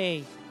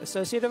 Army,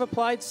 Associate of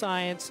Applied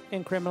Science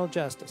in Criminal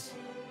Justice.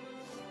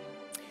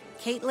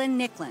 Caitlin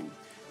Nicklin,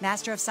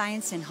 Master of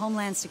Science in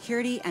Homeland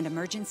Security and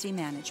Emergency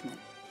Management.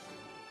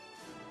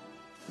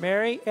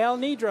 Mary L.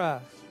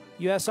 Nidra,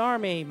 U.S.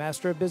 Army,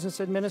 Master of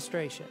Business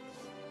Administration.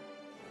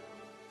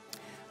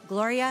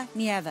 Gloria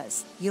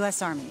Nieves,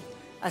 U.S. Army,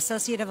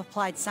 Associate of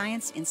Applied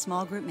Science in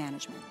Small Group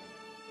Management.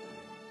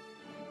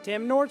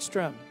 Tim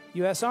Nordstrom,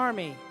 U.S.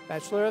 Army,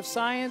 Bachelor of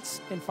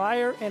Science in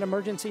Fire and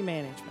Emergency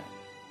Management.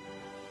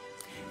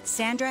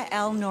 Sandra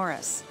L.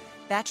 Norris,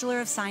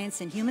 Bachelor of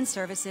Science in Human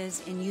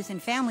Services in Youth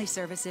and Family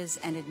Services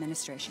and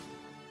Administration.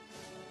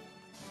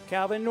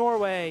 Calvin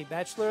Norway,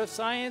 Bachelor of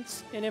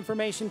Science in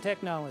Information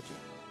Technology.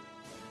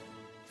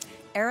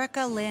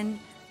 Erica Lynn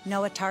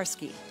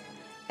Nowatarski,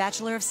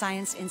 Bachelor of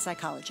Science in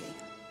Psychology.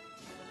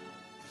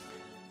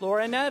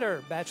 Laura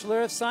Netter,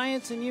 Bachelor of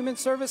Science in Human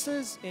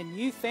Services in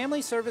Youth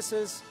Family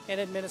Services and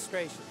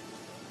Administration.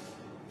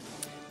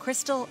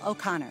 Crystal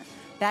O'Connor,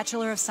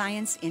 Bachelor of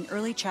Science in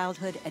Early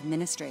Childhood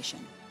Administration.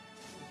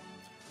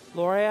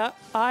 Laura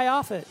I.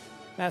 Offit,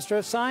 Master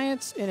of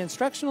Science in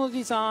Instructional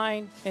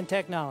Design and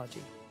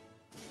Technology.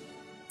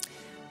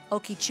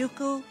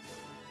 Okichuku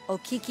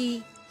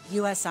Okiki,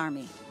 U.S.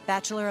 Army,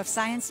 Bachelor of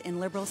Science in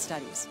Liberal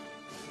Studies.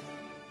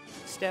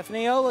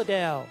 Stephanie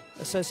Oladell,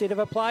 Associate of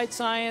Applied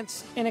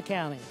Science in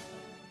Accounting.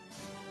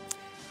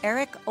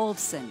 Eric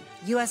Oldson,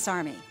 U.S.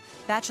 Army,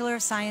 Bachelor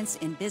of Science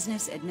in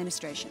Business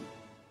Administration.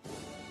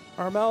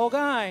 Irma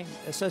Olgain,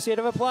 Associate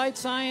of Applied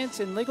Science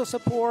in Legal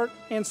Support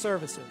and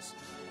Services.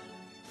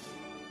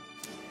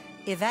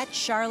 Yvette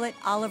Charlotte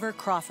Oliver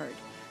Crawford,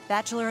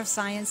 Bachelor of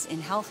Science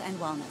in Health and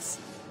Wellness.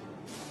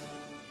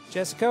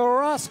 Jessica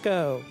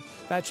Orozco,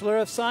 Bachelor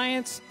of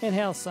Science in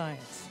Health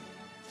Science.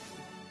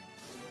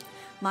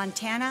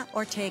 Montana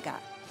Ortega,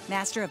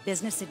 Master of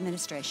Business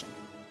Administration.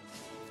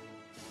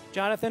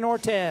 Jonathan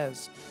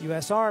Ortez,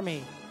 U.S.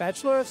 Army,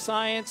 Bachelor of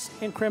Science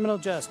in Criminal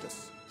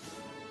Justice.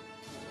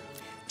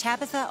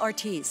 Tabitha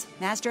Ortiz,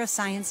 Master of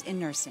Science in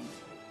Nursing.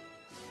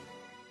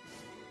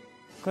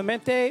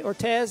 Clemente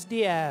Ortez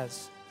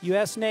Diaz,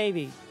 U.S.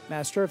 Navy,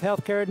 Master of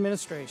Healthcare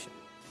Administration.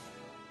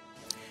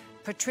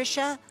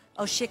 Patricia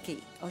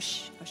Oshiki,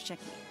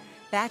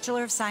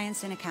 Bachelor of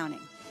Science in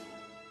Accounting.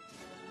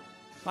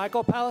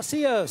 Michael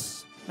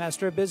Palacios,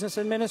 Master of Business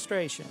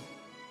Administration.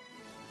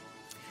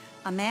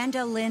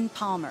 Amanda Lynn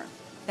Palmer,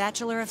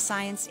 Bachelor of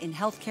Science in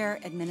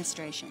Healthcare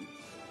Administration.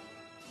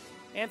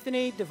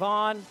 Anthony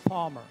Devon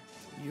Palmer,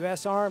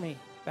 U.S. Army,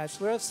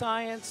 Bachelor of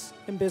Science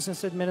in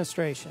Business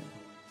Administration.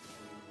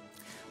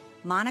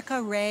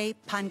 Monica Ray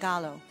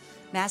Pangalo,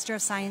 Master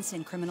of Science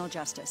in Criminal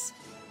Justice.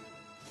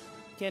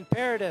 Ken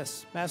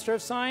Paradis, Master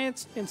of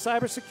Science in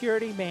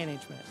Cybersecurity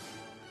Management.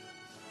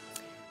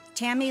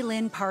 Tammy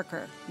Lynn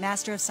Parker,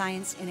 Master of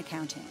Science in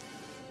Accounting.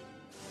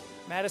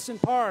 Madison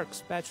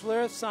Parks,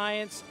 Bachelor of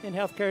Science in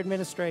Healthcare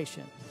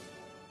Administration.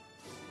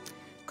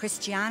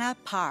 Christiana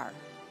Parr,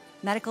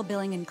 Medical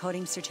Billing and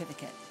Coding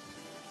Certificate.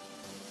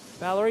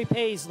 Valerie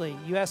Paisley,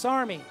 U.S.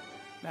 Army,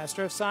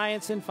 Master of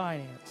Science in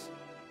Finance.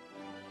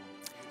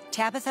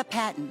 Tabitha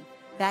Patton,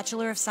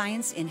 Bachelor of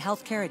Science in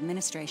Healthcare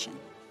Administration.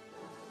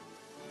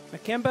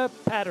 Makemba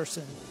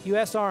Patterson,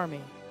 U.S.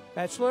 Army,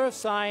 Bachelor of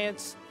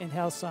Science in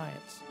Health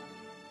Science.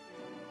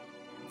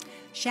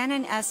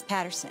 Shannon S.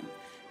 Patterson,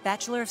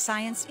 Bachelor of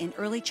Science in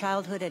Early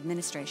Childhood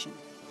Administration.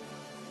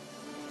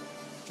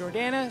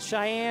 Jordana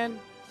Cheyenne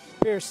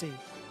Piercy,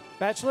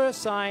 Bachelor of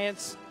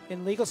Science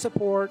in Legal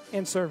Support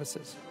and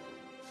Services.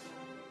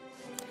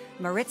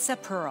 Maritza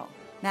Pearl,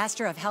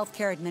 Master of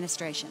Healthcare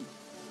Administration.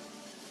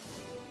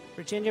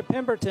 Virginia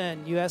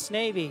Pemberton, U.S.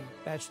 Navy,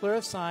 Bachelor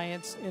of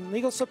Science in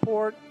Legal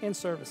Support and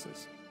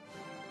Services.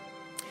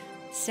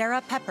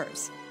 Sarah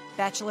Peppers,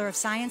 Bachelor of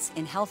Science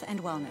in Health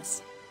and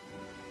Wellness.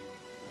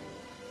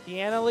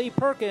 Deanna Lee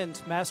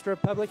Perkins, Master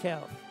of Public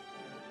Health.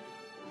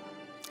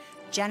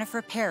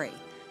 Jennifer Perry,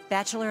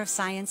 Bachelor of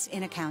Science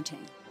in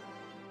Accounting.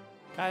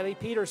 Kylie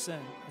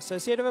Peterson,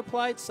 Associate of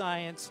Applied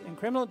Science in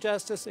Criminal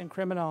Justice and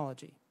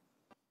Criminology.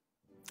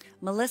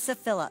 Melissa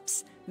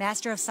Phillips,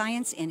 Master of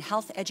Science in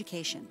Health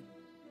Education.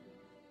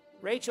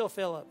 Rachel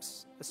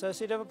Phillips,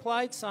 Associate of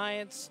Applied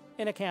Science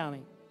in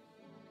Accounting.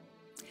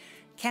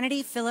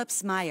 Kennedy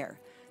Phillips Meyer,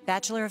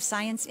 Bachelor of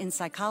Science in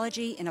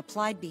Psychology and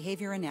Applied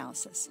Behavior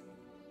Analysis.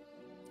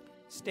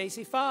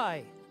 Stacy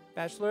Fye,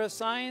 Bachelor of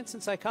Science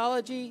in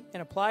Psychology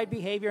and Applied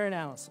Behavior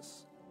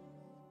Analysis.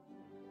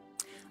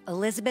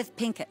 Elizabeth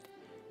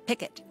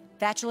Pickett,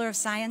 Bachelor of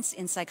Science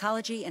in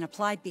Psychology and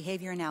Applied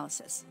Behavior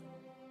Analysis.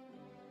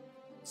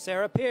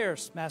 Sarah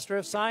Pierce, Master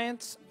of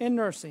Science in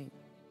Nursing.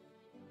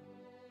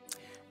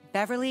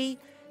 Beverly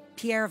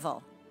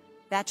Pierreville,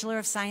 Bachelor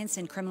of Science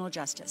in Criminal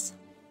Justice.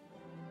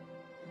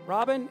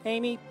 Robin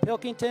Amy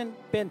Pilkington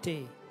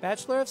Benty,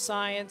 Bachelor of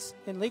Science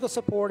in Legal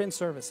Support and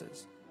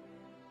Services.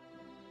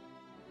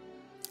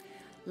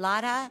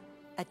 Lada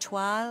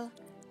Atual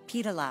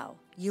Pitalau,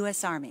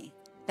 U.S. Army,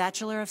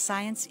 Bachelor of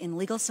Science in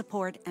Legal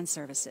Support and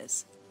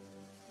Services.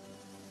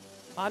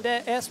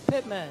 Honda S.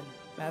 Pittman,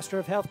 Master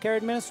of Healthcare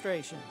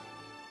Administration.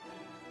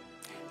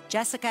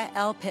 Jessica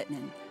L.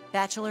 Pittman,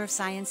 Bachelor of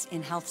Science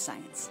in Health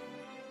Science.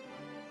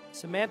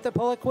 Samantha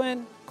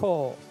Poliquin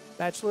Cole,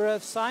 Bachelor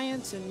of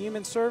Science in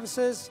Human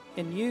Services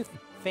in Youth,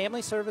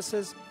 Family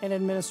Services, and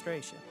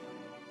Administration.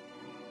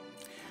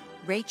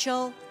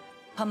 Rachel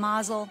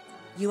Pamazel,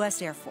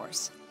 U.S. Air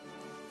Force,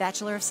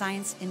 Bachelor of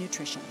Science in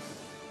Nutrition.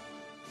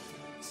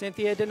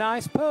 Cynthia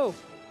Denise Pope,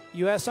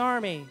 U.S.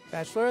 Army,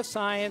 Bachelor of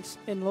Science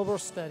in Liberal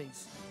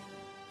Studies.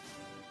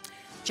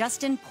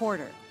 Justin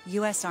Porter,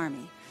 U.S.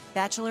 Army,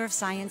 Bachelor of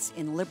Science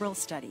in Liberal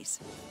Studies.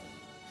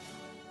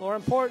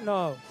 Lauren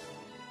Portnoy,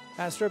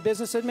 Master of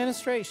Business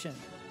Administration.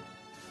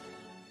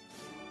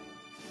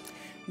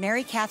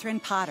 Mary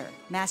Catherine Potter,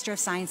 Master of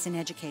Science in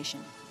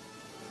Education.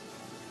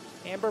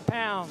 Amber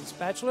Pounds,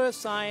 Bachelor of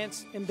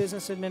Science in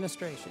Business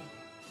Administration.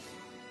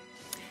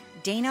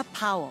 Dana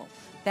Powell,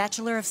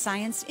 Bachelor of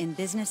Science in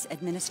Business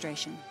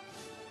Administration.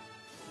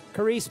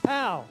 Carice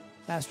Powell,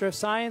 Master of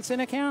Science in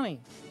Accounting.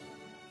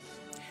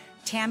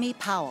 Tammy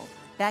Powell,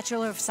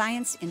 Bachelor of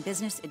Science in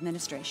Business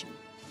Administration.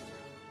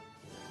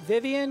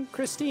 Vivian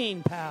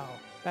Christine Powell,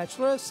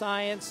 Bachelor of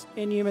Science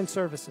in Human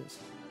Services.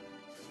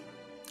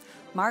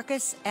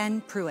 Marcus N.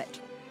 Pruitt,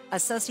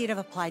 Associate of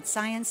Applied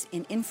Science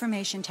in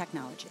Information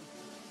Technology.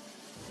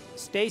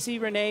 Stacy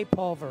Renee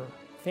Pulver,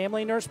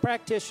 Family Nurse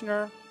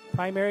Practitioner,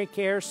 Primary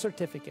Care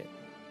Certificate.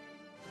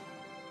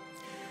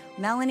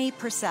 Melanie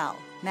Purcell,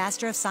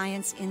 Master of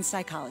Science in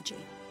Psychology.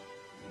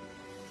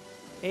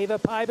 Ava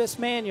Pybus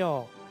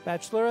Manuel,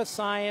 Bachelor of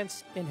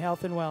Science in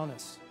Health and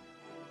Wellness.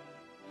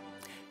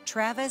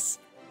 Travis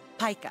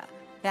Pica,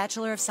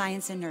 Bachelor of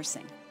Science in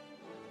Nursing.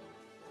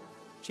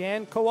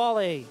 Jan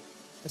Kowale,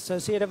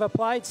 Associate of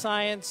Applied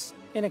Science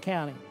in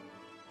Accounting.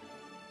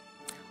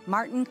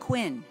 Martin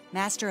Quinn,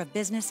 Master of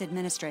Business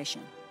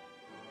Administration.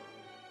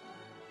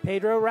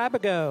 Pedro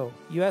Rabigo,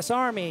 U.S.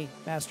 Army,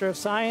 Master of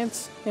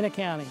Science in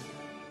Accounting.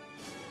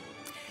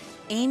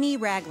 Amy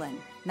Ragland,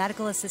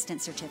 Medical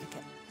Assistant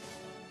Certificate.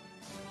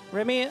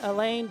 Remy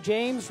Elaine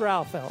James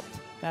Ralfelt,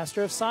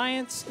 Master of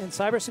Science in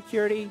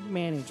Cybersecurity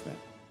Management.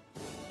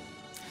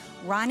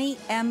 Ronnie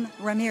M.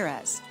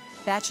 Ramirez,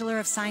 Bachelor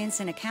of Science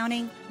in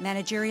Accounting,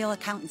 Managerial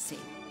Accountancy.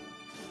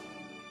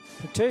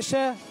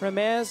 Patricia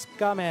Ramez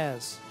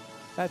Gomez,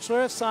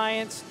 Bachelor of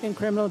Science in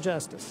Criminal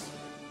Justice.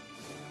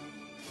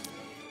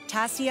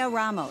 Tasia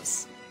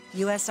Ramos,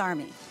 U.S.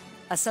 Army,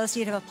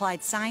 Associate of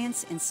Applied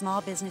Science in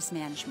Small Business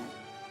Management.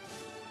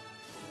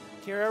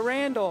 Kira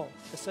Randall,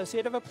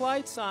 Associate of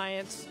Applied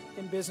Science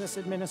in Business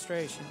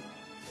Administration.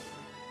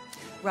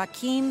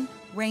 Rakeem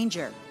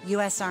Ranger,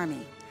 U.S.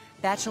 Army,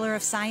 Bachelor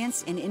of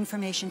Science in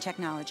Information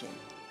Technology.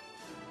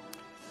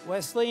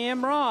 Wesley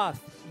M. Roth,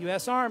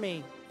 U.S.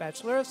 Army,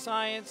 Bachelor of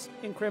Science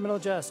in Criminal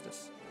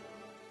Justice.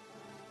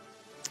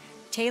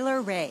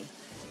 Taylor Ray,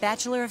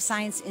 Bachelor of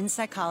Science in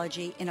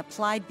Psychology in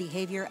Applied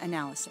Behavior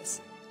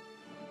Analysis.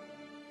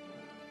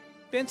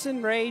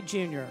 Benson Ray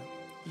Jr.,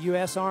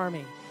 U.S.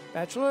 Army,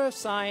 Bachelor of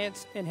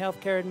Science in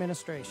Healthcare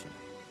Administration.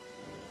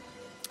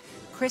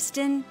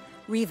 Kristen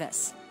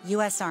Rivas,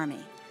 U.S. Army,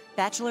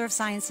 Bachelor of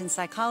Science in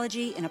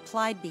Psychology in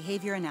Applied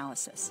Behavior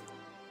Analysis.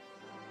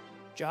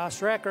 Josh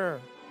Recker,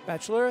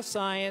 Bachelor of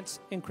Science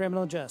in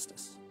Criminal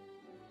Justice.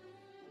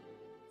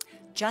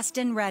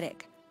 Justin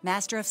Reddick,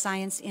 Master of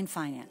Science in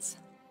Finance.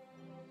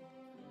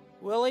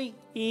 Willie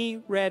E.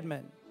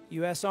 Redmond,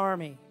 U.S.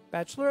 Army,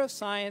 Bachelor of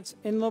Science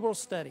in Liberal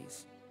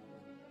Studies.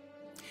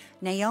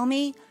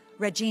 Naomi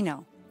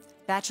Regino,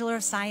 Bachelor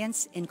of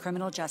Science in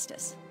Criminal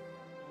Justice.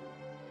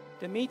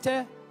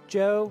 Demita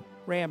Joe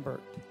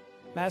Rambert,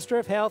 Master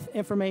of Health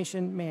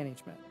Information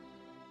Management.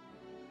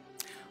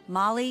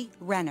 Molly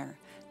Renner,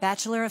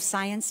 Bachelor of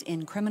Science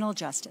in Criminal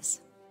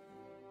Justice.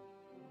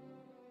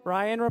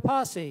 Brian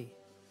Rapasi,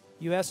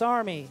 U.S.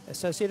 Army,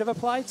 Associate of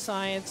Applied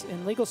Science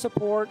in Legal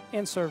Support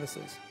and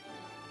Services.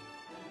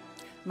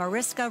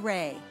 Mariska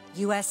Ray,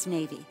 U.S.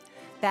 Navy,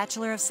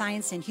 Bachelor of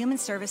Science in Human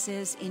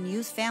Services in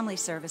Youth Family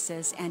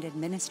Services and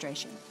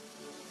Administration.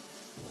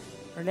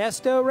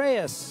 Ernesto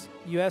Reyes,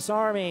 U.S.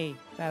 Army,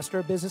 Master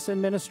of Business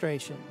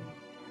Administration.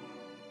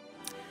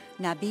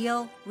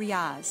 Nabil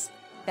Riaz,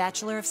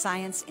 Bachelor of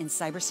Science in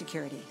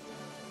Cybersecurity.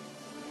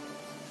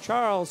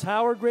 Charles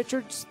Howard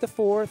Richards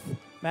IV,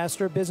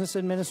 Master of Business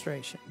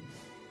Administration.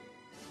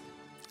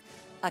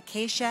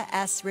 Acacia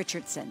S.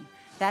 Richardson,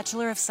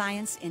 Bachelor of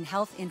Science in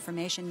Health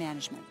Information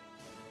Management.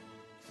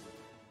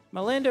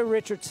 Melinda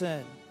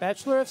Richardson,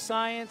 Bachelor of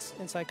Science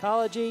in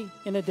Psychology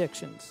and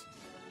Addictions.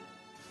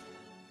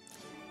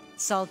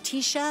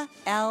 Saltisha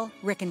L.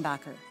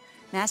 Rickenbacker,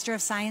 Master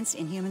of Science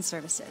in Human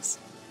Services.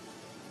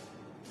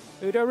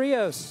 Udo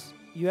Rios,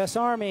 U.S.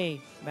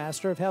 Army,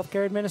 Master of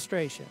Healthcare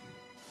Administration.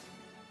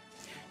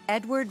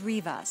 Edward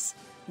Rivas,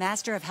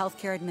 Master of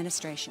Healthcare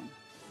Administration.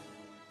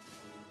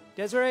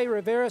 Desiree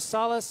Rivera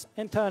Salas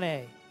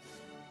Antone,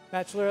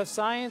 Bachelor of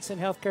Science in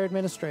Healthcare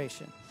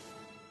Administration.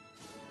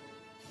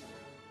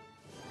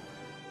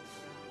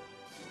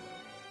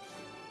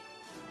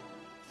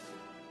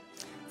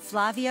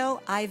 Flavio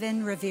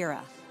Ivan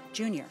Rivera,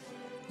 Jr.,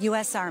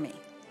 U.S. Army,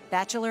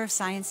 Bachelor of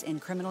Science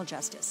in Criminal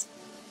Justice.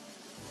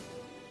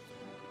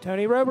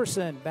 Tony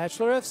Roberson,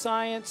 Bachelor of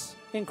Science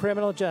in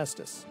Criminal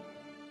Justice.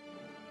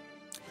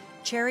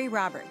 Cherry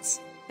Roberts,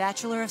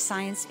 Bachelor of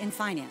Science in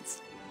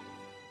Finance.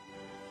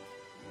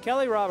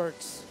 Kelly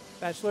Roberts,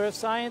 Bachelor of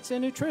Science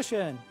in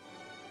Nutrition.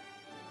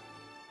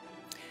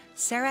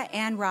 Sarah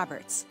Ann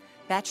Roberts,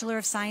 Bachelor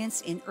of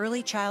Science in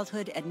Early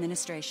Childhood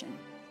Administration.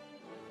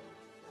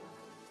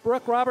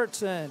 Brooke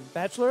Robertson,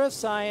 Bachelor of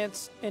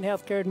Science in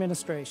Healthcare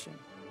Administration.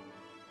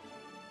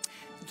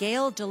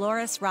 Gail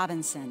Dolores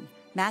Robinson,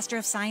 Master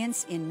of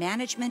Science in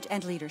Management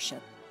and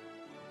Leadership.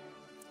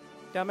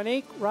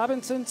 Dominique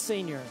Robinson,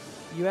 Sr.,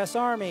 U.S.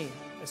 Army,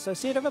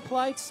 Associate of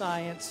Applied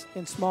Science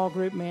in Small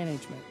Group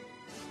Management.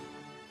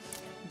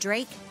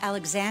 Drake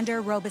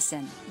Alexander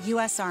Robeson,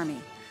 U.S. Army,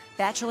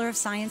 Bachelor of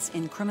Science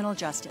in Criminal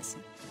Justice.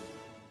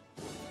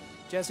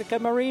 Jessica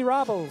Marie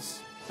Robles,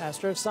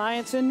 Master of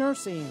Science in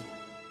Nursing.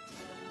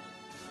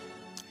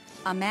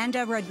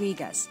 Amanda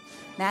Rodriguez,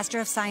 Master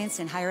of Science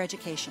in Higher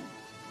Education.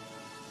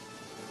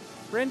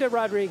 Brenda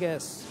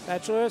Rodriguez,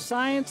 Bachelor of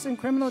Science in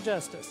Criminal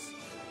Justice.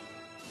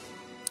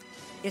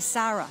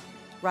 Isara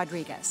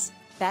Rodriguez,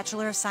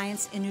 Bachelor of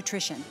Science in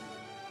Nutrition.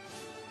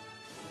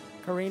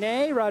 Karina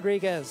A.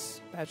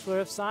 Rodriguez,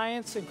 Bachelor of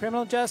Science in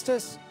Criminal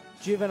Justice,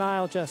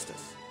 Juvenile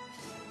Justice.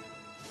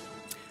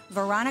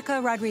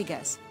 Veronica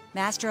Rodriguez,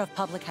 Master of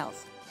Public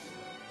Health.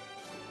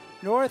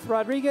 North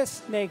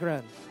Rodriguez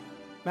Negron,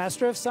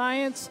 Master of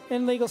Science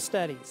in Legal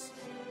Studies.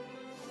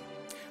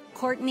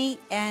 Courtney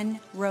N.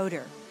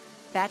 Roeder,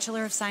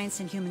 Bachelor of Science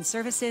in Human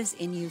Services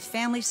in Youth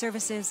Family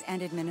Services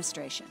and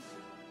Administration.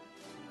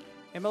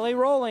 Emily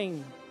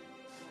Rowling,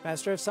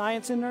 Master of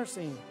Science in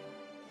Nursing.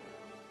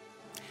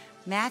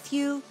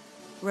 Matthew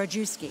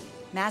Rojewski,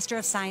 Master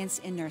of Science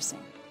in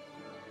Nursing.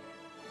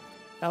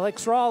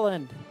 Alex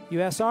Rolland,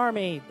 U.S.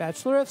 Army,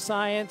 Bachelor of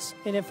Science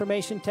in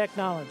Information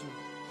Technology.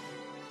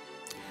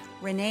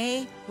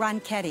 Renee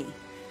Ronchetti,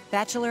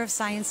 Bachelor of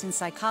Science in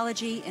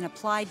Psychology in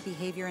Applied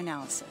Behavior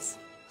Analysis.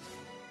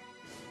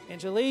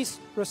 Angelise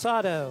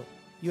Rosado,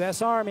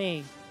 U.S.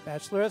 Army,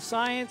 Bachelor of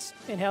Science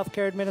in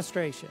Healthcare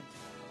Administration.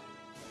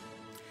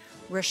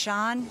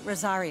 Rashawn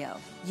Rosario,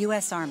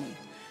 U.S. Army,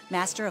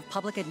 Master of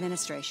Public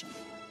Administration.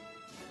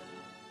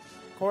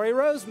 Corey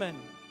Roseman,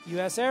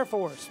 U.S. Air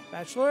Force,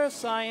 Bachelor of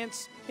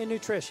Science in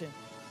Nutrition.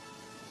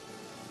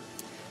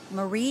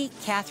 Marie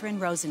Catherine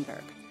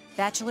Rosenberg,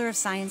 Bachelor of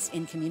Science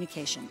in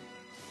Communication.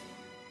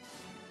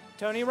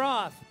 Tony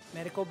Roth,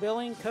 Medical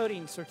Billing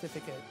Coding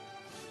Certificate.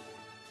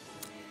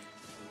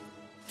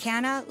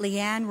 Canna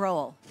Leanne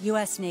Rowell,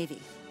 U.S.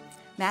 Navy,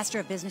 Master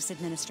of Business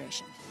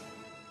Administration.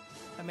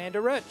 Amanda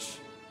Rutsch,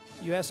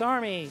 U.S.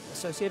 Army,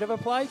 Associate of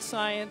Applied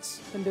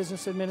Science in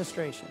Business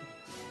Administration.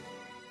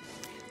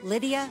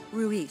 Lydia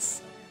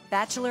Ruiz,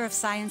 Bachelor of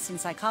Science in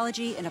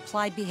Psychology and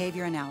Applied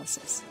Behavior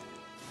Analysis.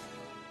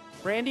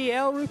 Brandy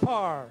L.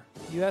 Rupar,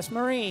 U.S.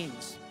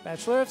 Marines,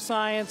 Bachelor of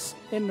Science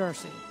in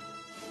Nursing.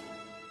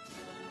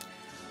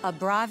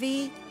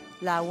 Abravi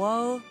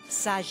Lawo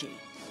Saji,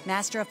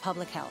 Master of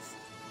Public Health.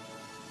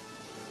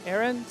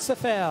 Aaron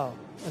Safel,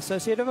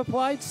 Associate of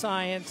Applied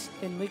Science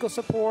in Legal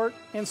Support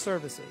and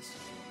Services.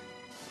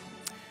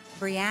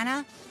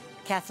 Brianna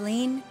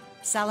Kathleen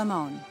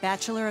Salomon,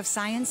 Bachelor of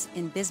Science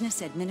in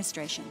Business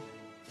Administration.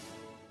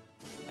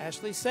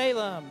 Ashley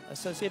Salem,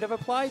 Associate of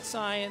Applied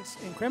Science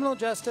in Criminal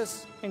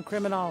Justice and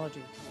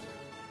Criminology.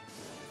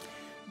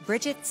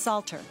 Bridget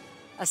Salter,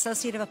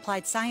 Associate of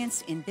Applied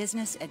Science in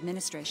Business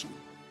Administration.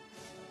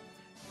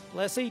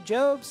 Leslie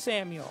Job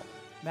Samuel,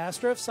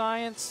 Master of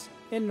Science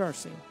in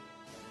Nursing.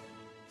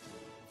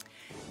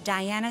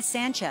 Diana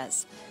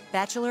Sanchez,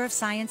 Bachelor of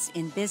Science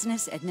in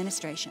Business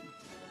Administration.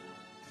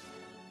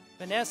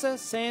 Vanessa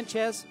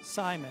Sanchez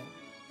Simon,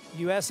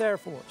 U.S. Air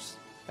Force,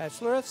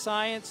 Bachelor of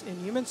Science in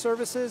Human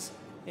Services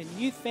in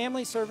Youth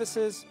Family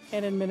Services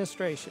and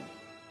Administration.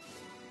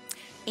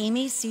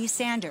 Amy C.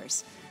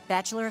 Sanders,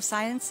 Bachelor of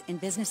Science in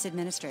Business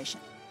Administration.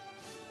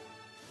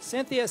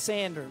 Cynthia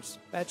Sanders,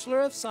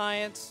 Bachelor of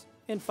Science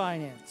in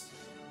Finance.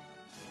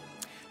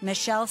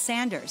 Michelle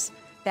Sanders,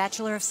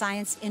 Bachelor of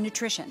Science in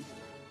Nutrition.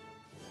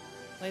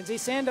 Lindsay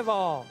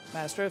Sandoval,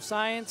 Master of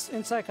Science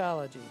in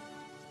Psychology.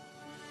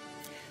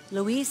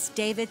 Luis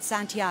David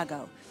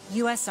Santiago,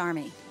 U.S.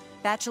 Army,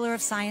 Bachelor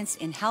of Science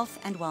in Health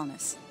and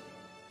Wellness.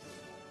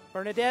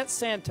 Bernadette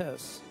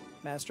Santos,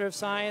 Master of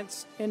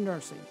Science in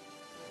Nursing.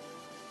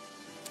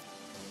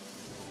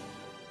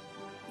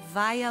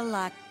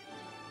 Vaya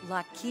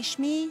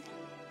Lakishmi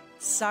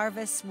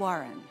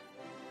Sarvaswaran,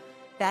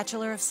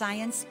 Bachelor of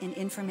Science in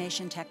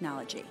Information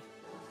Technology.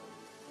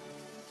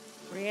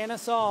 Brianna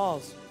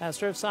Sauls,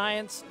 Master of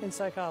Science in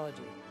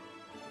Psychology.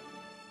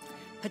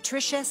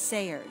 Patricia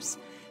Sayers,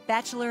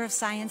 Bachelor of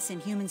Science in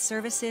Human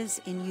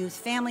Services in Youth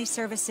Family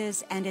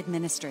Services and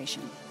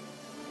Administration.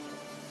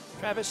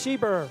 Travis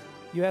Schieber,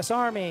 U.S.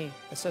 Army,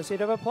 Associate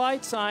of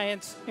Applied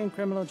Science in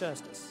Criminal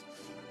Justice.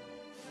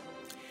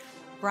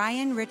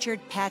 Brian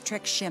Richard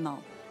Patrick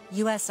Schimmel,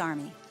 U.S.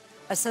 Army,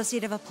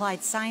 Associate of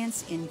Applied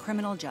Science in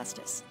Criminal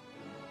Justice.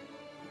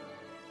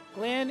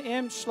 Glenn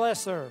M.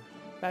 Schlesser,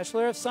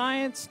 Bachelor of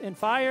Science in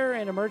Fire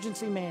and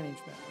Emergency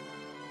Management.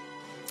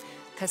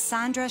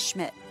 Cassandra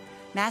Schmidt,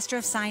 Master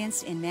of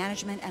Science in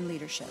Management and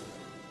Leadership.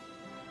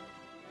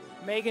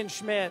 Megan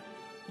Schmidt,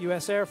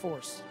 U.S. Air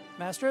Force,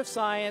 Master of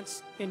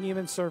Science in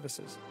Human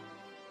Services.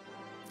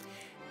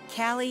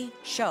 Callie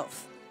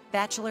Schoaf,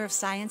 Bachelor of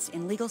Science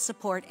in Legal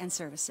Support and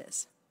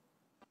Services.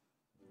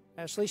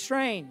 Ashley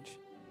Strange,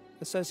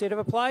 Associate of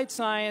Applied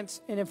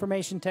Science in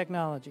Information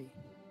Technology.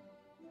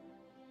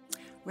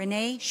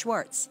 Renee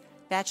Schwartz,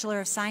 Bachelor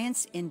of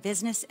Science in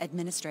Business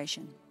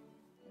Administration.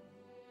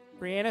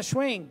 Brianna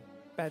Schwing,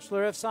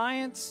 Bachelor of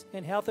Science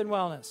in Health and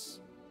Wellness.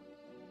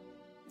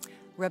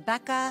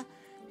 Rebecca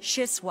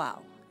Shiswow,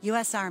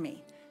 U.S.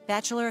 Army,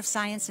 Bachelor of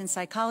Science in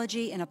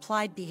Psychology and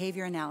Applied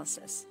Behavior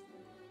Analysis.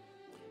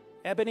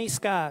 Ebony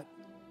Scott,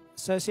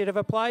 Associate of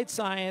Applied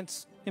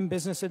Science in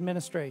Business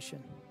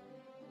Administration.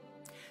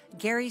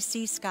 Gary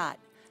C. Scott,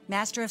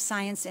 Master of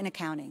Science in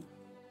Accounting.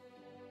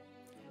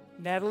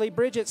 Natalie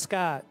Bridget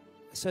Scott,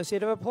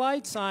 Associate of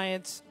Applied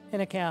Science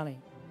in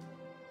Accounting.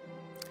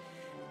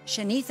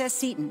 Shanitha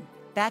Seaton,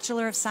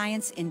 Bachelor of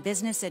Science in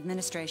Business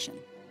Administration.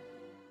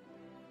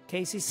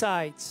 Casey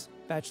Seitz,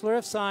 Bachelor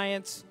of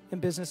Science in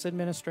Business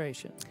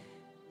Administration.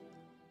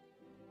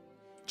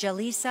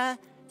 Jalisa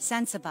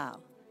Sensabaugh,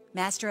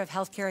 Master of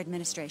Healthcare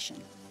Administration.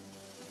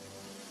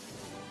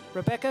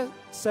 Rebecca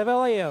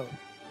Savelio,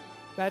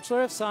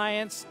 Bachelor of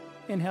Science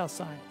in Health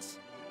Science.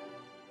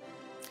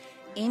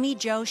 Amy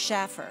Jo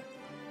Schaffer,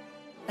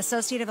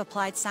 Associate of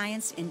Applied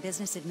Science in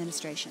Business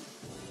Administration.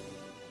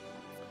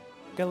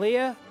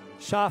 Galia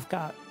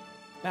Shafkat,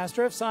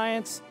 Master of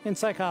Science in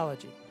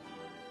Psychology.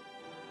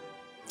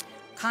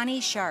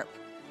 Connie Sharp,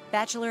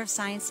 Bachelor of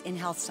Science in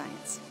Health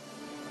Science.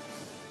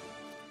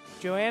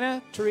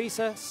 Joanna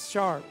Teresa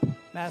Sharp,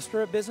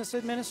 Master of Business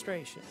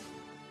Administration.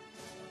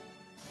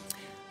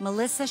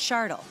 Melissa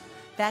Shardle,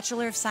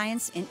 Bachelor of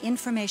Science in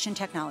Information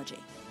Technology.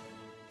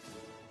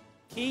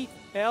 Keith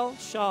L.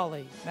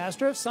 Shawley,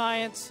 Master of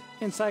Science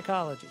in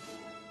Psychology.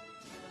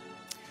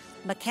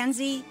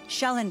 Mackenzie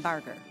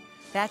Schellenbarger,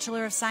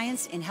 Bachelor of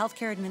Science in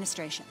Healthcare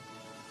Administration.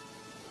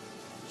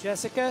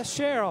 Jessica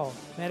Sherrill,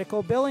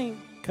 Medical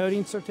Billing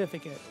Coding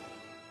Certificate.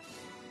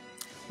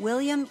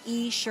 William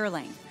E.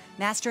 Sherling,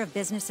 Master of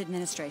Business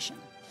Administration.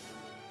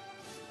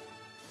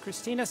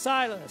 Christina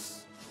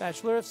Silas,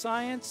 Bachelor of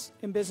Science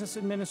in Business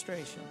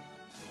Administration.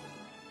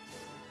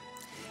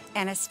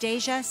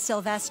 Anastasia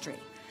Silvestri,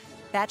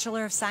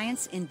 Bachelor of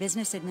Science in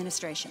Business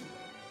Administration.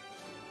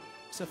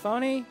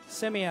 Safoni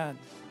Simeon,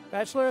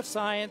 Bachelor of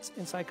Science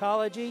in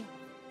Psychology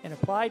and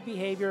Applied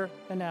Behavior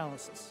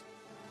Analysis.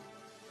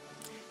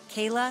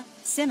 Kayla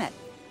Simmet,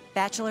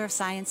 Bachelor of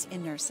Science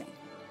in Nursing.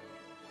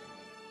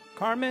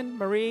 Carmen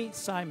Marie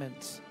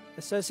Simons,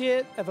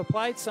 Associate of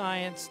Applied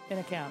Science in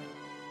Accounting.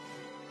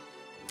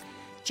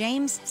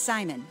 James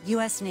Simon,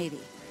 U.S. Navy,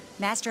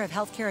 Master of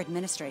Healthcare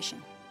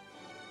Administration.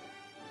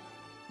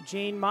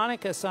 Jean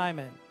Monica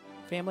Simon,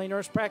 Family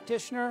Nurse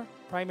Practitioner,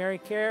 Primary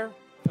Care,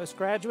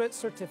 Postgraduate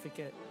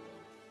Certificate.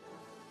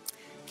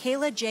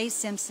 Kayla J.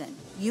 Simpson,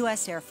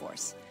 U.S. Air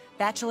Force,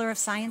 Bachelor of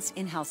Science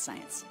in Health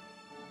Science.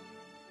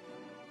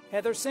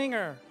 Heather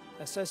Singer,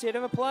 Associate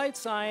of Applied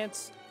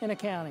Science in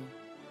Accounting.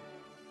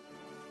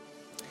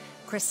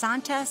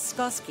 Krisanta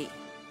Skoski,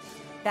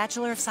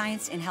 Bachelor of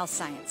Science in Health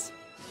Science.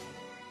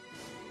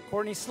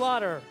 Courtney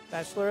Slaughter,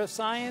 Bachelor of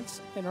Science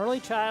in Early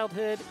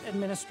Childhood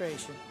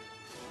Administration.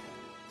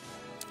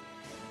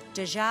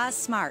 Dejaz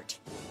Smart,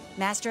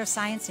 Master of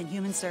Science in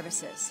Human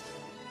Services.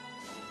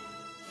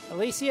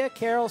 Alicia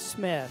Carol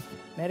Smith,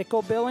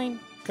 Medical Billing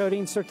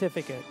Coding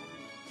Certificate.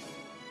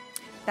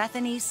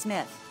 Bethany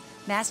Smith,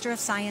 Master of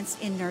Science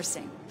in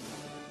Nursing.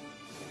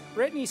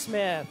 Brittany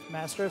Smith,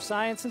 Master of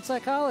Science in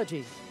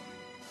Psychology.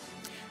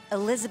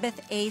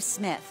 Elizabeth A.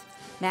 Smith,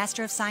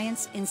 Master of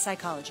Science in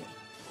Psychology.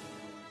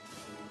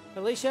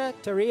 Alicia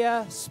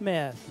Taria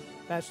Smith,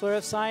 Bachelor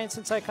of Science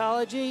in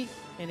Psychology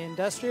in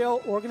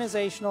Industrial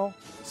Organizational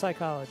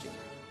Psychology.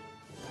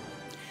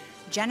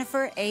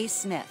 Jennifer A.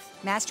 Smith,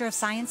 Master of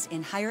Science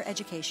in Higher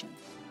Education.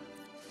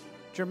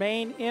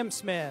 Jermaine M.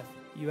 Smith,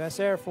 U.S.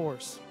 Air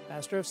Force,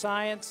 Master of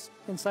Science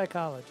in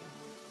Psychology.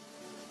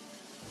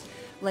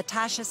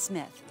 Latasha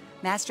Smith,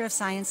 Master of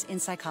Science in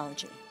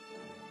Psychology.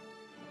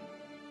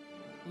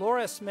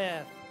 Laura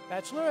Smith,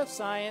 Bachelor of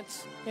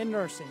Science in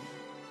Nursing.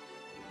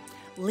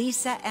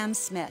 Lisa M.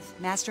 Smith,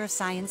 Master of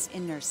Science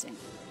in Nursing.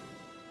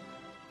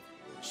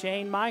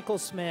 Shane Michael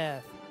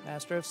Smith,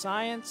 Master of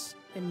Science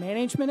in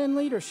Management and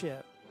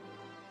Leadership.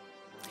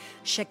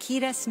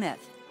 Shakita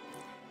Smith,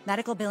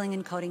 Medical Billing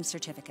and Coding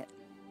Certificate.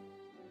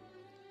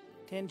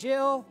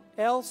 Tanjil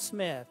L.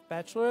 Smith,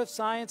 Bachelor of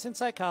Science in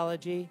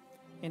Psychology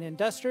in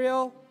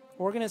Industrial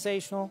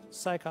Organizational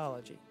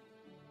Psychology.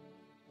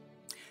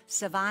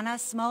 Savannah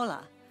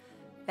Smola,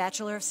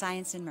 Bachelor of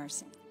Science in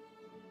Nursing.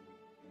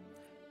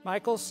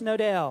 Michael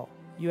Snowdell,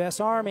 U.S.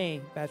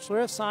 Army,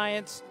 Bachelor of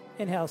Science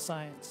in Health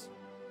Science.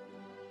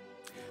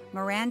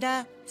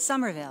 Miranda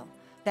Somerville,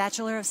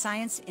 Bachelor of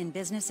Science in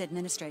Business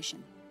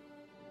Administration.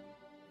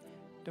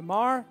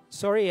 Damar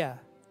Soria,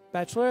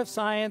 Bachelor of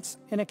Science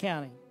in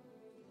Accounting.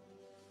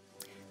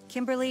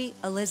 Kimberly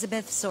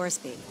Elizabeth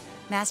Sorsby,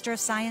 Master of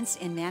Science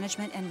in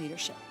Management and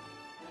Leadership.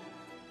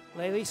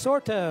 Laylee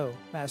Sorto,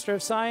 Master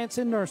of Science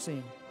in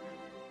Nursing.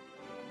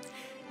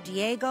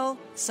 Diego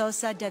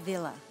Sosa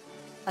Davila,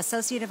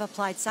 Associate of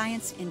Applied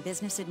Science in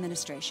Business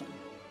Administration.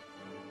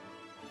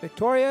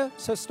 Victoria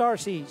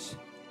Sostarsis,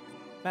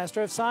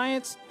 Master of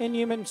Science in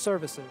Human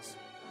Services.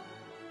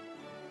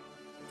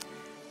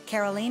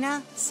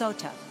 Carolina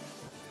Sota,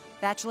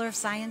 Bachelor of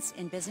Science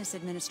in Business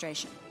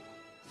Administration.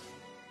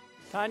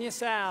 Tanya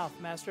South,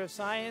 Master of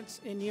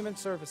Science in Human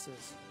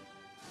Services.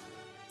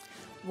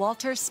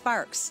 Walter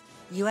Sparks,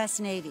 U.S.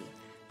 Navy,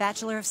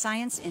 Bachelor of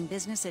Science in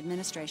Business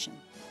Administration.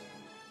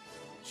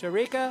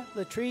 Sharika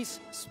Latrice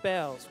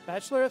Spells,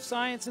 Bachelor of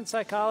Science in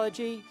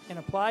Psychology and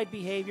Applied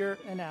Behavior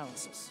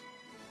Analysis.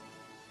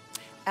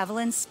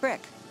 Evelyn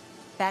Sprick,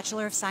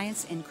 Bachelor of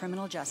Science in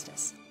Criminal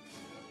Justice.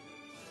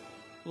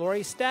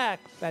 Lori Stack,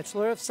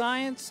 Bachelor of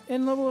Science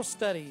in Liberal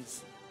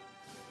Studies.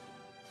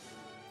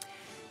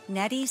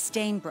 Nettie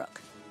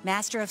Stainbrook,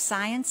 Master of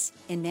Science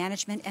in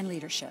Management and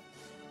Leadership.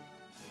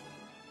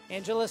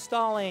 Angela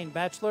Stalling,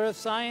 Bachelor of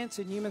Science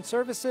in Human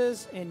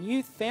Services and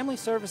Youth, Family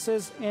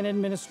Services and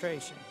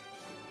Administration.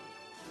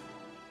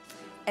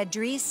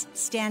 Edrice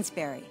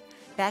Stansberry,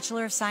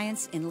 Bachelor of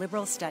Science in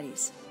Liberal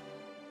Studies.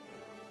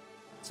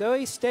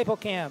 Zoe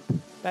Staplekamp,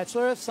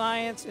 Bachelor of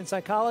Science in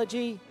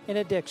Psychology and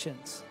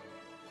Addictions.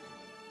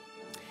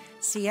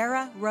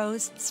 Sierra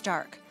Rose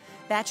Stark,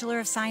 Bachelor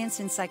of Science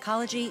in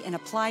Psychology and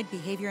Applied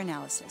Behavior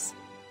Analysis.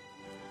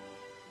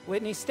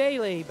 Whitney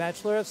Staley,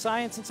 Bachelor of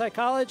Science in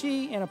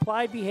Psychology and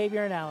Applied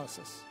Behavior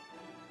Analysis.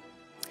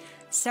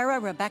 Sarah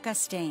Rebecca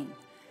Stain,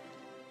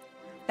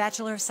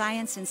 Bachelor of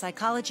Science in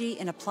Psychology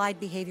and Applied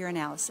Behavior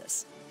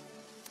Analysis.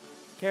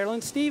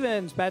 Carolyn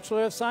Stevens,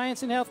 Bachelor of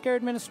Science in Healthcare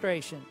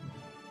Administration.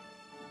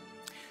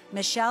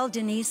 Michelle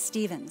Denise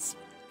Stevens,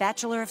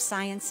 Bachelor of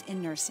Science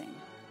in Nursing.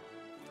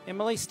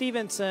 Emily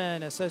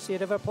Stevenson,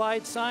 Associate of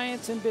Applied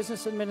Science in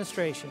Business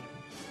Administration.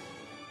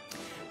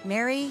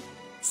 Mary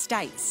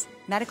Stites,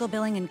 Medical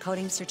Billing and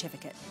Coding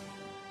Certificate.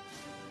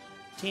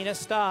 Tina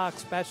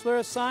Stocks, Bachelor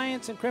of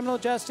Science in Criminal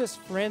Justice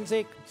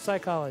Forensic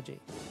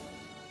Psychology.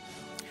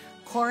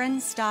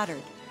 Corin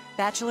Stoddard,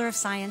 Bachelor of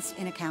Science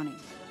in Accounting.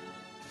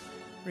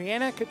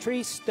 Rihanna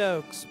Catrice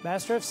Stokes,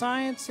 Master of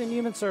Science in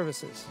Human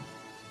Services.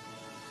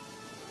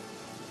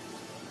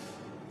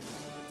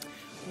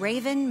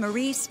 Raven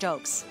Marie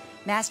Stokes,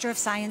 Master of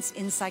Science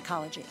in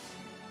Psychology.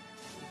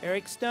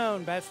 Eric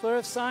Stone, Bachelor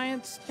of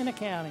Science in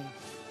Accounting.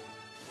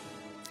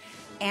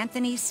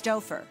 Anthony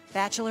Stouffer,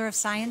 Bachelor of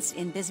Science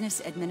in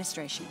Business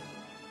Administration.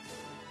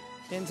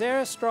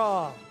 Denzera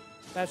Straw,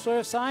 Bachelor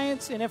of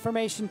Science in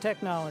Information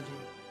Technology.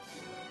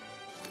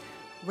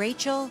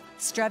 Rachel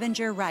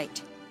Strebinger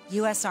Wright,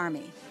 U.S.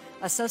 Army,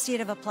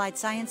 Associate of Applied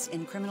Science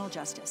in Criminal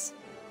Justice.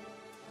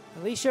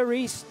 Alicia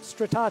Reese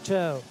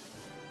Stratacho,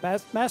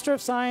 Master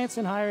of Science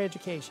in Higher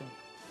Education.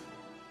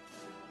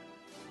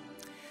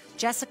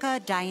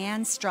 Jessica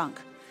Diane Strunk,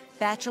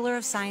 Bachelor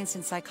of Science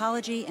in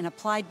Psychology and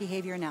Applied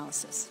Behavior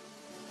Analysis.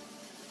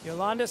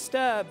 Yolanda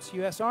Stubbs,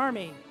 U.S.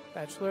 Army,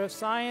 Bachelor of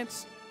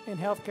Science in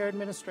Healthcare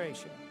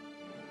Administration.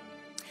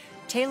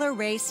 Taylor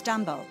Ray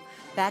Stumbo,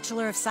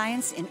 Bachelor of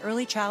Science in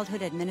Early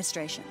Childhood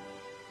Administration.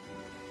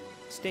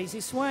 Stacy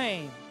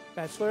Swain,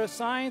 Bachelor of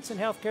Science in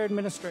Healthcare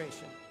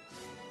Administration.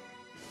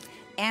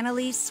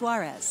 Annalise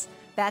Suarez,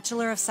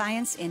 Bachelor of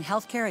Science in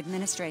Healthcare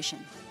Administration.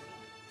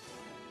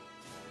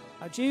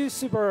 Aju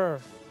Super,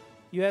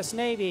 U.S.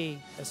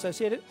 Navy,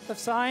 Associate of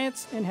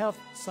Science in Health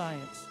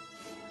Science.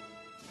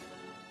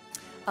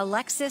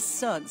 Alexis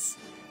Suggs,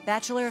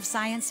 Bachelor of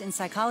Science in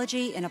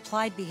Psychology and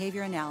Applied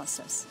Behavior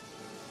Analysis.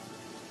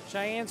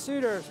 Cheyenne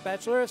Suiters,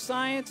 Bachelor of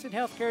Science in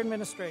Healthcare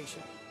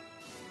Administration.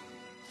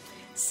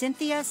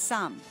 Cynthia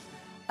Sum,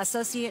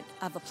 Associate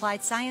of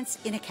Applied Science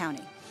in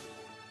Accounting.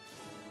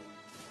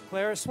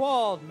 Clara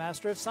Swald,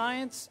 Master of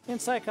Science in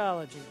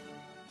Psychology.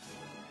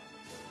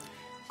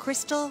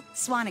 Crystal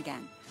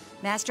Swanigan,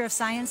 Master of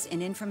Science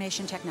in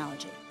Information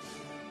Technology.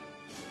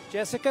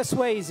 Jessica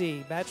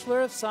Swayze,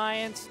 Bachelor of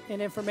Science in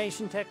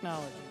Information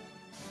Technology.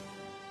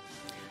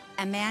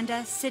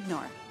 Amanda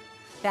Sidnor,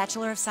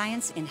 Bachelor of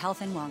Science in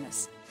Health and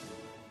Wellness.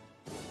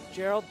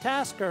 Gerald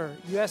Tasker,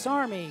 U.S.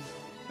 Army,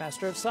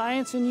 Master of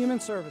Science in Human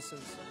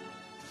Services.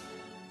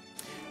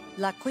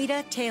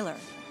 Laquita Taylor,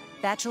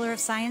 Bachelor of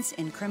Science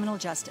in Criminal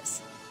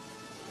Justice.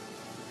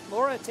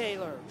 Laura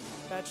Taylor,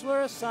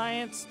 Bachelor of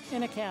Science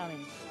in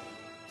Accounting.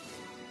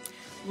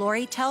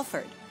 Lori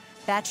Telford,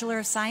 Bachelor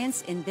of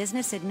Science in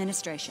Business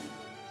Administration.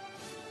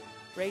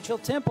 Rachel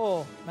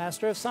Temple,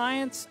 Master of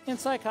Science in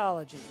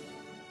Psychology.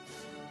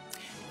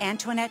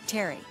 Antoinette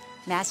Terry,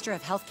 Master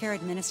of Healthcare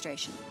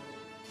Administration.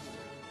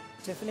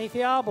 Tiffany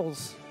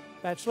Theobles,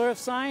 Bachelor of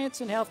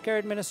Science in Healthcare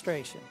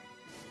Administration.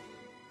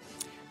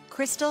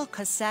 Crystal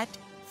Cossette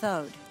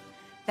Thode,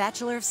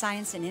 Bachelor of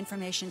Science in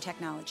Information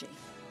Technology.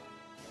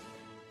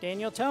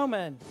 Daniel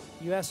Toman,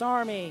 U.S.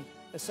 Army,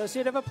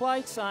 Associate of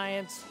Applied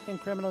Science in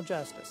Criminal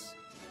Justice.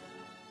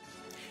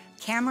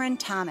 Cameron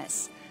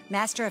Thomas,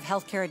 Master of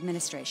Healthcare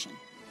Administration.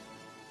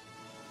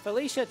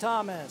 Felicia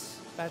Thomas,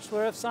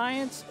 Bachelor of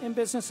Science in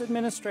Business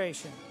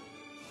Administration.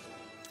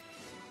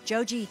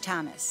 Joji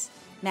Thomas,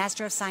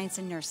 Master of Science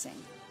in Nursing.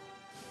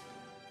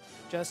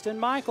 Justin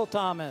Michael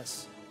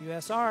Thomas,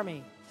 U.S.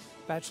 Army,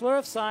 Bachelor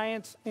of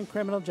Science in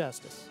Criminal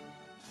Justice.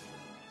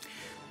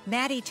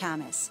 Maddie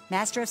Thomas,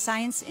 Master of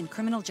Science in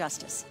Criminal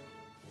Justice.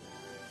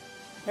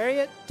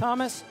 Harriet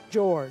Thomas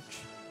George,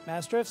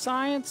 Master of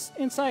Science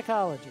in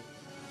Psychology.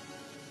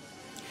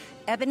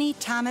 Ebony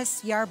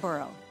Thomas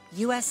Yarborough,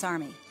 U.S.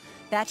 Army,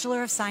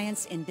 Bachelor of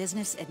Science in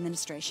Business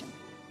Administration.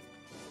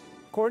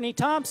 Courtney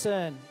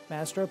Thompson,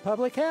 Master of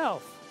Public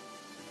Health.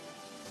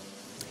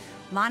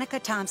 Monica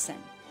Thompson,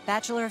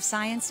 Bachelor of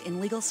Science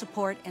in Legal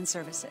Support and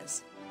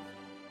Services.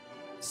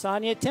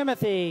 Sonia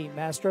Timothy,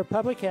 Master of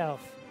Public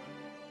Health.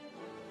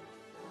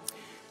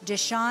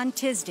 Deshaun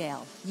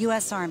Tisdale,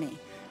 U.S. Army,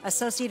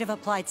 Associate of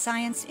Applied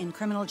Science in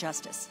Criminal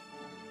Justice.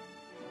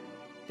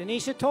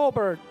 Denisha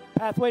Tolbert,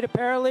 Pathway to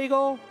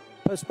Paralegal,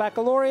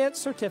 Post-Baccalaureate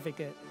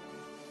Certificate.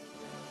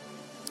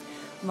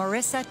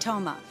 Marissa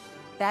Toma,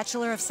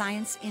 Bachelor of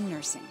Science in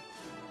Nursing.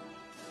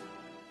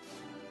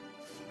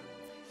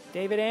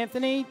 David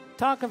Anthony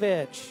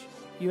Tonkovich,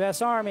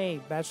 U.S. Army,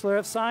 Bachelor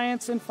of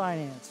Science in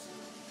Finance.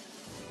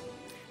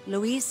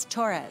 Luis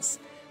Torres,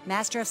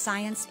 Master of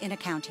Science in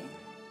Accounting.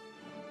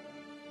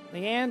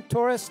 Leanne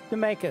Torres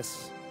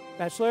Demakis,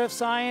 Bachelor of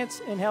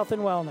Science in Health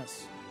and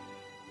Wellness.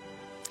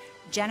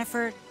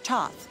 Jennifer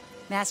Toth,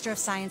 Master of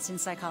Science in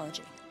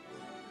Psychology.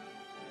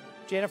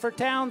 Jennifer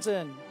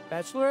Townsend,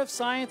 Bachelor of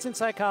Science in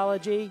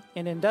Psychology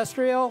in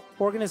Industrial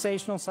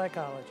Organizational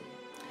Psychology.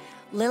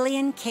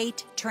 Lillian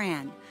Kate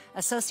Tran,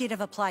 Associate of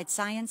Applied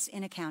Science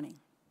in Accounting.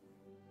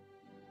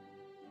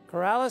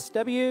 Corrales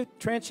W.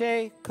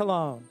 Trenche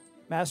Cologne,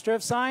 Master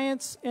of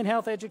Science in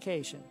Health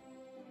Education.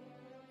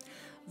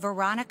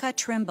 Veronica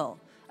Trimble,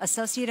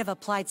 Associate of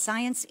Applied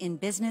Science in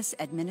Business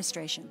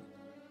Administration.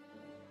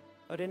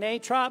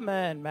 Odine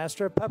Trotman,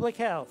 Master of Public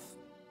Health.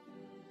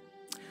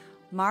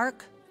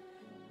 Mark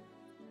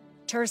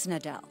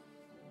Terznadel,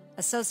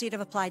 Associate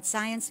of Applied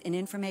Science in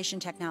Information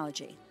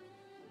Technology.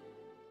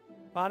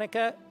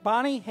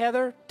 Bonnie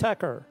Heather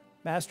Tucker,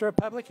 Master of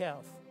Public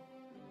Health.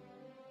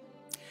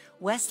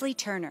 Wesley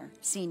Turner,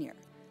 Senior,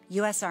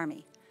 U.S.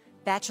 Army,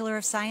 Bachelor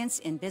of Science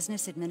in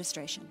Business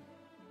Administration.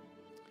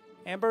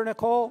 Amber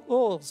Nicole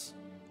Ulls,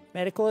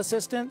 Medical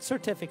Assistant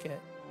Certificate.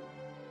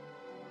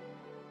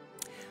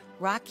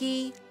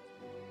 Rocky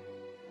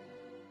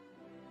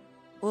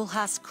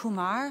Ulhas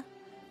Kumar,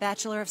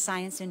 Bachelor of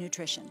Science in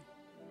Nutrition.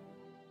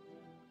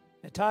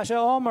 Natasha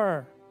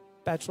Ulmer,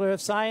 Bachelor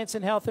of Science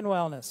in Health and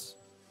Wellness.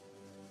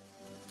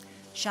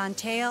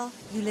 Chantal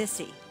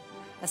Ulysses,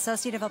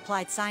 Associate of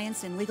Applied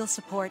Science in Legal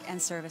Support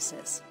and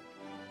Services.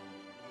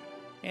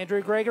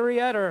 Andrew Gregory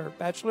Utter,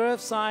 Bachelor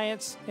of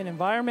Science in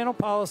Environmental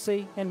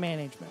Policy and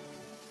Management.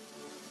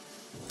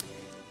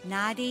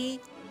 Nadi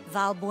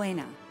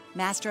Valbuena,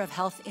 Master of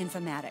Health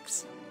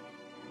Informatics.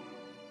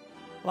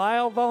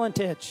 Lyle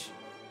Volantich,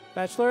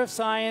 Bachelor of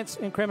Science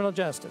in Criminal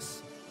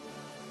Justice.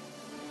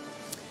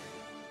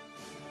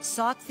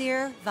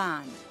 Saukthir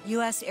Van,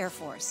 U.S. Air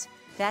Force,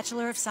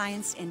 Bachelor of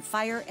Science in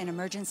Fire and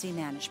Emergency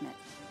Management.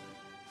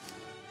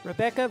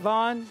 Rebecca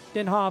Von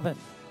Denhoven,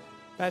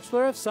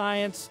 Bachelor of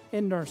Science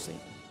in Nursing.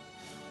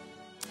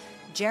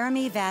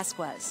 Jeremy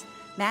Vasquez,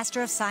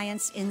 Master of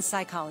Science in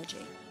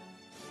Psychology.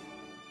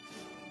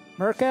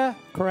 Mirka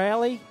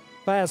Corrali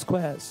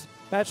Vasquez,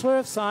 Bachelor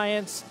of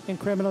Science in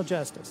Criminal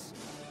Justice.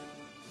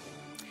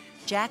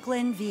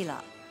 Jacqueline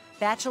Vila,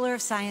 Bachelor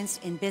of Science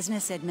in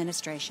Business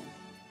Administration.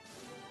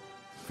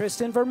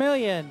 Kristen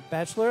Vermillion,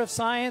 Bachelor of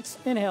Science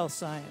in Health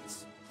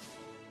Science.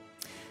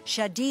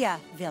 Shadia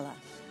Villa,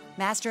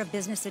 Master of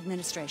Business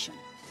Administration.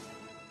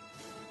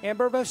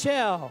 Amber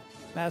Boschel,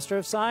 Master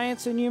of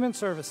Science in Human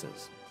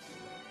Services.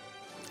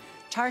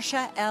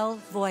 Tarsha L.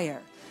 Voyer,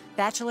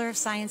 Bachelor of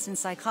Science in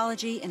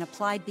Psychology in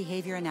Applied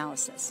Behavior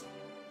Analysis.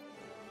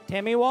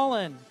 Tammy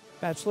Wallen,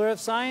 Bachelor of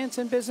Science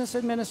in Business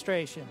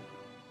Administration.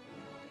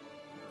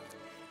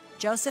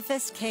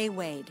 Josephus K.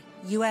 Wade,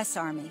 U.S.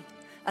 Army,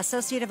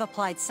 Associate of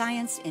Applied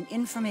Science in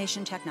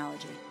Information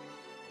Technology.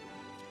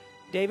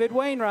 David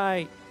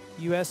Wainwright,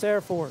 U.S.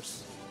 Air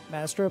Force,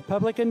 Master of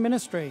Public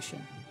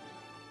Administration.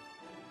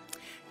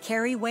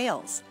 Carrie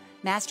Wales,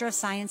 Master of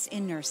Science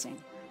in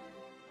Nursing.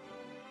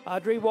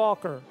 Audrey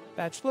Walker,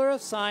 Bachelor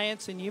of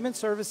Science in Human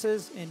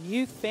Services in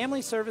Youth,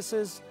 Family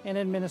Services, and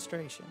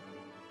Administration.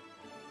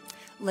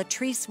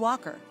 Latrice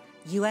Walker,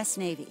 U.S.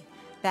 Navy,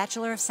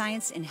 Bachelor of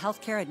Science in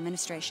Healthcare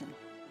Administration.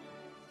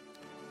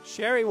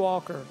 Sherry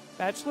Walker,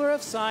 Bachelor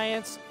of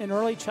Science in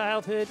Early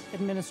Childhood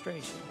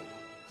Administration.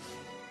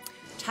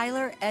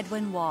 Tyler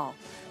Edwin Wall,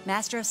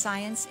 Master of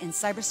Science in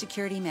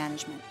Cybersecurity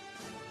Management.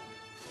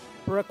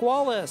 Brooke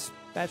Wallace,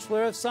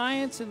 Bachelor of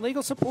Science in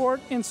Legal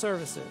Support and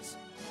Services.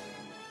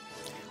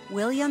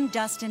 William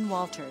Dustin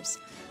Walters,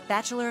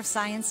 Bachelor of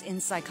Science in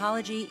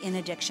Psychology in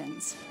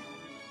Addictions.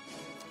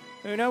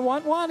 Una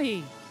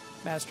Wantwani,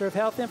 Master of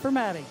Health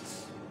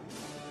Informatics.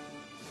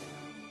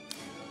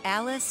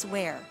 Alice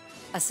Ware,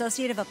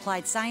 Associate of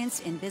Applied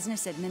Science in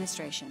Business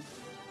Administration.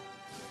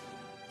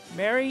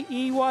 Mary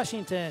E.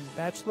 Washington,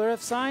 Bachelor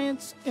of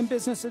Science in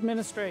Business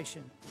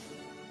Administration.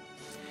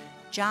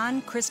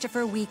 John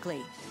Christopher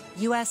Weekly,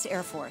 U.S.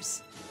 Air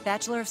Force,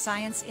 Bachelor of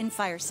Science in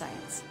Fire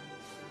Science.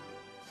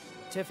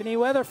 Tiffany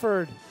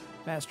Weatherford,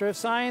 Master of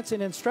Science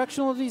in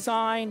Instructional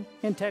Design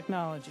and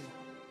Technology.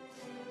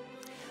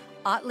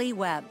 Otley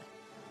Webb,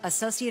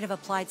 Associate of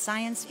Applied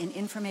Science in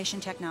Information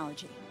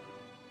Technology.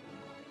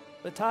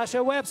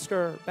 Latasha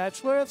Webster,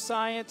 Bachelor of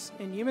Science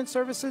in Human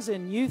Services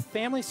in Youth,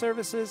 Family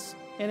Services,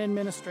 and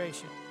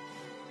Administration.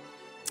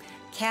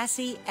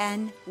 Cassie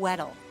N.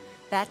 Weddle,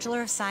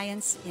 Bachelor of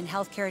Science in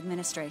Healthcare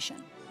Administration.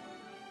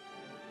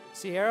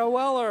 Sierra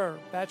Weller,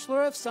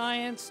 Bachelor of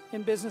Science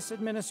in Business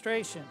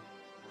Administration.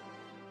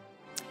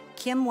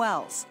 Kim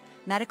Wells,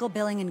 Medical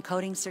Billing and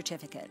Coding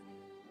Certificate.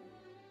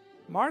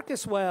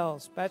 Marcus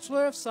Wells,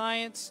 Bachelor of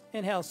Science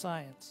in Health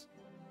Science.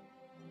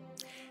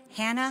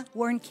 Hannah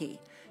Warnke,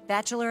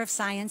 Bachelor of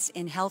Science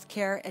in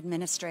Healthcare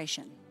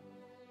Administration.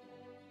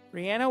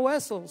 Brianna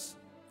Wessels,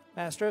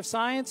 Master of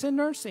Science in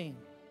Nursing.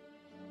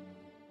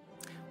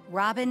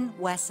 Robin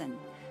Wesson,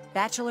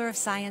 Bachelor of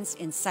Science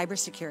in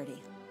Cybersecurity.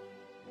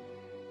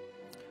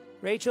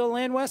 Rachel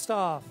Lynn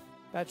Westhoff,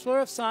 Bachelor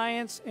of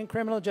Science in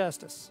Criminal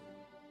Justice.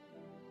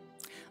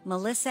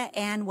 Melissa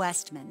Ann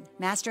Westman,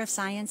 Master of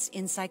Science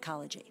in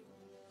Psychology.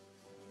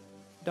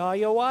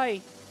 Dahlia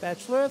White,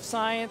 Bachelor of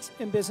Science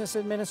in Business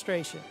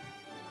Administration.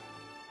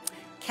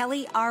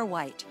 Kelly R.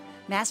 White,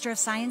 Master of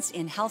Science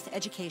in Health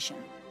Education.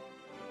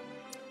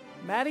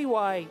 Maddie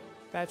White,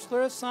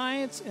 Bachelor of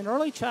Science in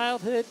Early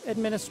Childhood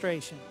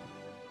Administration.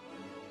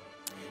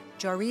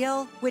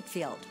 Joriel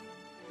Whitfield,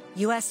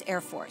 U.S.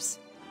 Air Force,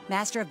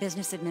 Master of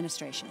Business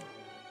Administration.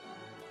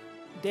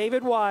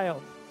 David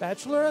Wild,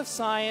 Bachelor of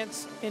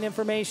Science in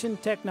Information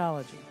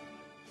Technology.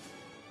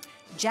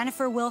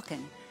 Jennifer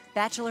Wilkin,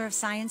 Bachelor of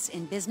Science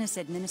in Business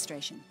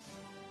Administration.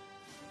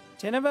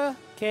 Tineva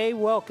K.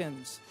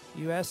 Wilkins,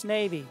 U.S.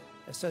 Navy,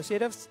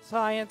 Associate of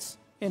Science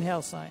in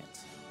Health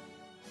Science.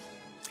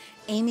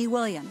 Amy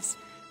Williams,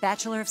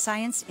 Bachelor of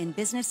Science in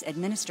Business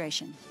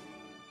Administration.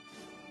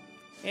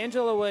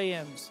 Angela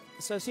Williams,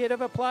 Associate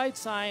of Applied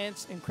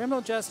Science in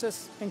Criminal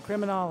Justice and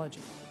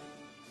Criminology.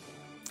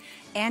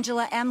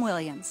 Angela M.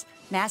 Williams,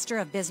 Master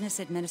of Business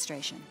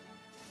Administration.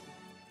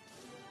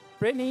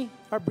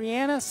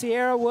 Brianna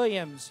Sierra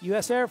Williams,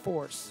 U.S. Air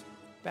Force,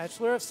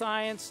 Bachelor of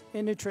Science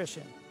in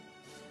Nutrition.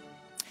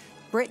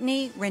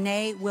 Brittany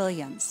Renee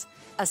Williams,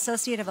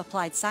 Associate of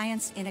Applied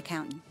Science in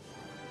Accounting.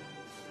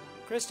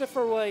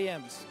 Christopher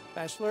Williams,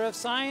 Bachelor of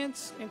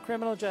Science in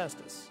Criminal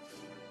Justice.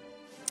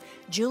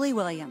 Julie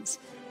Williams,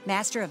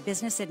 Master of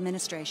Business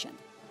Administration.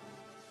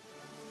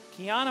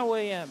 Kiana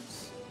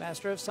Williams,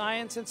 Master of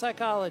Science in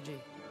Psychology.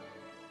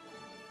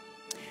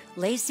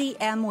 Lacey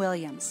M.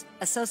 Williams,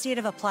 Associate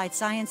of Applied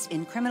Science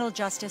in Criminal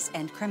Justice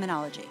and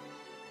Criminology.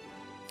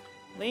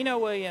 Lena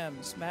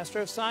Williams, Master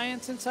of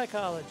Science in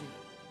Psychology.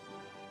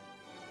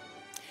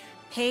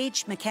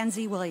 Paige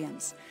Mackenzie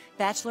Williams,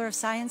 Bachelor of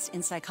Science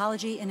in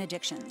Psychology and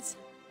Addictions.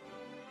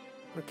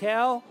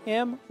 Raquel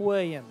M.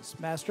 Williams,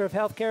 Master of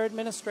Healthcare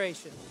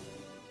Administration.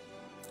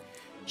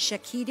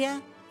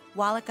 Shakida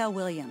Walika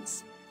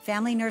Williams,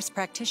 Family Nurse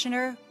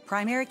Practitioner,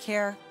 Primary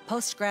Care,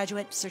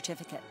 Postgraduate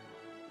Certificate.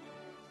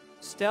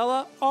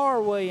 Stella R.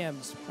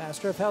 Williams,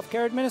 Master of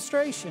Healthcare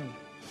Administration.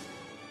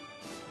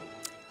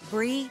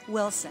 Bree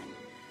Wilson,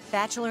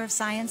 Bachelor of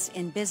Science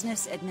in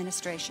Business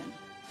Administration.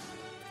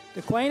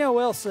 DeQuena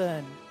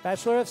Wilson,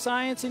 Bachelor of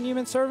Science in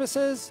Human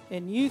Services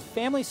in Youth,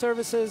 Family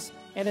Services,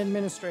 and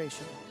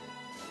Administration.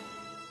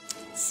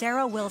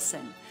 Sarah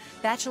Wilson,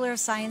 Bachelor of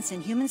Science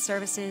in Human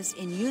Services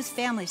in Youth,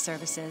 Family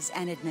Services,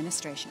 and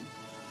Administration.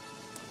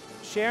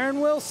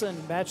 Sharon Wilson,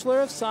 Bachelor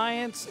of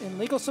Science in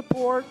Legal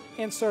Support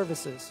and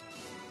Services.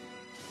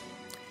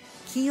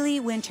 Keely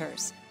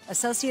Winters,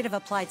 Associate of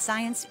Applied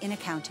Science in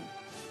Accounting.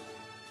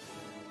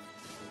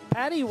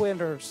 Patty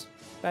Winters,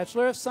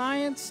 Bachelor of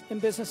Science in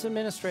Business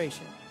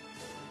Administration.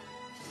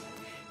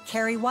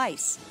 Carrie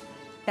Weiss,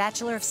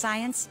 Bachelor of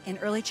Science in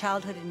Early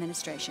Childhood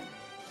Administration.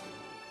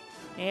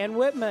 Ann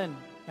Whitman,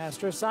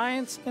 Master of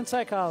Science in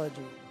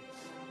Psychology.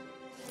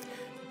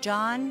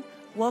 John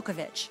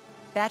Wokovich,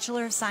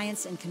 Bachelor of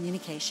Science in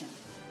Communication.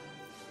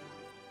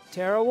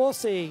 Tara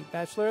Woolsey,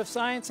 Bachelor of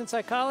Science in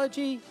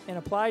Psychology and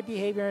Applied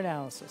Behavior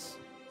Analysis.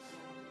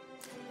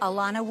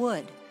 Alana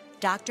Wood,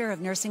 Doctor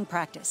of Nursing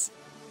Practice.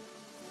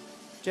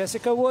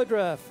 Jessica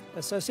Woodruff,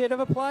 Associate of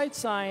Applied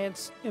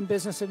Science in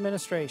Business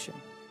Administration.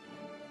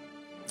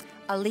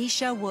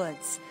 Alicia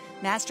Woods,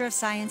 Master of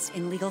Science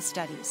in Legal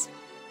Studies.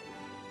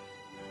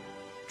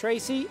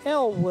 Tracy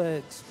L.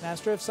 Woods,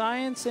 Master of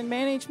Science in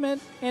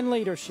Management and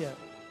Leadership.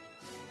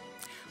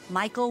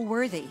 Michael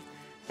Worthy,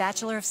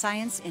 Bachelor of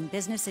Science in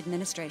Business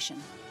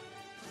Administration.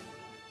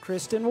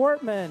 Kristen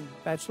Wortman,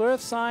 Bachelor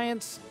of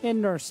Science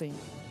in Nursing.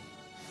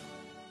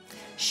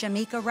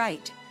 Shamika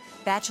Wright,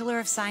 Bachelor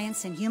of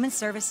Science in Human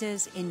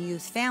Services in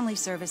Youth, Family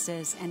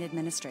Services, and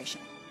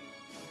Administration.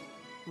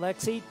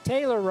 Lexi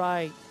Taylor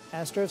Wright,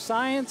 Master of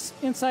Science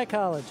in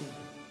Psychology.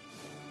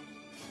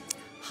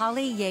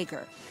 Holly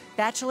Yeager,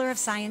 Bachelor of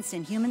Science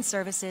in Human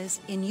Services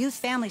in Youth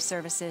Family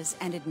Services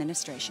and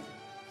Administration.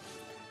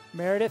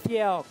 Meredith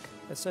Yelk,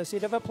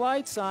 Associate of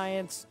Applied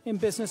Science in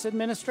Business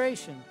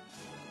Administration.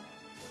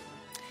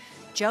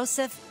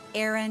 Joseph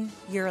Aaron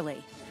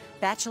Yearley,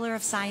 Bachelor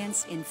of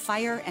Science in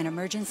Fire and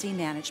Emergency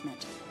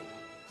Management.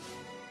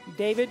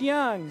 David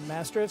Young,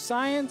 Master of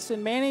Science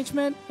in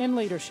Management and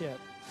Leadership.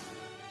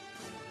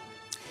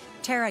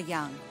 Tara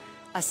Young,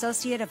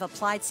 Associate of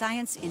Applied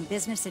Science in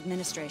Business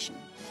Administration.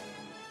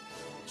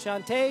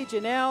 Shantae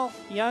Janelle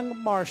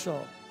Young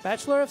Marshall,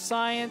 Bachelor of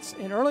Science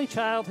in Early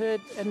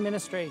Childhood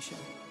Administration.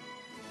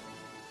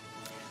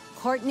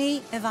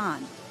 Courtney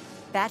Yvonne,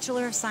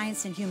 Bachelor of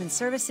Science in Human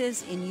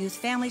Services in Youth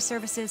Family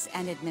Services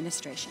and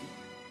Administration.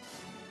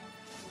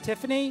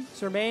 Tiffany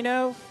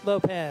Zermano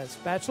Lopez,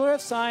 Bachelor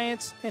of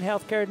Science in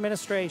Healthcare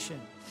Administration.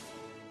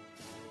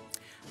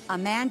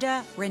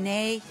 Amanda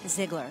Renee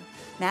Ziegler,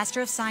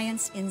 Master of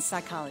Science in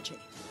Psychology.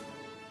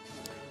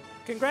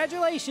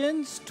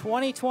 Congratulations,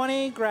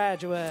 2020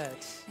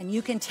 graduates. And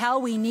you can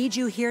tell we need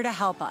you here to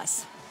help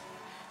us.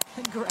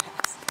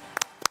 Congrats.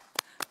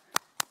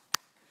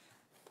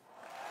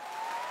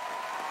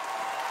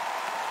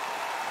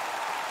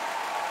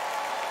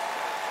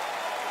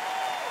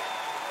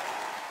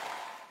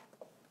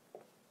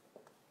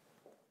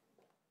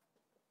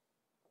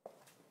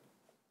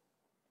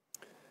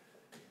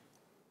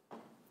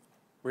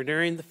 We're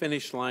nearing the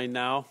finish line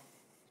now.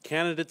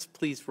 Candidates,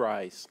 please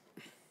rise.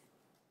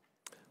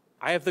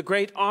 I have the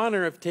great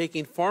honor of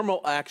taking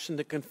formal action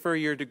to confer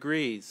your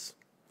degrees.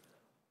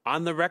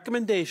 On the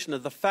recommendation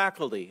of the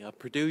faculty of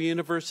Purdue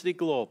University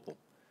Global,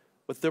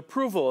 with the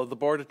approval of the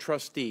Board of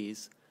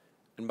Trustees,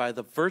 and by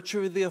the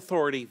virtue of the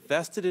authority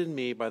vested in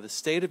me by the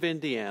state of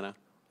Indiana,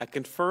 I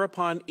confer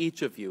upon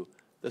each of you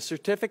the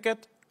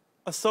certificate,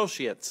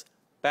 associate's,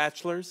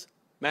 bachelor's,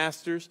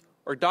 master's,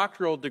 or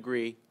doctoral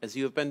degree as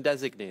you have been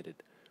designated,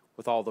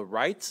 with all the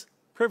rights,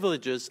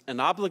 privileges, and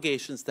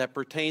obligations that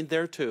pertain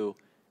thereto,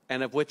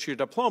 and of which your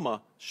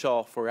diploma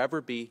shall forever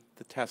be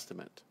the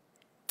testament.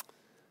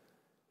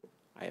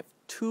 I have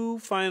two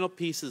final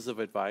pieces of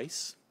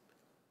advice.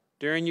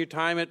 During your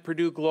time at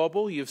Purdue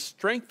Global, you've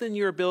strengthened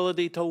your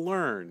ability to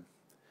learn.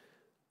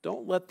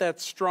 Don't let that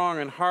strong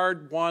and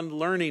hard-won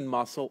learning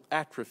muscle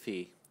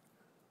atrophy.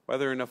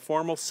 Whether in a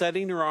formal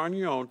setting or on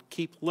your own,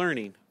 keep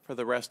learning for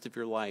the rest of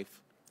your life.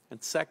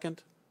 And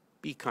second,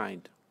 be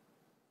kind.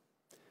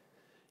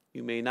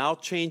 You may now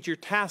change your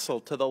tassel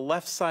to the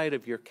left side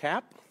of your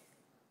cap.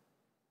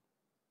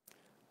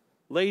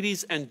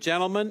 Ladies and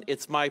gentlemen,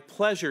 it's my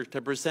pleasure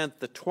to present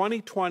the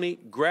 2020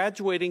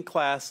 graduating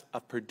class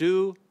of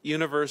Purdue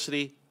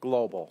University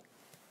Global.